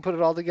 but we can put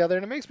it all together,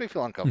 and it makes me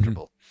feel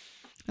uncomfortable.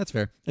 That's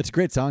fair. It's a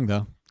great song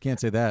though. Can't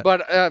say that.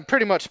 But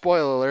pretty much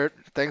spoiler alert.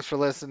 Thanks for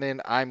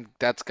listening.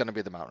 That's going to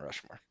be the Mount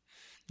Rushmore.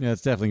 yeah,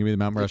 it's definitely gonna be the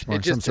Mount Rushmore.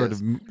 just Some sort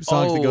is. of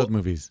songs that go Oh. with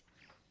movies.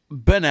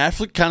 Ben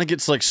Affleck kind of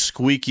gets like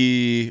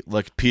squeaky,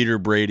 like Peter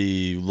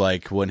Brady,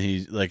 like when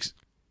he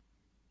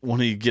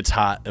gets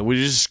hot, and he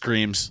just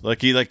screams, like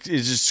he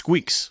just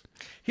squeaks.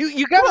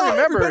 You got to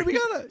remember, Everybody,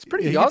 it's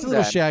pretty he young gets a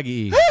little then.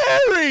 shaggy.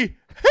 Harry.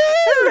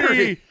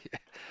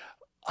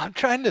 I'm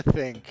trying to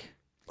think.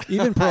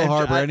 Even Pearl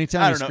Harbor, I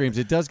anytime he don't know. screams,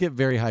 it does get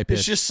very high It's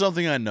pitched. just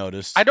something I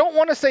noticed. I don't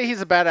want to say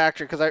he's a bad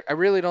actor because I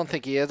really don't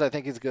think he is. I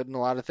think he's good in a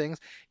lot of things.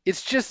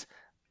 It's just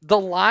the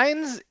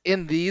lines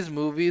in these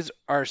movies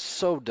are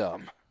so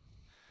dumb.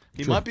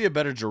 He might be a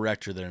better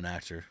director than an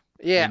actor.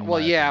 Yeah, in well,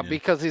 my yeah, opinion.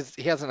 because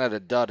he hasn't had a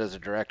dud as a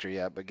director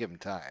yet, but give him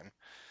time.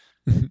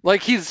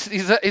 Like he's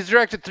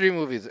directed 3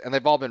 movies and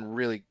they've all been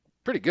really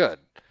pretty good.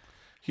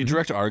 He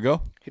directed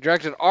Argo. He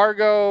directed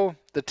Argo,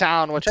 The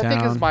Town, which I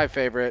think is Town. my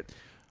favorite.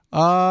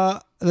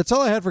 That's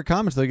all I had for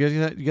comments though.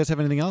 You guys have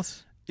anything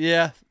else?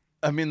 Yeah,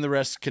 I mean the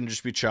rest can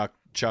just be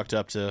chalked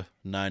up to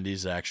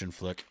 90s action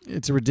flick.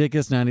 It's a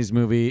ridiculous 90s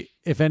movie.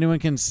 If anyone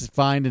can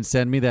find and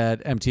send me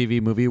that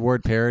MTV Movie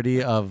Award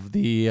parody of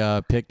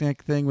the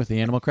picnic thing with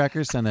the animal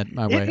crackers, send that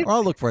my way. Or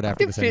I'll look for it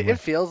after this anyway. It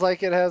feels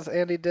like it has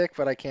Andy Dick,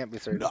 but I can't be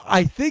certain.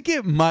 I think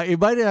it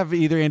might have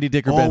either Andy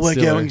Dick or Ben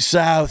Stiller.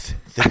 south.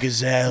 The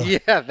gazelle.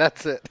 Yeah,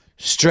 that's it.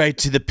 Straight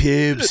to the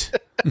pubes.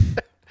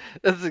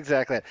 That's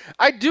exactly it.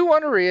 I do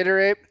want to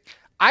reiterate,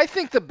 I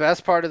think the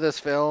best part of this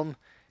film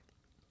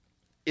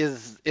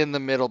is in the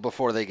middle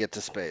before they get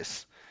to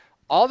space.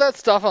 All that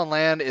stuff on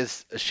land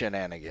is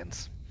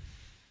shenanigans.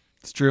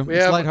 It's true. We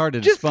It's have-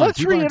 lighthearted. Just it's fun. let's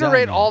People aren't dying,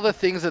 reiterate man. all the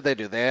things that they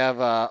do. They have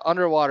a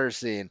underwater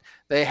scene.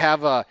 They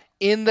have a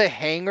in the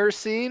hangar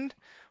scene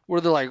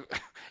where they're like,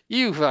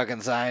 You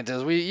fucking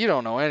scientists, you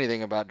don't know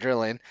anything about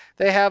drilling.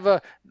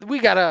 We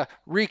gotta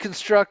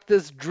reconstruct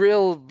this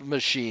drill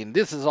machine.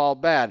 This is all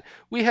bad.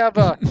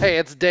 Hey,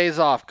 it's days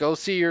off. Go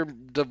see your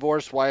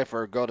divorced wife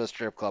or go to a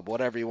strip club,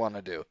 whatever you want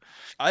to do.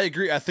 I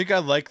agree. I think I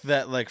like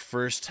that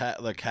first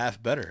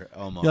half better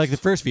almost. You like the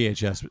first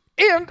VHS?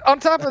 And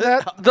on top of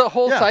that, the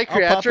whole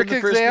psychiatric I'll pop in the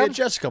exam. first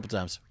VHS a couple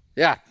times.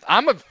 Yeah,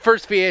 I'm a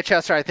first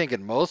VHSer, I think,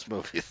 in most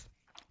movies.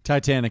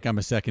 Titanic, I'm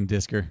a second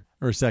discer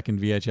or second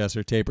VHS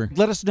or taper.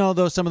 Let us know,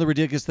 though, some of the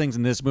ridiculous things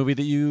in this movie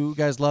that you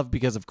guys love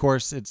because, of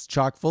course, it's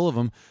chock full of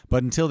them.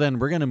 But until then,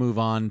 we're going to move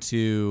on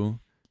to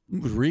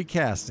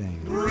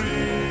recasting.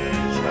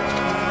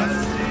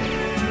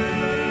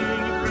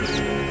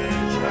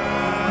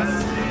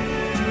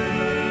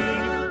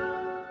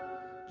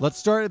 Let's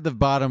start at the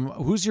bottom.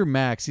 Who's your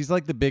Max? He's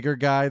like the bigger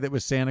guy that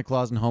was Santa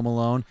Claus in Home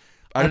Alone.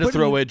 I had to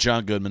throw away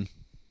John Goodman.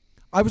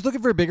 I was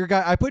looking for a bigger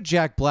guy. I put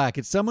Jack Black.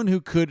 It's someone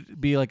who could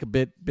be like a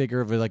bit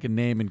bigger of a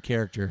name and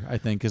character, I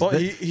think. Well,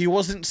 he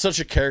wasn't such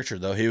a character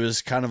though. He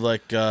was kind of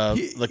like a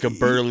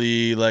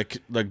burly like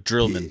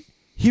drillman.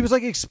 He was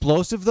like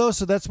explosive though,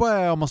 so that's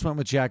why I almost went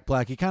with Jack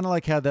Black. He kind of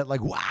like had that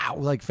like wow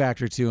like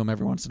factor to him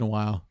every once in a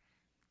while.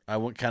 I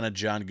went kind of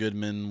John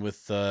Goodman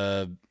with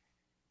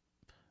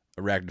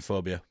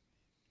arachnophobia.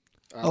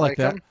 I like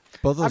that. him.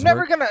 Both of those I'm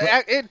never work. gonna.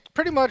 It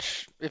pretty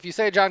much. If you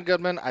say John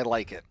Goodman, I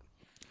like it.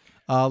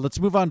 Let's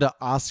move on to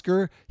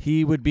Oscar.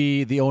 He would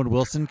be the Owen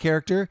Wilson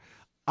character.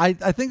 I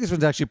think this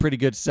one's actually pretty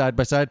good side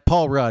by side.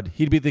 Paul Rudd.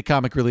 He'd be the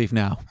comic relief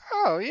now.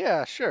 Oh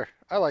yeah, sure.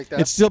 I like that.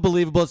 It's still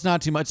believable. It's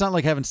not too much. It's not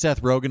like having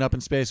Seth Rogen up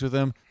in space with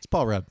him. It's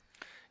Paul Rudd.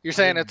 You're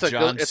saying it's a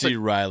John good. C.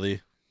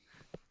 Riley.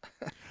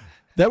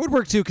 That would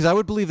work too, because I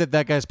would believe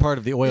that guy's part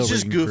of the oil He's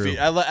just rigging goofy.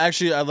 crew. I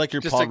like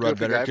your Just Paul a Rudd goofy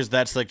better guy. because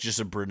that's like just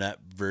a brunette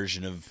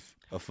version of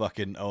a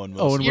fucking Owen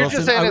Wilson. You're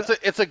Wilson. just saying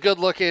it's a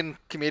good-looking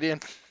comedian.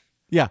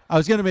 Yeah, I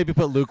was gonna maybe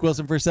put Luke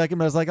Wilson for a second,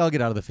 but I was like, I'll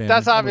get out of the family.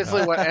 That's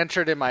obviously what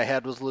entered in my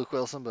head was Luke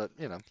Wilson, but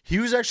you know. He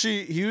was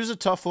a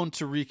tough one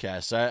to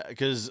recast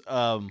because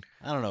I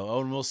don't know,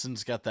 Owen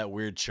Wilson's got that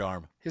weird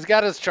charm. He's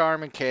got his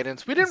charm and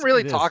cadence. We didn't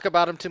really talk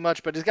about him too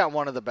much, but he's got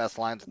one of the best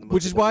lines in the movie.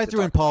 Which is why I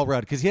threw in Paul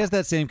Rudd, because he has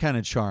that same kind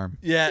of charm.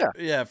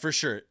 Yeah, for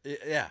sure.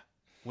 Yeah.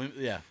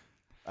 Did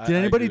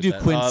anybody do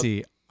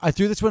Quincy? I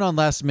threw this one on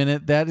last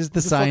minute. That is the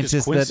Who the fuck is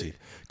scientist Quincy?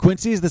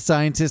 Quincy is the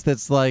scientist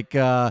that's like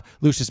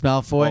Lucius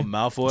Malfoy. Oh,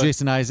 Malfoy?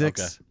 Jason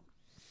Isaacs.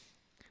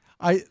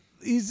 Okay.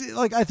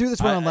 I threw this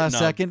one on last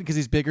second because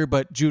he's bigger,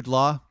 but Jude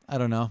Law, I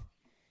don't know.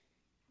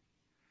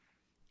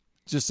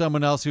 Just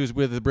someone else who's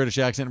with a British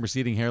accent and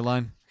receding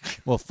hairline.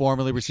 Well,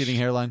 formerly receding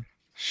hairline.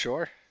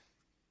 Sure.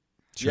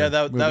 Yeah,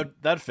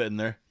 that'd fit in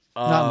there.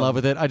 Not in love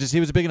with it. He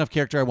was a big enough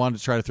character. I wanted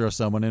to try to throw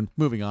someone in.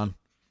 Moving on.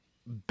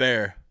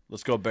 Bear.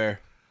 Let's go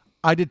Bear.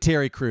 I did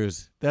Terry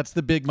Crews. That's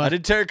the big. I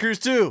did Terry Crews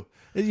too.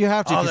 You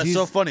have to. Oh, that's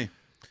so funny.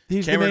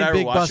 He's Cameron the and I main were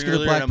big watching muscular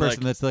earlier, black and I'm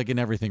person that's like in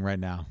everything right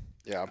now.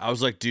 Yeah. I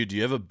was like, dude, do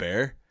you have a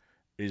bear?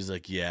 He's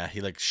like, yeah.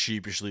 He like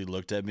sheepishly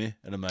looked at me,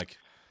 and I'm like,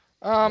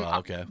 well,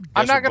 okay.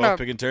 I'm not both gonna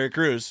picking Terry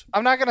Crews.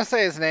 I'm not gonna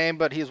say his name,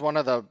 but he's one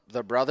of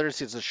the brothers.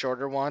 He's the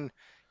shorter one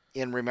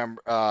in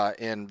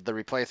The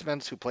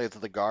Replacements, who plays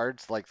the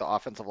guards, like the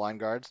offensive line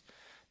guards.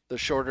 The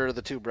shorter of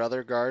the two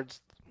brother guards.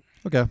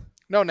 Okay.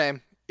 No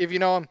name. If you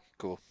know him,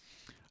 cool.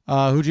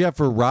 Who'd you have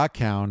for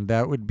Rockhound?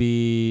 That would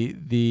be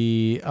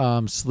the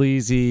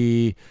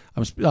sleazy.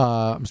 I'm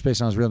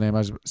spacing on his real name. I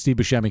was Steve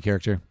Buscemi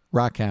character.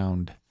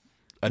 Rockhound.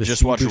 I The just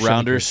Steve watched Buscemi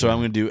Rounders, so character. I'm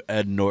going to do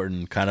Ed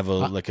Norton, kind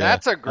of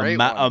That's a great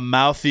one. a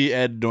mouthy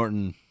Ed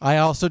Norton. I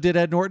also did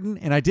Ed Norton,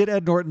 and I did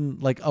Ed Norton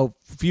like a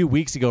few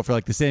weeks ago for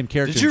like the same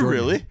character. Did you Jordan.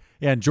 really?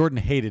 Yeah, and Jordan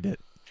hated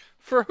it.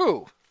 For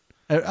who?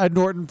 Ed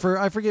Norton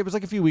I forget. It was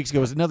like a few weeks ago.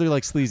 It was another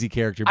like sleazy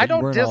character. But I you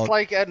don't weren't all-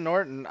 dislike Ed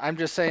Norton. I'm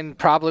just saying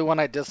probably when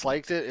I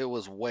disliked it, it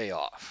was way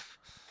off.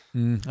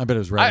 I bet it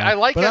was right. I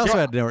like but Ed I also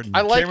Nor- had Norton.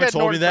 I like Cameron Ed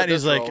told me Norton that, for and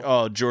he's this like,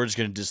 role. oh, George's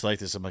going to dislike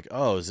this. I'm like,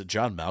 oh, is it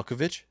John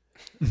Malkovich?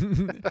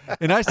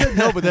 And I said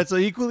no, but that's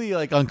equally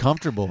like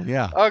uncomfortable.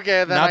 Yeah.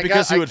 Okay, then Not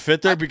because he would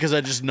fit there, because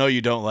I just know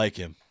you don't like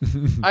him.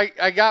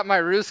 I got my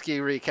Ruski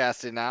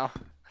recasting now.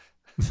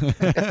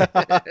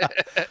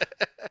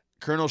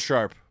 Colonel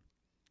Sharp.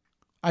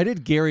 I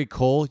did Gary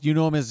Cole. You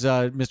know him as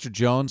Mr.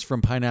 Jones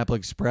from Pineapple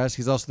Express.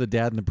 He's also the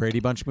dad in the Brady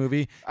Bunch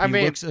movie. I He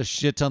mean- looks a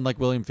shit ton like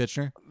William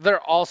Fichtner.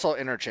 They're also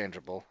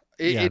interchangeable.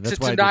 Yeah, that's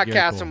why I To did not Gary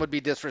cast Cole. him would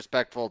be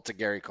disrespectful to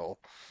Gary Cole.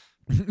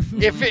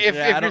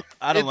 if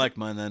I don't like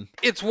mine then.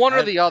 It's one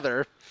or the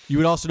other. You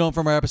would also know him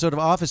from our episode of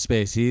Office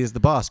Space. He is the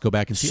boss. Go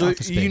back and see So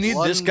Office Space. you need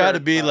this guy to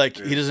be Wonder like,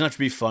 Doctor. he doesn't have to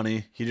be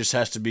funny. He just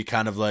has to be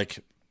kind of like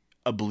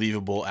a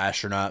believable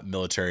astronaut,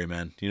 military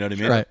man. You know what I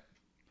mean? right.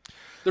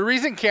 The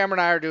reason Cameron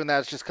and I are doing that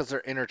is just because they're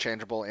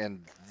interchangeable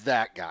in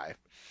that guy.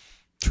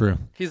 True.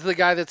 He's the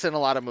guy that's in a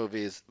lot of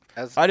movies.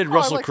 I did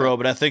Russell like Crowe,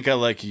 but I think I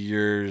like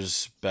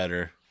yours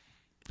better.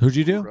 Who'd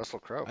you do? Russell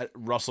Crowe.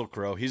 Russell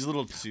Crowe. He's a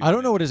little too. I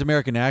don't know what his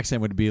American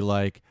accent would be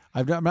like.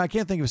 I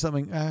can't think of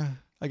something.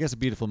 I guess A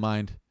Beautiful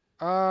Mind.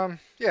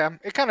 Yeah,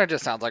 it kind of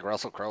just sounds like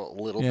Russell Crowe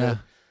a little Yeah. bit.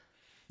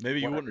 Maybe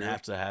you Whatever. wouldn't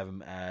have to have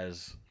him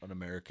as an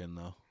American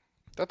though.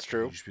 That's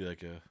true. He'd just be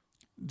like a.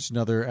 Just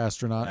another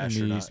astronaut in the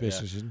Astronaut, space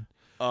yeah. station.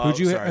 Oh, Who'd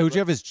you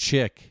have as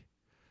chick?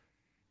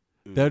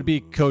 That would be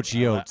Coach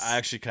Yotes. I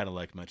actually kind of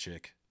like my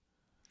chick.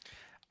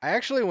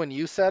 When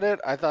you said it,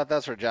 I thought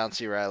that's for John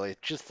C. Reilly,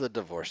 just the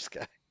divorce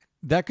guy.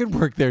 That could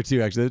work there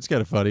too. Actually, that's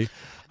kind of funny.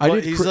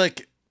 He's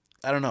like,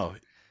 I don't know.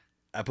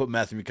 I put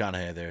Matthew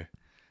McConaughey there.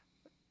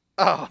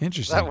 Oh,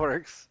 Interesting. That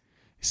works.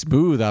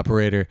 Smooth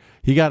operator.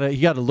 He got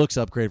a looks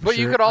upgrade for But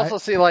sure. you could also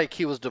see like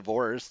he was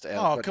divorced.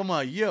 Oh, come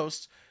on,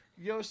 Yost.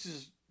 Yost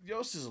is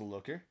a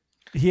looker.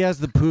 He has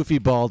the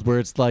poofy bald where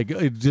it's like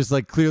just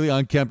like clearly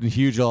unkempt and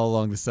huge all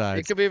along the It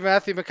sides. could be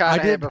Matthew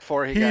McConaughey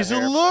before he got He's a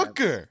hair.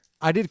 looker.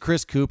 I did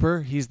Chris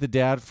Cooper. He's the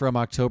dad from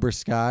October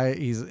Sky.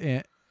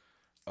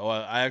 Oh,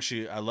 I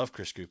love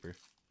Chris Cooper.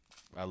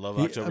 I love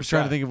October I'm Sky.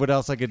 trying to think of what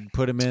else I could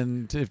put him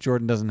in if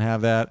Jordan doesn't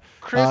have that.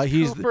 Chris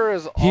He's Cooper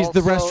is he's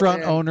the also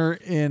restaurant in- owner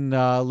in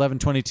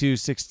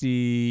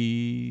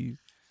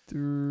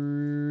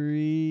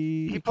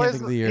 11/22/63. He Can't plays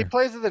think of the year. he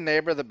plays the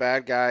neighbor, the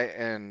bad guy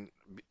in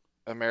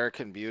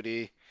American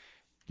Beauty.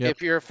 Yep.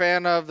 If you're a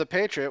fan of The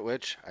Patriot,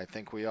 which I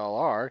think we all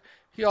are,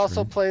 he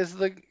also plays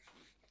the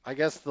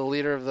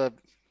leader of the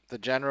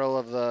general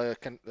of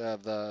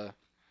the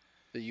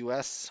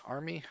U.S.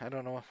 Army. I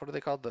don't know, what are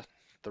they called,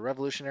 the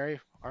Revolutionary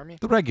Army.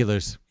 The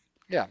regulars,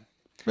 Yeah,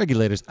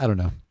 regulators. I don't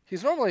know.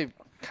 he's normally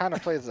kind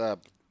of plays an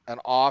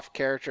off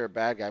character,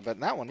 bad guy, but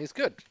in that one he's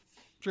good.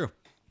 True.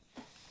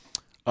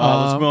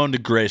 Let's move on to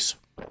Grace.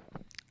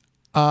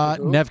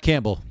 Nev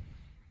Campbell.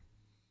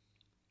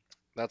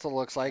 That's what it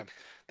looks like.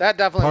 That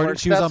definitely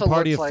works. She was That's on what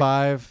Party looks of like.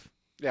 5.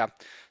 Yeah.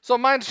 So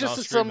mine's just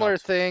No, a Scream similar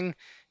Dogs. thing.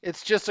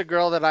 It's just a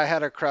girl that I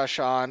had a crush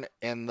on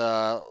in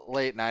the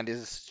late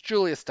 90s. It's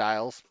Julia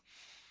Stiles.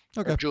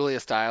 Okay. Or Julia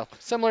Style.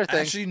 Similar thing.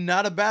 Actually,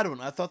 not a bad one.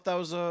 I thought that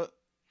was I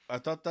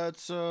thought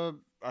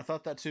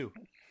that too.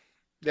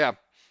 Yeah.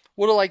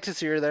 Would have liked to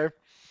see her there.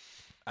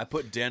 I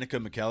put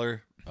Danica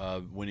McKellar,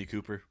 Winnie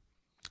Cooper.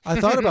 I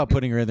thought about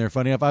putting her in there.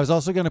 Funny enough, I was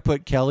also going to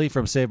put Kelly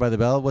from Saved by the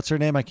Bell. What's her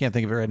name? I can't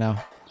think of it right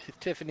now.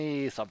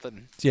 Tiffany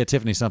something. Yeah,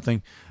 Tiffany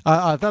something.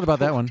 I thought about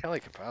that one.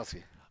 Kelly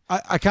Kapowski.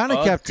 I kind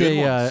of kept good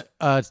a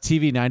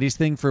TV 90s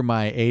thing for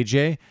my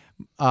AJ.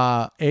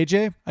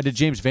 AJ, I did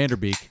James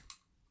Vanderbeek.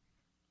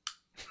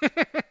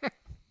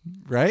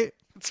 Right?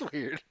 It's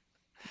weird.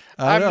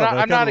 I don't know, but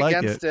I I'm not kinda like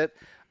against it.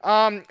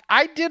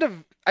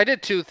 I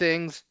did two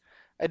things.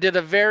 I did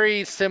a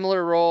very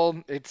similar role.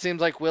 It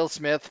seems like Will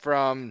Smith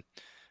from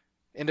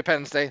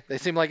Independence Day. They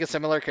seem like a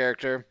similar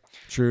character.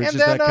 True. It's And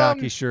just then, that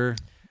cocky, sure.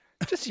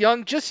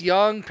 Just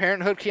young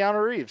Parenthood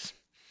Keanu Reeves.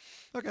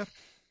 Okay.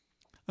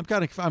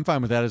 I'm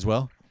fine with that as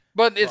well.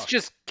 But it's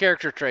just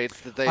character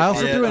traits that they. I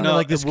also Yeah, threw in no,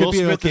 like this Will could be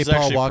an Smith okay is Paul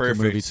actually Walker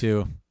perfect. movie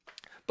too.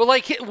 But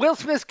like Will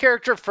Smith's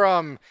character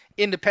from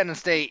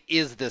Independence Day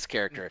is this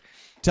character.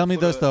 Tell me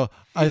this though.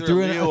 I Either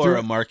threw a in Leo or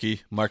a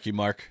Marky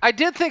Mark. I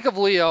did think of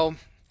Leo.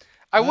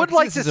 I would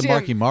like to this is see a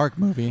Marky him. Mark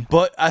movie.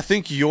 But I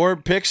think your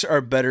picks are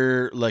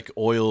better, like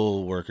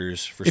oil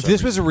workers. For If some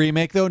this was a reason.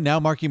 remake though, now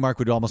Marky Mark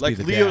would almost like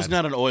be the Leo's dad.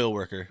 not an oil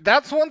worker.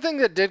 That's one thing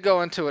that did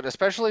go into it,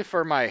 especially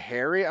for my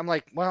Harry. I'm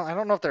like, well, I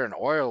don't know if they're an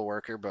oil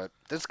worker, but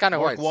that's kind of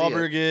Mark who I see it.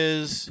 Wahlberg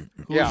is.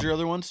 Who Yeah. was your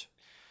other ones?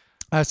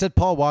 I said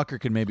Paul Walker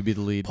could maybe be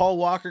the lead. Paul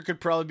Walker could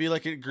probably be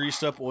like a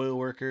greased up oil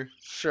worker.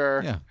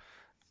 Sure. Yeah.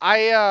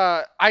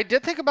 I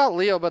did think about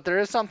Leo, but there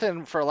is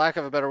something, for lack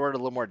of a better word, a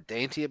little more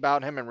dainty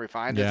about him and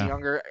refined as Yeah. a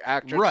younger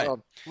actor. Right.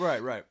 So,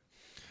 Right.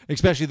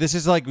 Especially this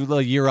is like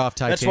a year off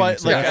Titanic. That's why,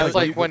 so like, that's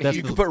like when that's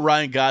he- you could put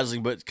Ryan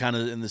Gosling, but kind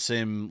of in the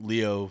same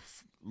Leo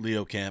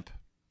camp.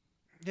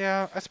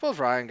 yeah, I suppose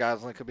Ryan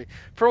Gosling could be.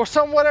 For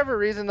some whatever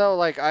reason, though,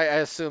 like I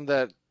assumed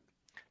that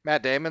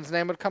Matt Damon's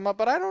name would come up,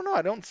 but I don't know.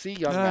 I don't see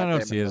young Matt I Damon.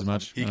 don't see it in as this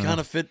much. He I don't kind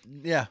know. of fit.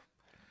 Yeah.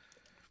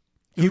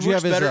 Who'd you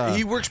works have as, better.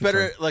 He works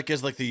better like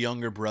as like the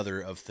younger brother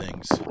of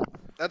things. one.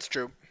 That's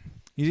true.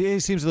 He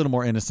seems a little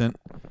more innocent.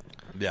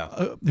 Yeah.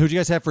 Who'd you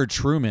guys have for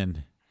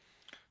Truman?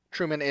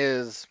 Truman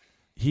is.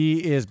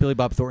 He is Billy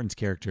Bob Thornton's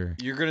character.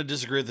 You're gonna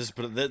disagree with this,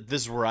 but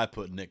this is where I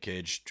put Nick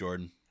Cage,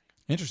 Jordan.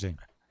 Interesting.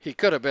 He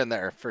could have been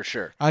there for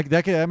sure.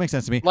 That makes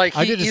sense to me. Like,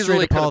 I he did a easily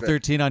straight could Apollo have been.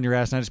 13 on your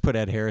ass, and I just put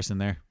Ed Harris in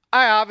there.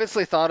 I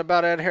obviously thought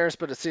about Ed Harris,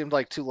 but it seemed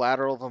like too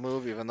lateral of a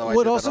move, even though I Well,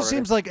 did it that also already.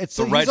 seems like it's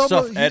The he's right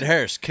almost, stuff. Ed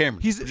Harris,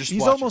 Cameron. He's just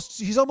he's watch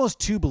it. he's almost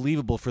too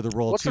believable for the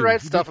role. What's too. the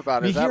right stuff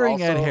about it? Me Is that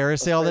hearing Ed also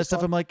Harris say a all right that stuff,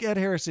 stuff? I'm like, Ed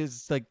Harris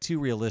is like too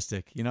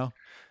realistic, you know?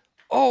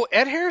 Oh,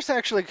 Ed Harris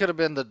actually could have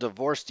been the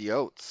divorced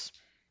Yotes.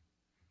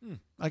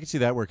 I could see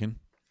that working.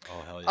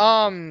 Oh hell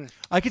yeah.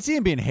 I could see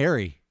him being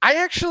Harry. I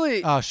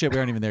actually, Oh shit, we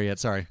aren't even there yet.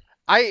 Sorry.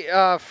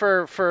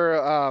 for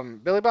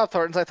Billy Bob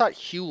Thornton's, I thought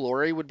Hugh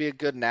Laurie would be a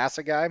good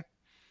NASA guy.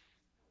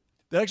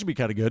 That'd actually be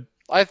kind of good.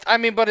 I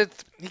mean, but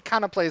he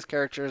kind of plays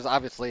characters.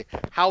 Obviously,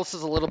 House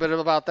is a little bit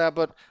about that,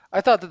 but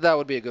I thought that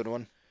would be a good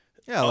one.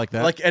 Yeah, I like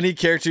that. Like any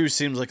character who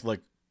seems like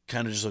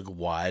kind of just like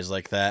wise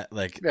like that.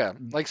 Like Yeah,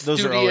 like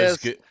those studious. are always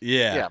good.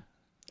 Yeah.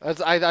 Yeah,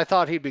 I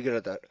thought he'd be good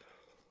at that.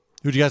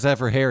 Who'd you guys have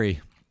for Harry?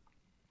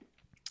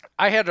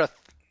 I had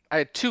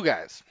two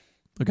guys.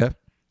 Okay.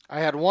 I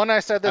had one. I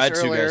said this I had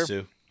two earlier. guys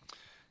too.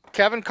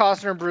 Kevin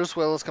Costner and Bruce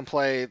Willis can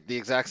play the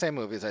exact same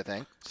movies, I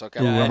think. So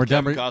Kevin, Ooh, Yeah, we're and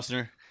Kevin done.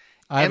 Costner.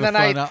 I have, And a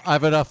then fun, I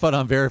have enough fun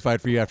on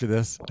Verified for you after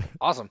this.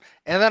 awesome.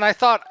 And then I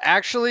thought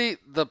actually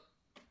the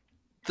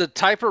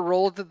type of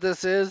role that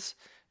this is,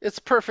 it's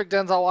perfect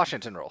Denzel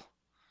Washington role.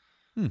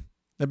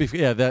 That'd be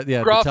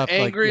the Gruff, tough,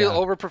 angry, like, yeah.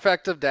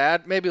 overprotective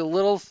dad, maybe a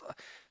little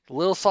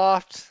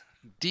soft,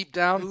 deep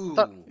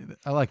down.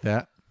 I like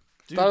that.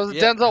 Dude, Thought it was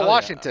yeah, Denzel hell yeah.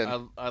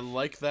 Washington. I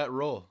like that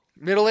role.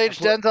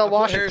 Middle-aged I Denzel put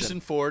Washington. Harrison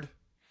Ford.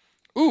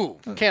 Ooh,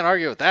 can't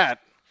argue with that.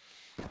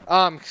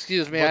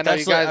 Excuse me, But I know you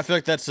that's like- guys. I feel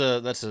like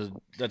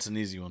that's an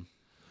easy one.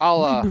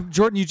 I'll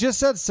Jordan, you just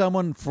said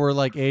someone for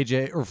like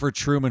AJ or for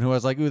Truman who I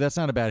was like, ooh, that's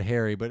not a bad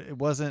Harry, but it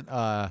wasn't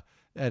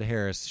Ed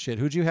Harris. Shit,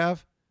 who'd you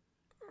have?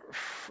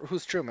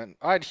 who's Truman?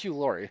 I had Hugh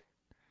Laurie.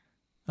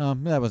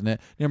 That wasn't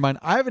it. Never mind.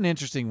 I have an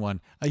interesting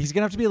one. He's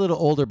gonna have to be a little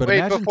older, but Wait,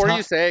 imagine before Tom-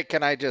 you say it,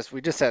 can I just? We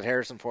just said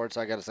Harrison Ford,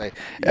 so I got to say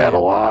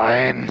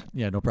Adeline.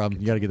 Yeah, no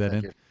problem. You got to get that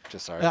Thank in. you.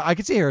 Just sorry. I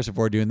could see Harrison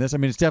Ford doing this. I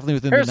mean, it's definitely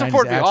within Harrison the 90s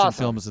Ford would be action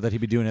awesome. films that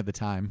he'd be doing at the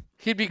time.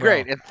 He'd be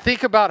great. And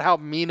think about how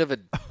mean of a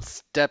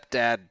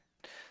stepdad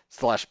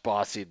 /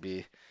 boss he'd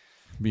be.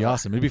 It'd be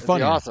awesome. It'd be It'd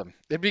funny. be awesome.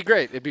 It'd be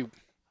great. It'd be.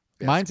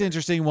 Yes. Mine's an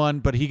interesting one,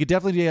 but he could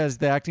definitely has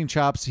the acting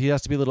chops. He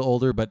has to be a little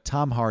older, but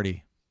Tom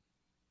Hardy.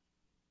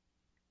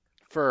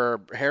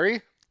 For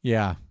Harry,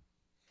 Yeah.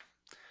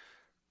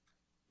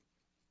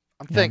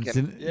 I'm Yeah, thinking. It's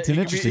an He could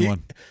be- interesting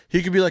one.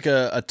 He could be like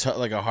a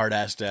hard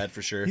ass dad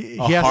for sure. He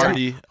A has to-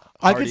 hardy.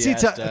 I could see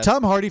hardy-ass dad.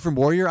 Tom Hardy from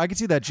Warrior. I could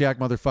see that Jack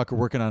motherfucker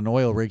working on an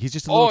oil rig. He's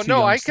just a little Oh too no,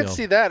 young I still. could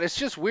see that. It's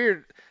just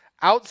weird.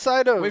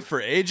 Outside of, Wait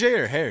for AJ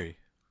or Harry?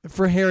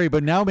 For Harry,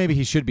 but now maybe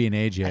he should be an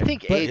AJ. I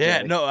think But AJ.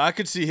 Yeah, no, I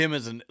could see him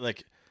as an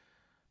like,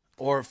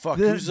 or fuck,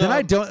 Then, who's then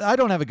I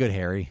don't have a good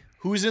Harry.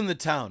 who's in the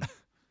town,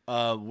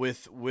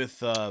 with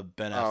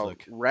Ben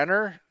Affleck.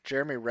 Renner,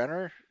 Jeremy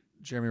Renner,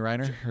 Jeremy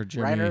Reiner or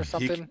Jeremy. Reiner He,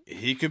 something.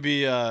 he could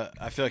be.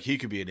 I feel like he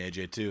could be an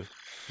AJ too.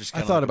 Just I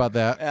kinda thought like, about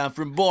that. I'm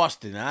from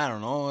Boston. I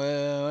don't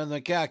know.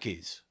 The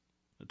khakis.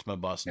 That's my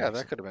Boston. Yeah,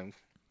 accent. that could have been.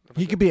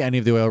 He could be any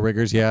of the oil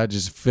riggers. Yeah,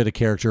 just fit a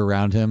character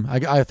around him.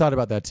 I thought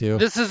about that too.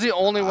 This is the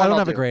only one. I don't I'll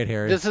have a do. great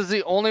Harry. This is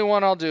the only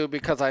one I'll do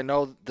because I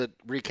know that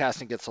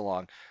recasting gets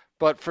along.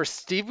 But for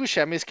Steve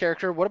Buscemi's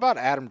character, what about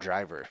Adam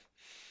Driver?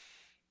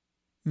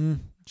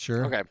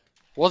 Sure. Okay,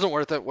 wasn't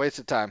worth it.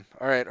 Wasted time.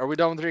 All right, are we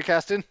done with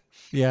recasting?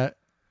 Yeah.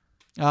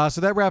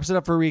 So that wraps it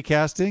up for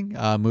recasting.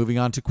 Moving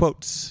on to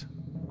quotes.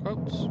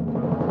 Quotes.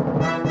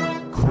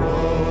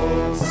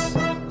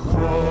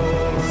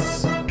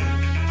 Quotes.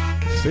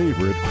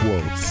 Favorite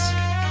quotes.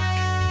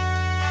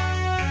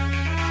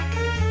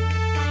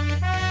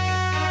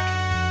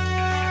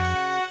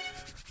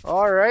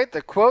 All right,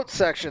 the quote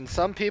section.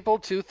 Some people,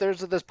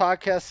 2/3 of this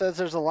podcast says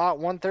there's a lot.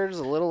 1/3 is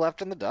a little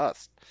left in the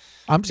dust.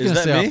 I'm just Is gonna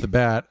that say me? off the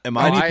bat. Am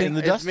I anything- in the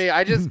it's dust? me.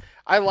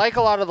 I like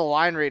a lot of the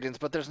line readings,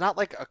 but there's not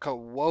like a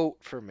quote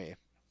for me.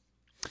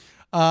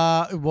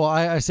 Well,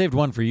 I saved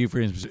one for you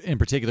in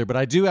particular, but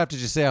I do have to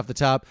just say off the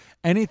top,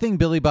 anything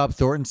Billy Bob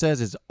Thornton says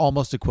is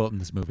almost a quote in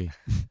this movie.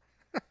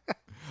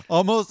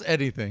 Almost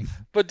anything.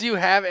 But do you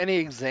have any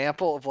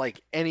example of like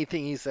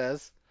anything he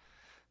says?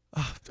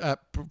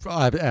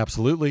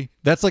 Absolutely.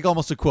 That's like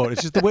almost a quote.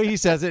 It's just the way he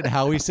says it and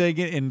how he's saying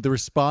it and the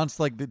response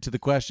to the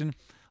question.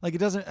 Like it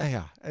doesn't,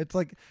 yeah. It's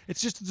like,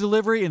 it's just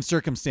delivery and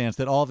circumstance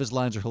that all of his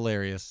lines are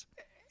hilarious.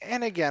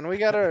 And again, we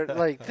gotta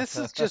like this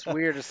is just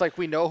weird. It's like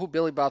we know who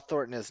Billy Bob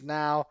Thornton is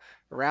now.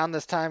 Around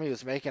this time, he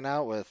was making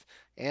out with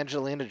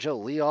Angelina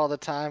Jolie all the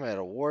time at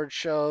award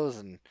shows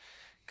and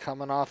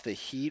coming off the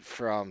heat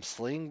from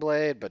Sling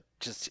Blade, but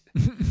just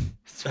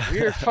it's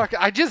weird.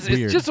 Weird.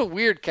 It's just a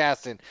weird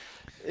casting.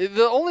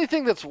 The only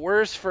thing that's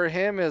worse for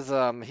him is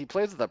he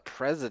plays the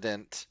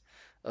president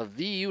of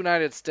the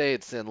United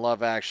States in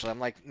Love Actually. I'm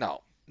like,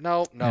 no.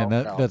 Man,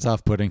 that's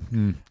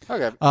off-putting.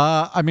 Okay.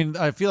 I mean,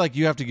 I feel like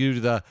you have to go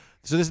to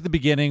so this is the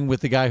beginning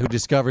with the guy who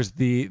discovers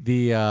the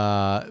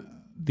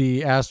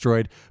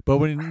asteroid, but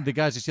when the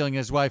guy's just yelling at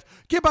his wife,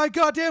 "Get my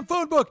goddamn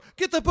phone book!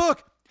 Get the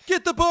book!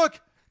 Get the book!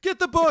 Get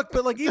the book!"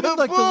 But like even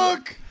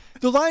like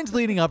the lines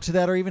leading up to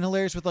that are even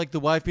hilarious with like the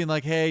wife being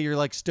like, "Hey, you're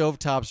like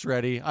stovetop's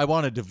ready. I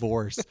want a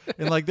divorce,"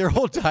 and like their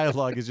whole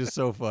dialogue is just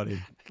so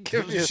funny.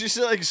 She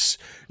said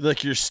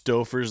like your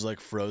Stouffer's like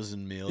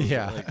frozen meals.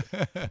 Yeah.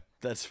 Like,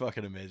 that's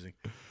fucking amazing.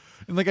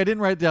 And like I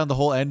didn't write down the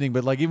whole ending,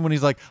 but like even when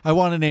he's like, "I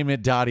want to name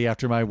it Dottie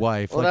after my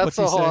wife." Well, like, that's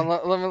what's a he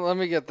hold say? on. Let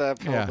me get that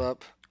pulled Yeah.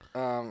 up.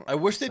 I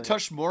wish they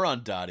touched more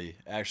on Dottie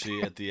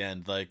actually at the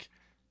end. Like,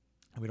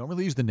 We don't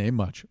really use the name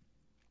much.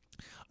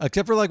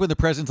 Except for like when the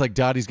president's like,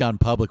 Dottie's gone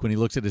public when he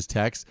looks at his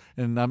text.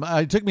 And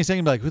it took me a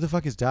second to be like, who the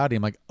fuck is Dottie?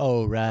 I'm like,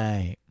 oh,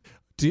 right.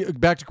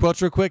 Back to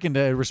quotes real quick and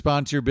to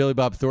respond to your Billy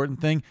Bob Thornton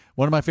thing.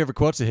 One of my favorite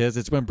quotes of his,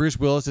 it's when Bruce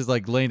Willis is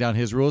like laying down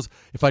his rules.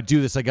 If I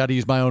do this, I got to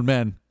use my own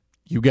men.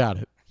 You got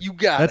it. You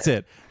got That's it.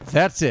 it.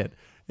 That's it.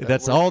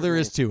 That's works all for there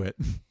me. is to it.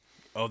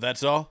 oh,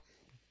 that's all?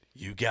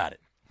 You got it.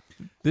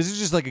 This is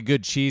just like a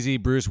good cheesy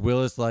Bruce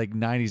Willis like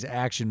 90s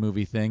action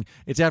movie thing.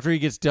 It's after he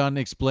gets done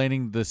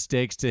explaining the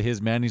stakes to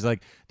his men. He's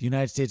like, the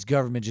United States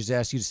government just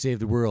asked you to save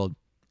the world.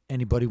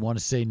 Anybody want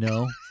to say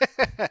no?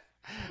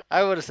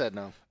 I would have said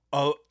no.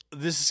 Oh,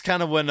 this is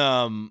kind of when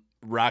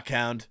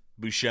Rockhound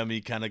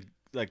Buscemi kind of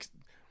like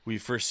we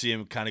first see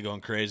him kind of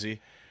going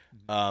crazy.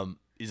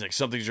 He's like,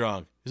 something's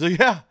wrong. He's like,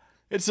 yeah,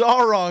 it's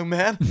all wrong,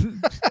 man.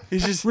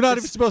 He's just We're not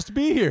even supposed to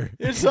be here.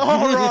 It's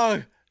all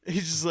wrong.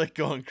 He's just like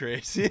going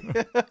crazy.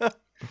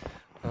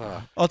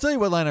 I'll tell you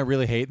what line I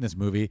really hate in this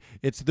movie.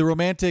 It's the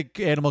romantic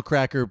animal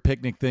cracker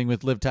picnic thing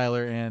with Liv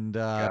Tyler and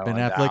Ben Going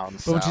Affleck. down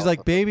But when she's south like,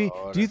 of the baby,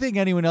 border." do you think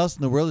anyone else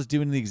in the world is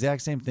doing the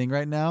exact same thing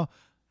right now?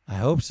 I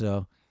hope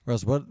so. Or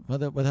else what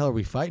the hell are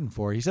we fighting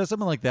for? He says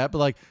something like that, but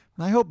like,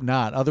 I hope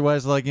not.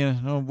 Otherwise, like,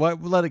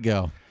 what? Let it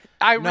go.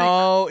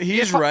 No,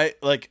 he's right.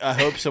 Like, I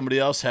hope somebody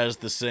else has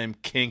the same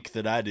kink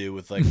that I do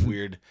with like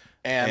weird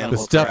Animal With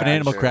stuff and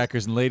animal crackers.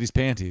 crackers and ladies'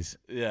 panties.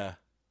 Yeah.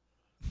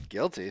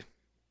 Guilty.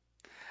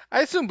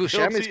 I assume Buscemi's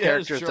Guilty as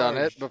character's done it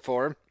charged.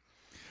 before.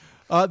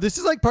 This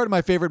is like part of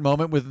my favorite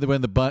moment with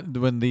when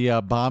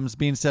the bomb's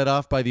being set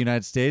off by the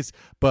United States.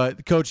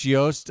 But Coach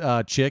Yost,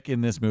 chick in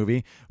this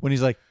movie, when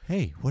he's like,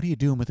 "Hey, what are you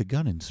doing with a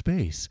gun in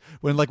space?"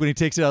 When he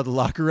takes it out of the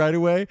locker right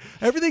away,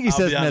 everything he I'll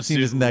says be in that honest, scene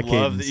dude, isn't that love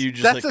cadence. that you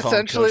just That's like call him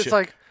essentially- Coach it's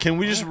like- Can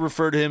we just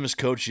refer to him as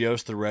Coach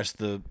Yost the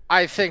rest of the?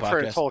 I think for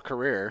his podcast? whole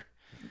career.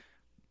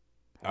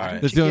 All right.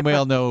 That's the only way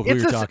I'll know who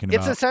you're talking It's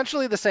about.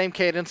 essentially the same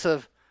cadence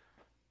of,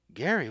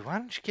 Gary, why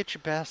don't you get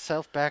your best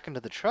self back into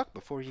the truck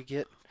before you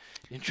get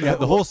in Yeah, trouble?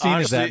 the whole scene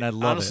honestly, is that, and I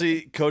love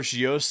honestly, Coach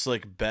Yost's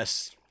like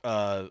best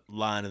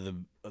line of the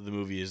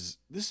movie is,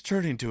 "This is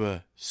turning into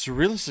a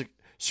surrealistic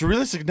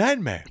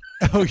nightmare."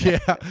 it. Oh yeah,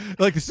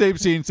 like the same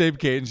scene, same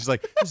cadence. She's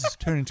like, "This is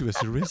turning into a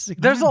surrealistic."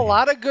 There's a nightmare."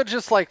 lot of good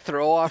just like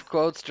throw off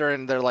quotes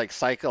during their like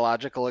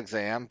psychological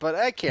exam, but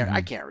I can't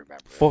remember.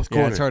 Fourth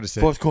Yeah, it's hard to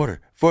say. Fourth quarter.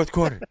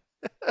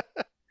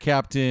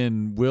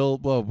 Captain Will.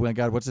 Oh my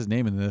God, what's his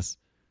name in this?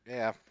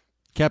 Yeah.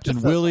 Captain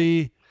Just that-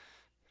 Willie.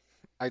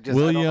 I don't have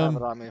William-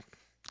 it on me.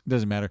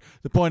 Doesn't matter.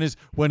 The point is,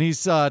 when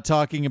he's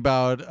talking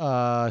about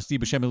Steve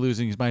Buscemi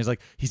losing his mind, he's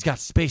like, he's got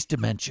space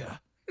dementia.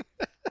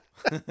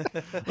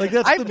 Like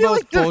that's I the feel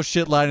most like the-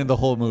 bullshit line in the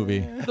whole movie.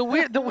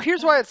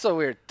 Here's why it's so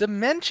weird.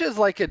 Dementia is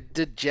like a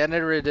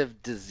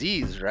degenerative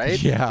disease,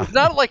 right? Yeah. It's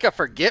not like a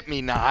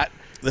forget-me-not.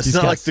 That's He's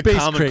not got like the space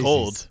common crazies.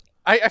 cold.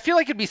 I feel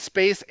like it'd be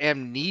space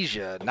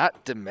amnesia,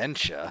 not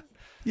dementia.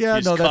 Yeah,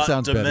 He's no, that caught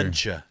sounds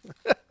dementia.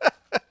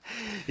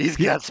 He's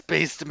got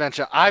space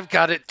dementia. I've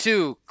got it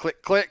too.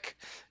 Click, click.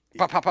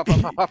 Pop, pop, pop, pop,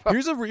 pop, pop.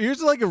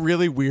 Here's like a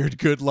really weird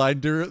good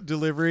line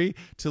delivery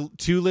to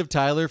Liv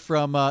Tyler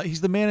from he's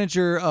the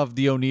manager of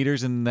the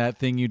Oneaters in That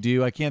Thing You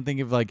Do. I can't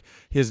think of like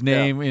his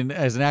name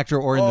as an actor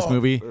or in this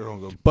movie,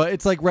 but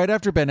it's like right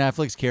after Ben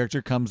Affleck's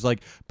character comes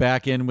like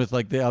back in with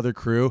like the other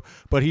crew,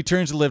 but he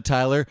turns to Liv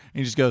Tyler and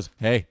he just goes,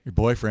 "Hey, your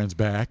boyfriend's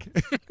back."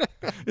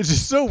 It's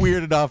just so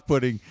weird and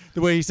off-putting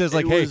the way he says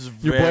like, It "Hey, was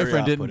your very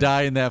boyfriend didn't off-putting.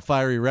 die in that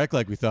fiery wreck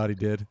like we thought he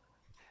did."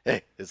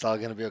 Hey, it's all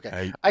gonna be okay.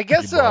 Hey, I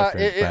guess your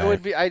boyfriend's it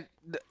would back.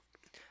 be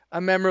a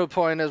memorable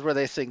point is where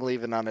they sing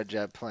 "Leaving on a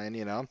Jet Plane."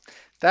 You know,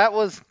 that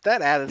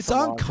added. It's some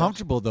long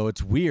uncomfortable though.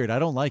 It's weird. I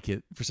don't like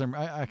it for some.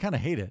 I kind of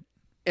hate it.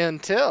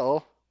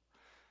 until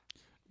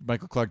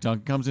Michael Clark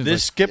Duncan comes in. They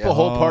he's skip a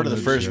whole part of the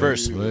first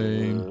verse.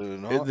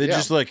 Lane. They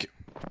just like,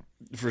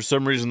 for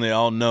some reason, they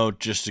all know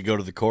just to go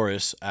to the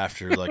chorus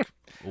after like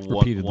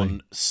Repeatedly.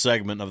 one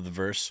segment of the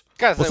verse.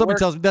 guys. Well, they someone work,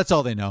 tells me that's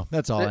all they know.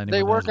 That's all anyone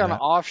they work knows on of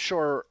that.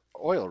 offshore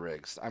oil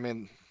rigs. I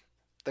mean,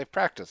 they've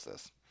practiced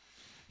this.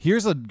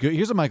 Here's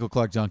a Michael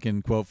Clark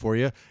Duncan quote for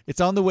you.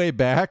 It's on the way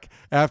back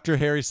after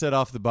Harry set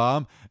off the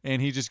bomb,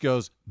 and he just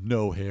goes,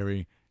 "No,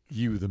 Harry,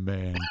 you the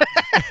man."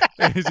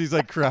 And he's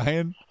like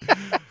crying.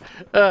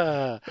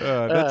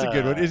 That's a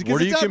good one. It's- 'cause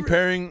What are it's you not-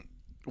 comparing?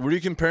 What are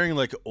you comparing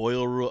like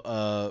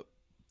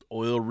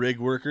oil rig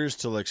workers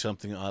to like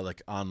something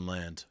like on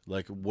land?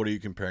 Like what are you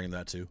comparing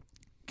that to?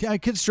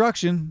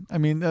 Construction. I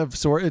mean,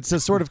 it's a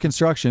sort of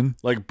construction.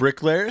 Like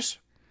bricklayers?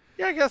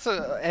 Yeah, I guess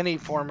any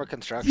form of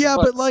construction. Yeah,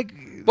 but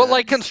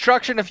like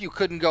construction, if you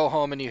couldn't go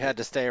home and you had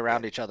to stay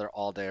around each other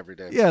all day, every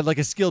day. yeah, like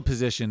a skilled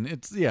position.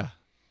 It's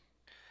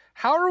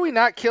How are we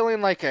not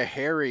killing like a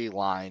Harry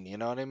line? You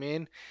know what I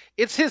mean?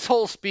 It's his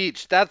whole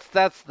speech. That's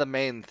the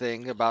main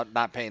thing about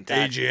not paying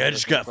taxes. AJ, I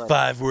just got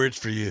 5 words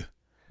for you.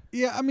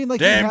 Yeah, I mean,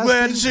 like he Damn has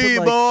glad to things, see you,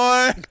 but,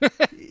 like,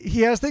 boy.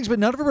 he has things, but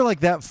none of them are like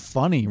that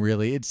funny.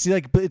 Really, it's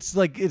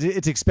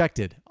it's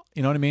expected.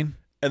 You know what I mean?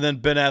 And then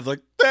Ben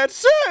Affleck, that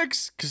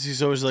sucks, because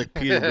he's always like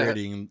Peter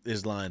Bradying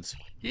his lines.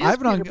 He is I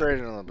have an Peter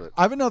Brady a little bit.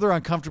 I have another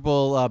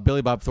uncomfortable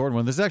Billy Bob Thornton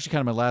one. This is actually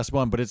kind of my last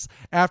one, but it's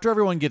after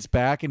everyone gets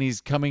back and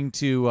he's coming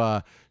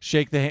to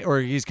shake the hand,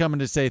 or he's coming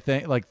to say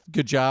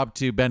good job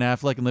to Ben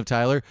Affleck and Liv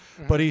Tyler,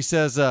 but he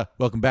says,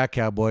 "Welcome back,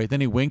 cowboy." Then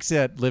he winks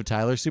at Liv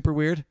Tyler, super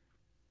weird.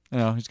 You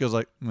know, he just goes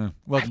like,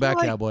 "Welcome back,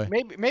 like cowboy."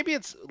 Maybe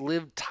it's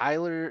Liv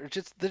Tyler.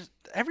 Just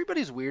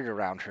everybody's weird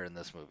around her in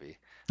this movie.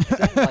 I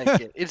don't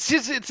like it. It's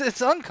just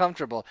it's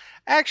uncomfortable.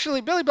 Actually,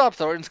 Billy Bob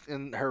Thornton's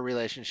in her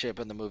relationship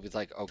in the movie's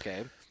like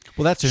okay.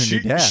 Well, that's her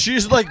new dad.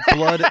 She's like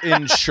blood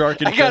in shark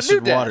I got a new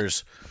infested dad.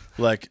 waters.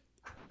 Like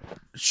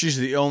she's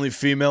the only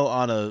female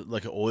on an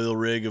oil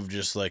rig of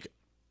just like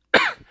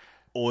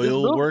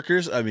oil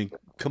workers. I mean,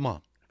 come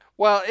on.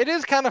 Well, it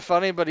is kind of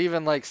funny, but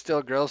even like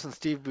still gross. And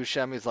Steve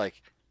Buscemi's like,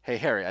 "Hey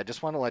Harry, I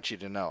just want to let you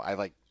to know, I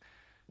like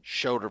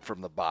showed her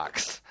from the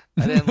box.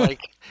 I didn't like,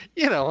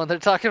 when they're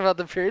talking about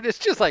the period, it's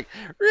just like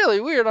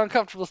really weird,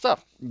 uncomfortable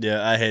stuff."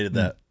 Yeah, I hated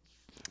that.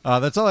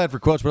 That's all I had for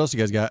quotes. What else you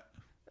guys got?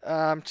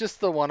 Just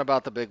the one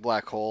about the big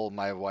black hole,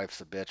 my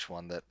wife's a bitch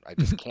one that I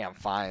just can't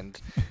find.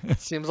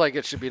 It seems like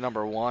it should be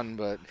number one,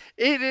 but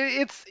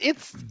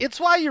it's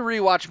why you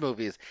rewatch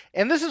movies,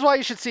 and this is why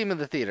you should see them in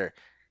the theater.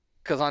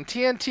 Because on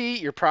TNT,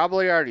 you're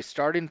probably already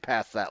starting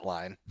past that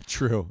line.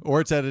 True.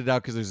 Or it's edited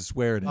out because there's a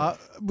swear in it.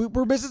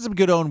 We're missing some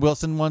good Owen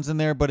Wilson ones in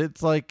there, but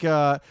it's like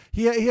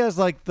he has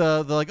like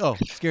the like, oh,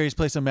 scariest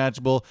place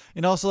imaginable.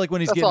 And also like when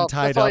he's getting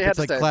tied up, it's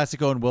like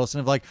classic Owen Wilson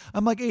of like,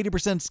 I'm like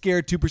 80%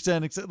 scared,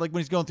 2%. Like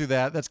when he's going through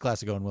that's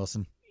classic Owen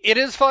Wilson. It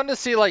is fun to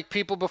see like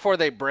people before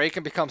they break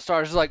and become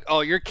stars. It's like,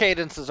 oh, your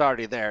cadence is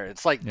already there.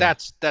 It's like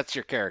that's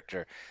your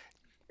character.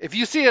 If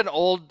you see an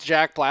old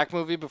Jack Black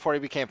movie before he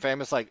became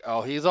famous, like,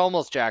 oh, he's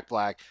almost Jack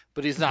Black,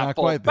 but he's not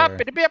full. Quite there.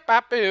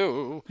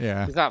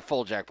 Yeah. He's not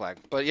full Jack Black,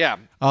 but yeah.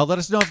 Let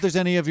us know if there's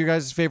any of your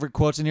guys' favorite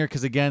quotes in here,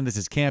 because again, this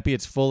is campy.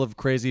 It's full of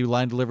crazy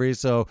line deliveries.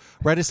 So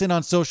write us in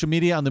on social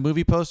media on the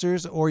movie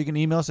posters, or you can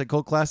email us at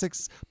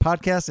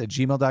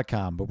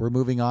cultclassicspodcast@gmail.com. But we're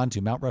moving on to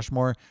Mount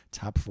Rushmore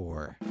Top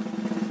 4.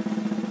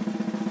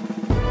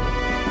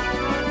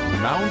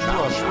 Mount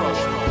Rushmore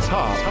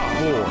Top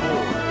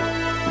 4.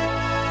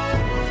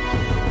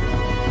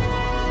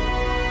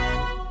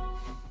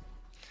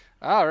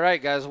 All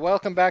right, guys,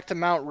 welcome back to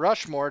Mount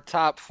Rushmore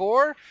Top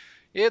 4.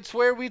 It's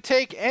where we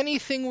take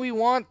anything we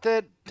want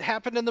that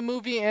happened in the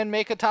movie and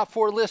make a top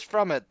 4 list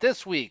from it.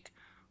 This week,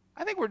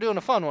 I think we're doing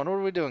a fun one. What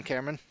are we doing,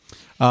 Cameron?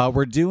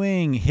 We're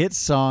doing hit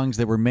songs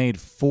that were made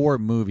for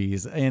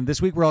movies, and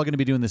this week we're all going to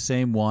be doing the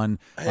same one.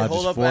 Hey,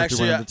 hold up,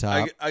 actually,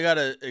 I got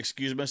to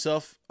excuse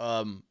myself,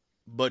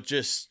 but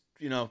just,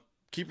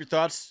 keep your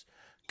thoughts,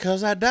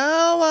 because I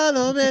don't want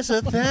to miss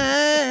a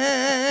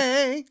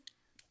thing.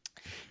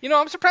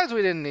 I'm surprised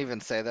we didn't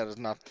even say that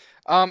enough.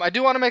 I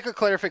do want to make a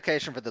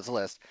clarification for this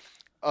list.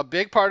 A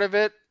big part of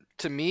it,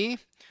 to me,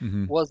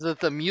 was that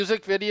the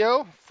music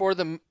video for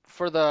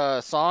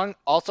the song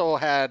also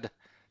had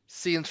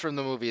scenes from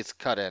the movies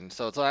cut in,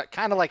 so it's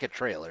kind of like a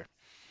trailer.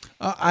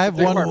 I have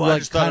one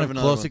kind of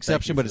close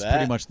exception, but it's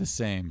pretty much the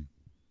same.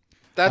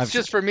 That's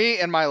just for me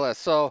and my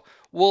list. So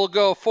we'll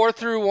go 4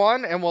 to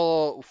 1, and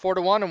we'll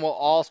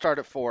all start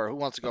at 4. Who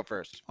wants to go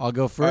first? I'll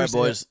go first.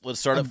 All right, boys, let's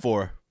start at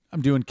 4.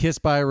 I'm doing Kiss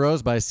by a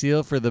Rose by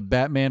Seal for the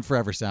Batman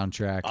Forever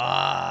soundtrack.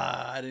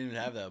 I didn't even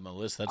have that on my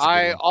list.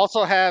 I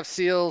also have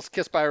Seal's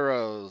Kiss by a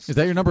Rose. Is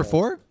that your number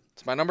 4?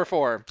 It's my number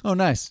 4. Oh,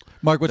 nice.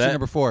 Mark, what's your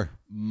number 4?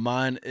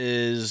 Mine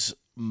is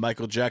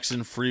Michael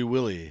Jackson, Free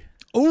Willy.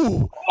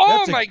 Ooh,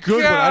 that's a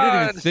good one. I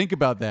didn't even think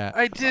about that.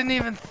 I didn't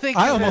even think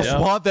I almost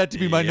want that to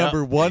be my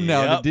number 1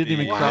 now, and it didn't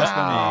even cross my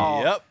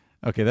mind. Yep.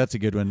 Okay, that's a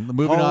good one.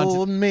 Moving on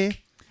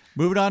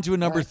to a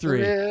number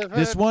 3.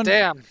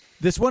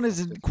 This one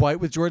isn't quite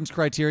with Jordan's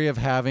criteria of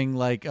having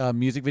like a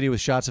music video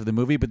with shots of the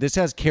movie, but this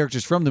has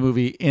characters from the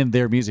movie in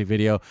their music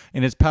video,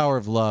 and it's Power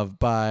of Love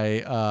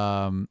by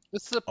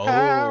It's the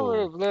Power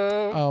of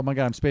Love. Oh my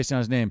God, I'm spacing on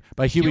his name.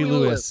 By Huey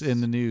Lewis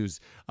in the News,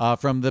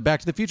 from the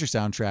Back to the Future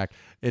soundtrack.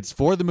 It's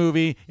for the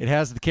movie. It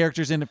has the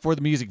characters in it for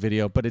the music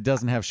video, but it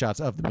doesn't have shots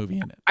of the movie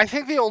in it. I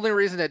think the only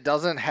reason it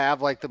doesn't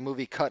have like the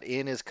movie cut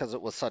in is because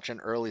it was such an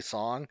early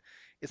song.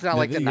 It's not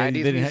like the 90s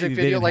music video. They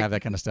didn't like have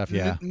that kind of stuff,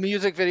 yeah.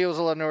 Music videos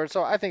a little newer,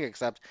 so I think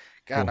accept.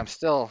 God, cool. I'm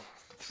still...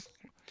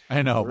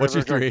 I know. What's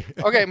your 3?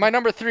 Okay, my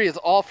number 3 is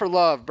All for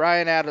Love,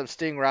 Bryan Adams,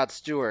 Sting, Rod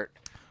Stewart.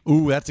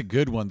 Ooh, that's a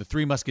good one. The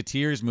Three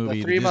Musketeers movie.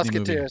 The Three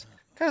Musketeers.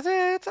 Because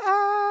it's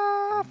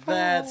all for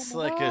That's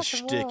like a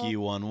shticky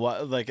one.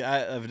 What? Like,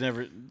 I've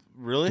never...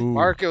 Really? Ooh.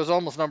 Mark, it was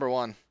almost number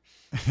 1.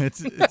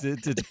 it's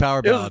a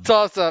power ballad. It was a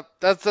toss-up.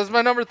 That's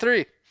my number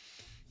 3.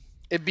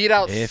 It beat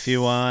out. If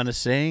you want to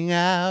sing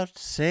out,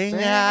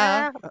 sing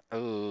out.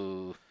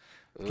 Ooh.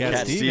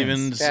 Cat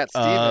Stevens.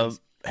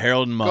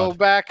 Harold and Maude. Go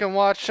back and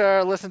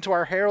listen to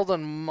our Harold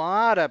and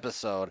Maude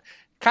episode.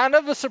 Kind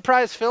of a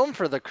surprise film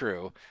for the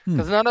crew,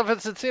 because none of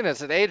us had seen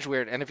it. It aged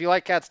weird. And if you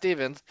like Cat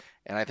Stevens,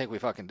 and I think we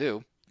fucking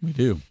do. We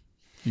do.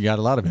 You got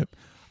a lot of it.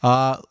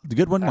 The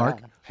good one,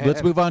 Mark.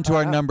 Let's move on to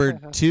our number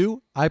 2.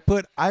 I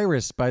put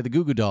Iris by the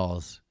Goo Goo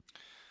Dolls.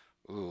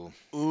 Ooh.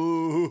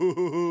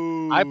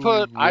 I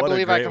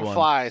Believe I Can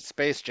Fly,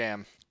 Space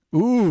Jam.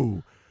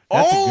 Ooh.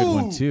 That's a good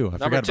one, too. I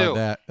forgot about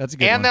that. That's a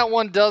good one. And that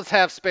one does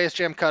have Space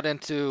Jam cut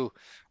into,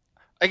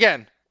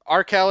 again,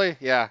 R. Kelly,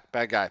 yeah,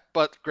 bad guy,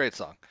 but great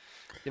song.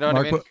 You know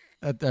what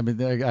I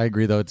mean? I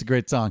agree, though. It's a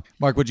great song.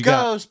 Mark, what you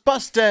got?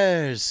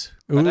 Ghostbusters.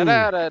 Ooh,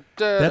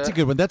 that's a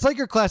good one. That's like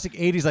your classic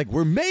 80s, like,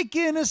 we're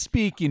making a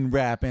speaking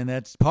rap, and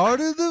that's part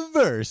of the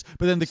verse.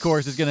 But then the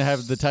chorus is going to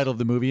have the title of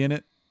the movie in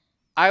it.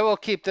 I will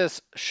keep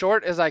this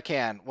short as I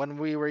can. When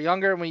we were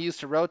younger and we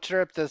used to road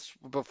trip, this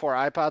before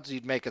iPods,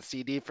 you'd make a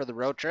CD for the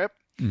road trip.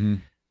 Mm-hmm.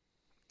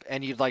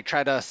 And you'd like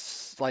try to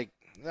like,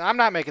 I'm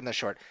not making this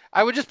short.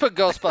 I would just put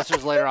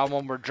Ghostbusters later on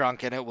when we're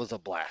drunk, and it was a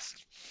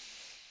blast.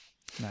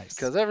 Nice.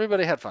 Because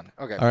everybody had fun.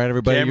 Okay. All right,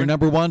 everybody, your Cameron?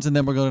 number ones, and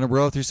then we're going to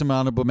roll through some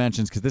honorable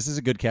mentions because this is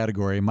a good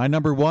category. My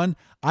number one,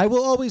 I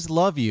Will Always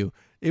Love You.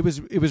 It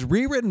was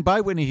rewritten by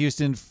Whitney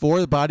Houston for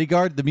The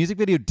Bodyguard. The music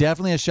video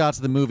definitely has shots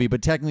of the movie,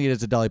 but technically it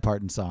is a Dolly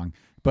Parton song.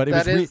 But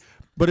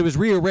it was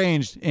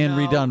rearranged and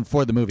redone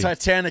for the movie.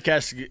 Titanic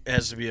has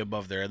to be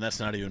above there, and that's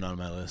not even on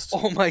my list.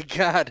 Oh my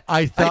God!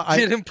 I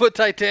didn't put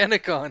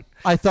Titanic on.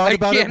 I thought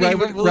about it can't right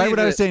even when I believe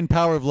was it. saying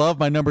Power of Love,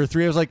 my number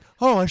 3. I was like,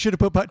 oh, I should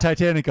have put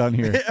Titanic on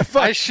here.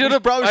 I should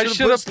have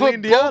put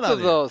Celine both Dion on of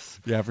it. those.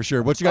 Yeah, for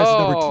sure. What's you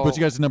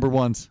guys' number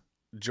ones?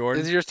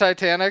 Jordan. Is yours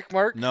Titanic,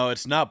 Mark? No,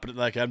 it's not. But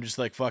like, I'm just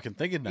like fucking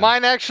thinking now.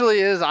 Mine actually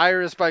is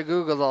Iris by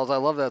Google Dolls. I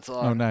love that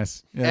song. Oh,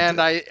 nice. Yeah,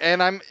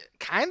 And I'm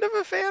kind of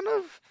a fan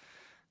of.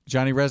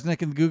 Johnny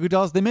Resnick and the Goo Goo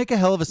Dolls. They make a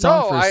hell of a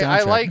song for a soundtrack.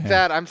 I like man.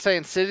 that. I'm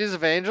saying Cities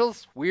of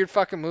Angels. Weird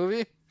fucking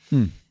movie.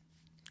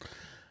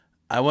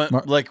 I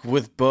went like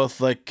with both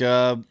like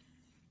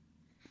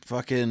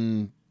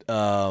fucking.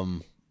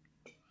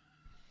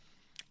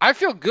 I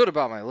feel good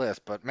about my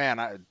list, but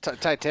man,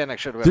 Titanic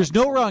should have been. There's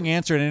no wrong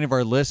answer in any of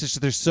our lists. It's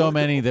just there's so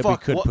many that we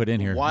could put in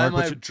here. Why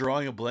Mark, am I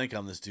drawing a blank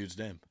on this dude's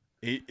name?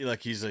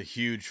 He's a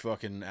huge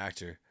fucking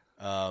actor.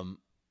 I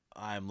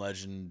Am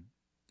Legend.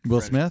 Will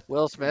Smith?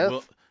 Will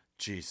Smith.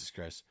 Jesus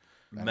Christ.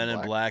 Men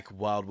in Black,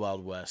 Wild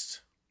Wild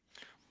West.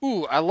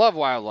 Ooh, I love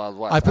Wild Wild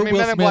West. I put Men Will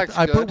in Smith. Black's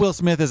I good. put Will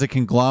Smith as a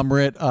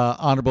conglomerate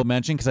honorable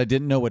mention because I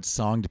didn't know what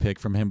song to pick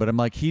from him. But I'm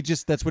like,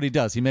 that's what he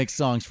does. He makes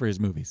songs for his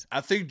movies.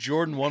 I think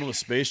Jordan won with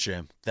Space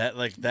Jam. That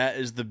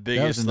is the That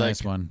biggest. was a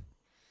nice one.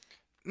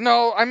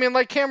 No, I mean,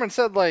 like Cameron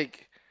said,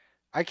 like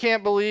I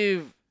can't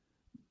believe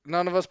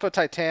none of us put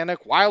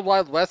Titanic. Wild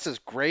Wild West is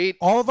great.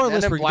 All of our Men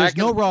lists in were. Black There's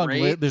no is wrong.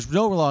 great. There's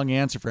no wrong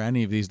answer for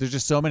any of these. There's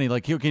just so many.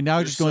 Like okay, now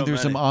There's just going so through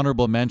some many.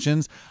 honorable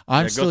mentions.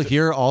 I'm go still through-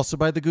 here, also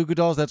by the Goo Goo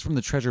Dolls. That's from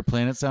the Treasure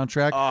Planet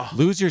soundtrack. Oh.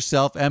 Lose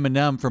Yourself,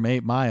 Eminem from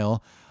 8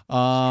 Mile.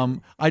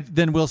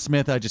 Then Will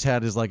Smith. I just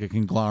had as like a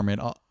conglomerate.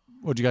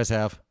 What'd you guys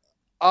have?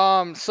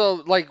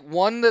 So like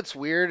one that's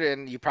weird,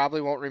 and you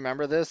probably won't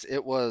remember this.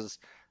 It was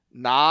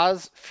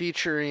Nas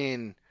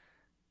featuring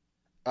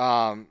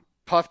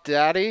Puff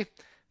Daddy.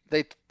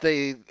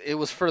 It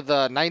was for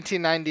the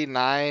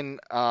 1999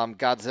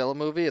 Godzilla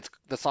movie.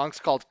 The song's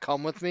called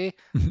 "Come With Me."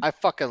 I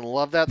fucking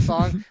love that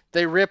song.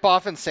 They rip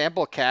off and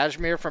sample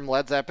 "Cashmere" from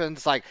Led Zeppelin.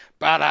 It's like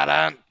ba da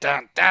dun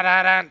dun da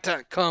da dun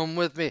dun. Come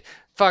with me.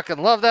 Fucking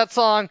love that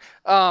song.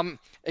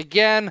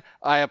 Again,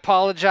 I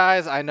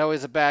apologize. I know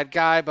he's a bad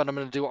guy, but I'm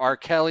gonna do R.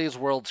 Kelly's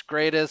 "World's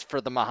Greatest"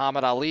 for the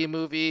Muhammad Ali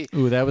movie.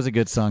 Ooh, that was a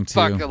good song too.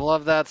 Fucking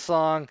love that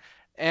song.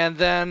 And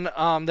then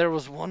there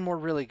was one more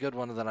really good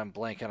one that I'm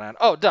blanking on.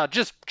 Oh, duh,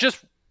 just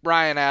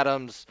Bryan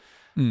Adams.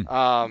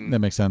 That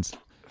makes sense.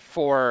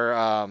 For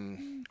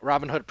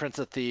Robin Hood, Prince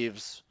of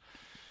Thieves.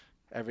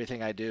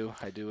 Everything I do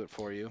it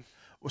for you.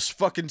 Was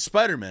fucking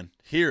Spider-Man.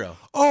 Hero.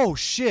 Oh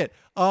shit.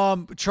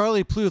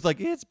 Charlie Pluth, like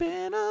it's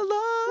been a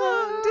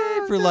long day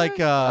for like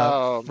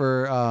Fast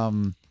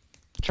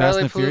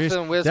Charlie and the Furious.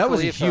 Pluth and Wiz That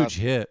was Khalifa. a huge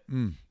hit.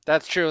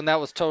 That's true, and that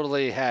was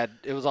totally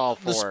it was all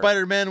The for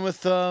Spider-Man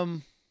with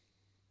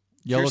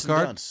Yellow Kirsten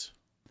Card. Dunst.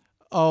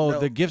 Oh, No.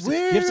 the Gibson.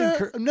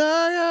 I'm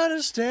not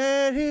gonna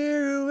stand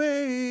here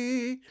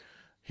away.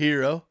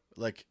 Hero.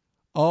 Like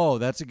Oh,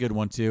 that's a good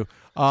one too.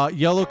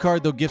 Yellow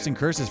Card, though, Gifts and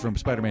Curses from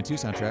Spider-Man 2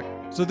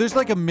 soundtrack. So there's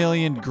like a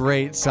million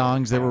great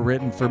songs that were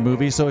written for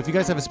movies. So if you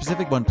guys have a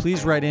specific one,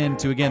 please write in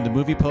to, again, the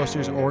Movie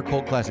Posters or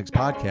Cult Classics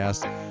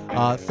podcast.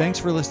 Thanks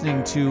for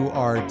listening to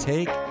our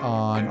take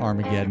on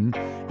Armageddon.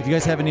 If you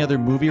guys have any other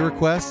movie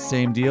requests,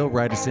 same deal.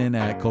 Write us in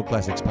at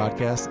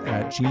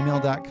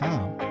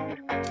cultclassicspodcast@gmail.com.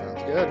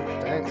 Sounds good.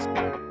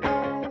 Thanks.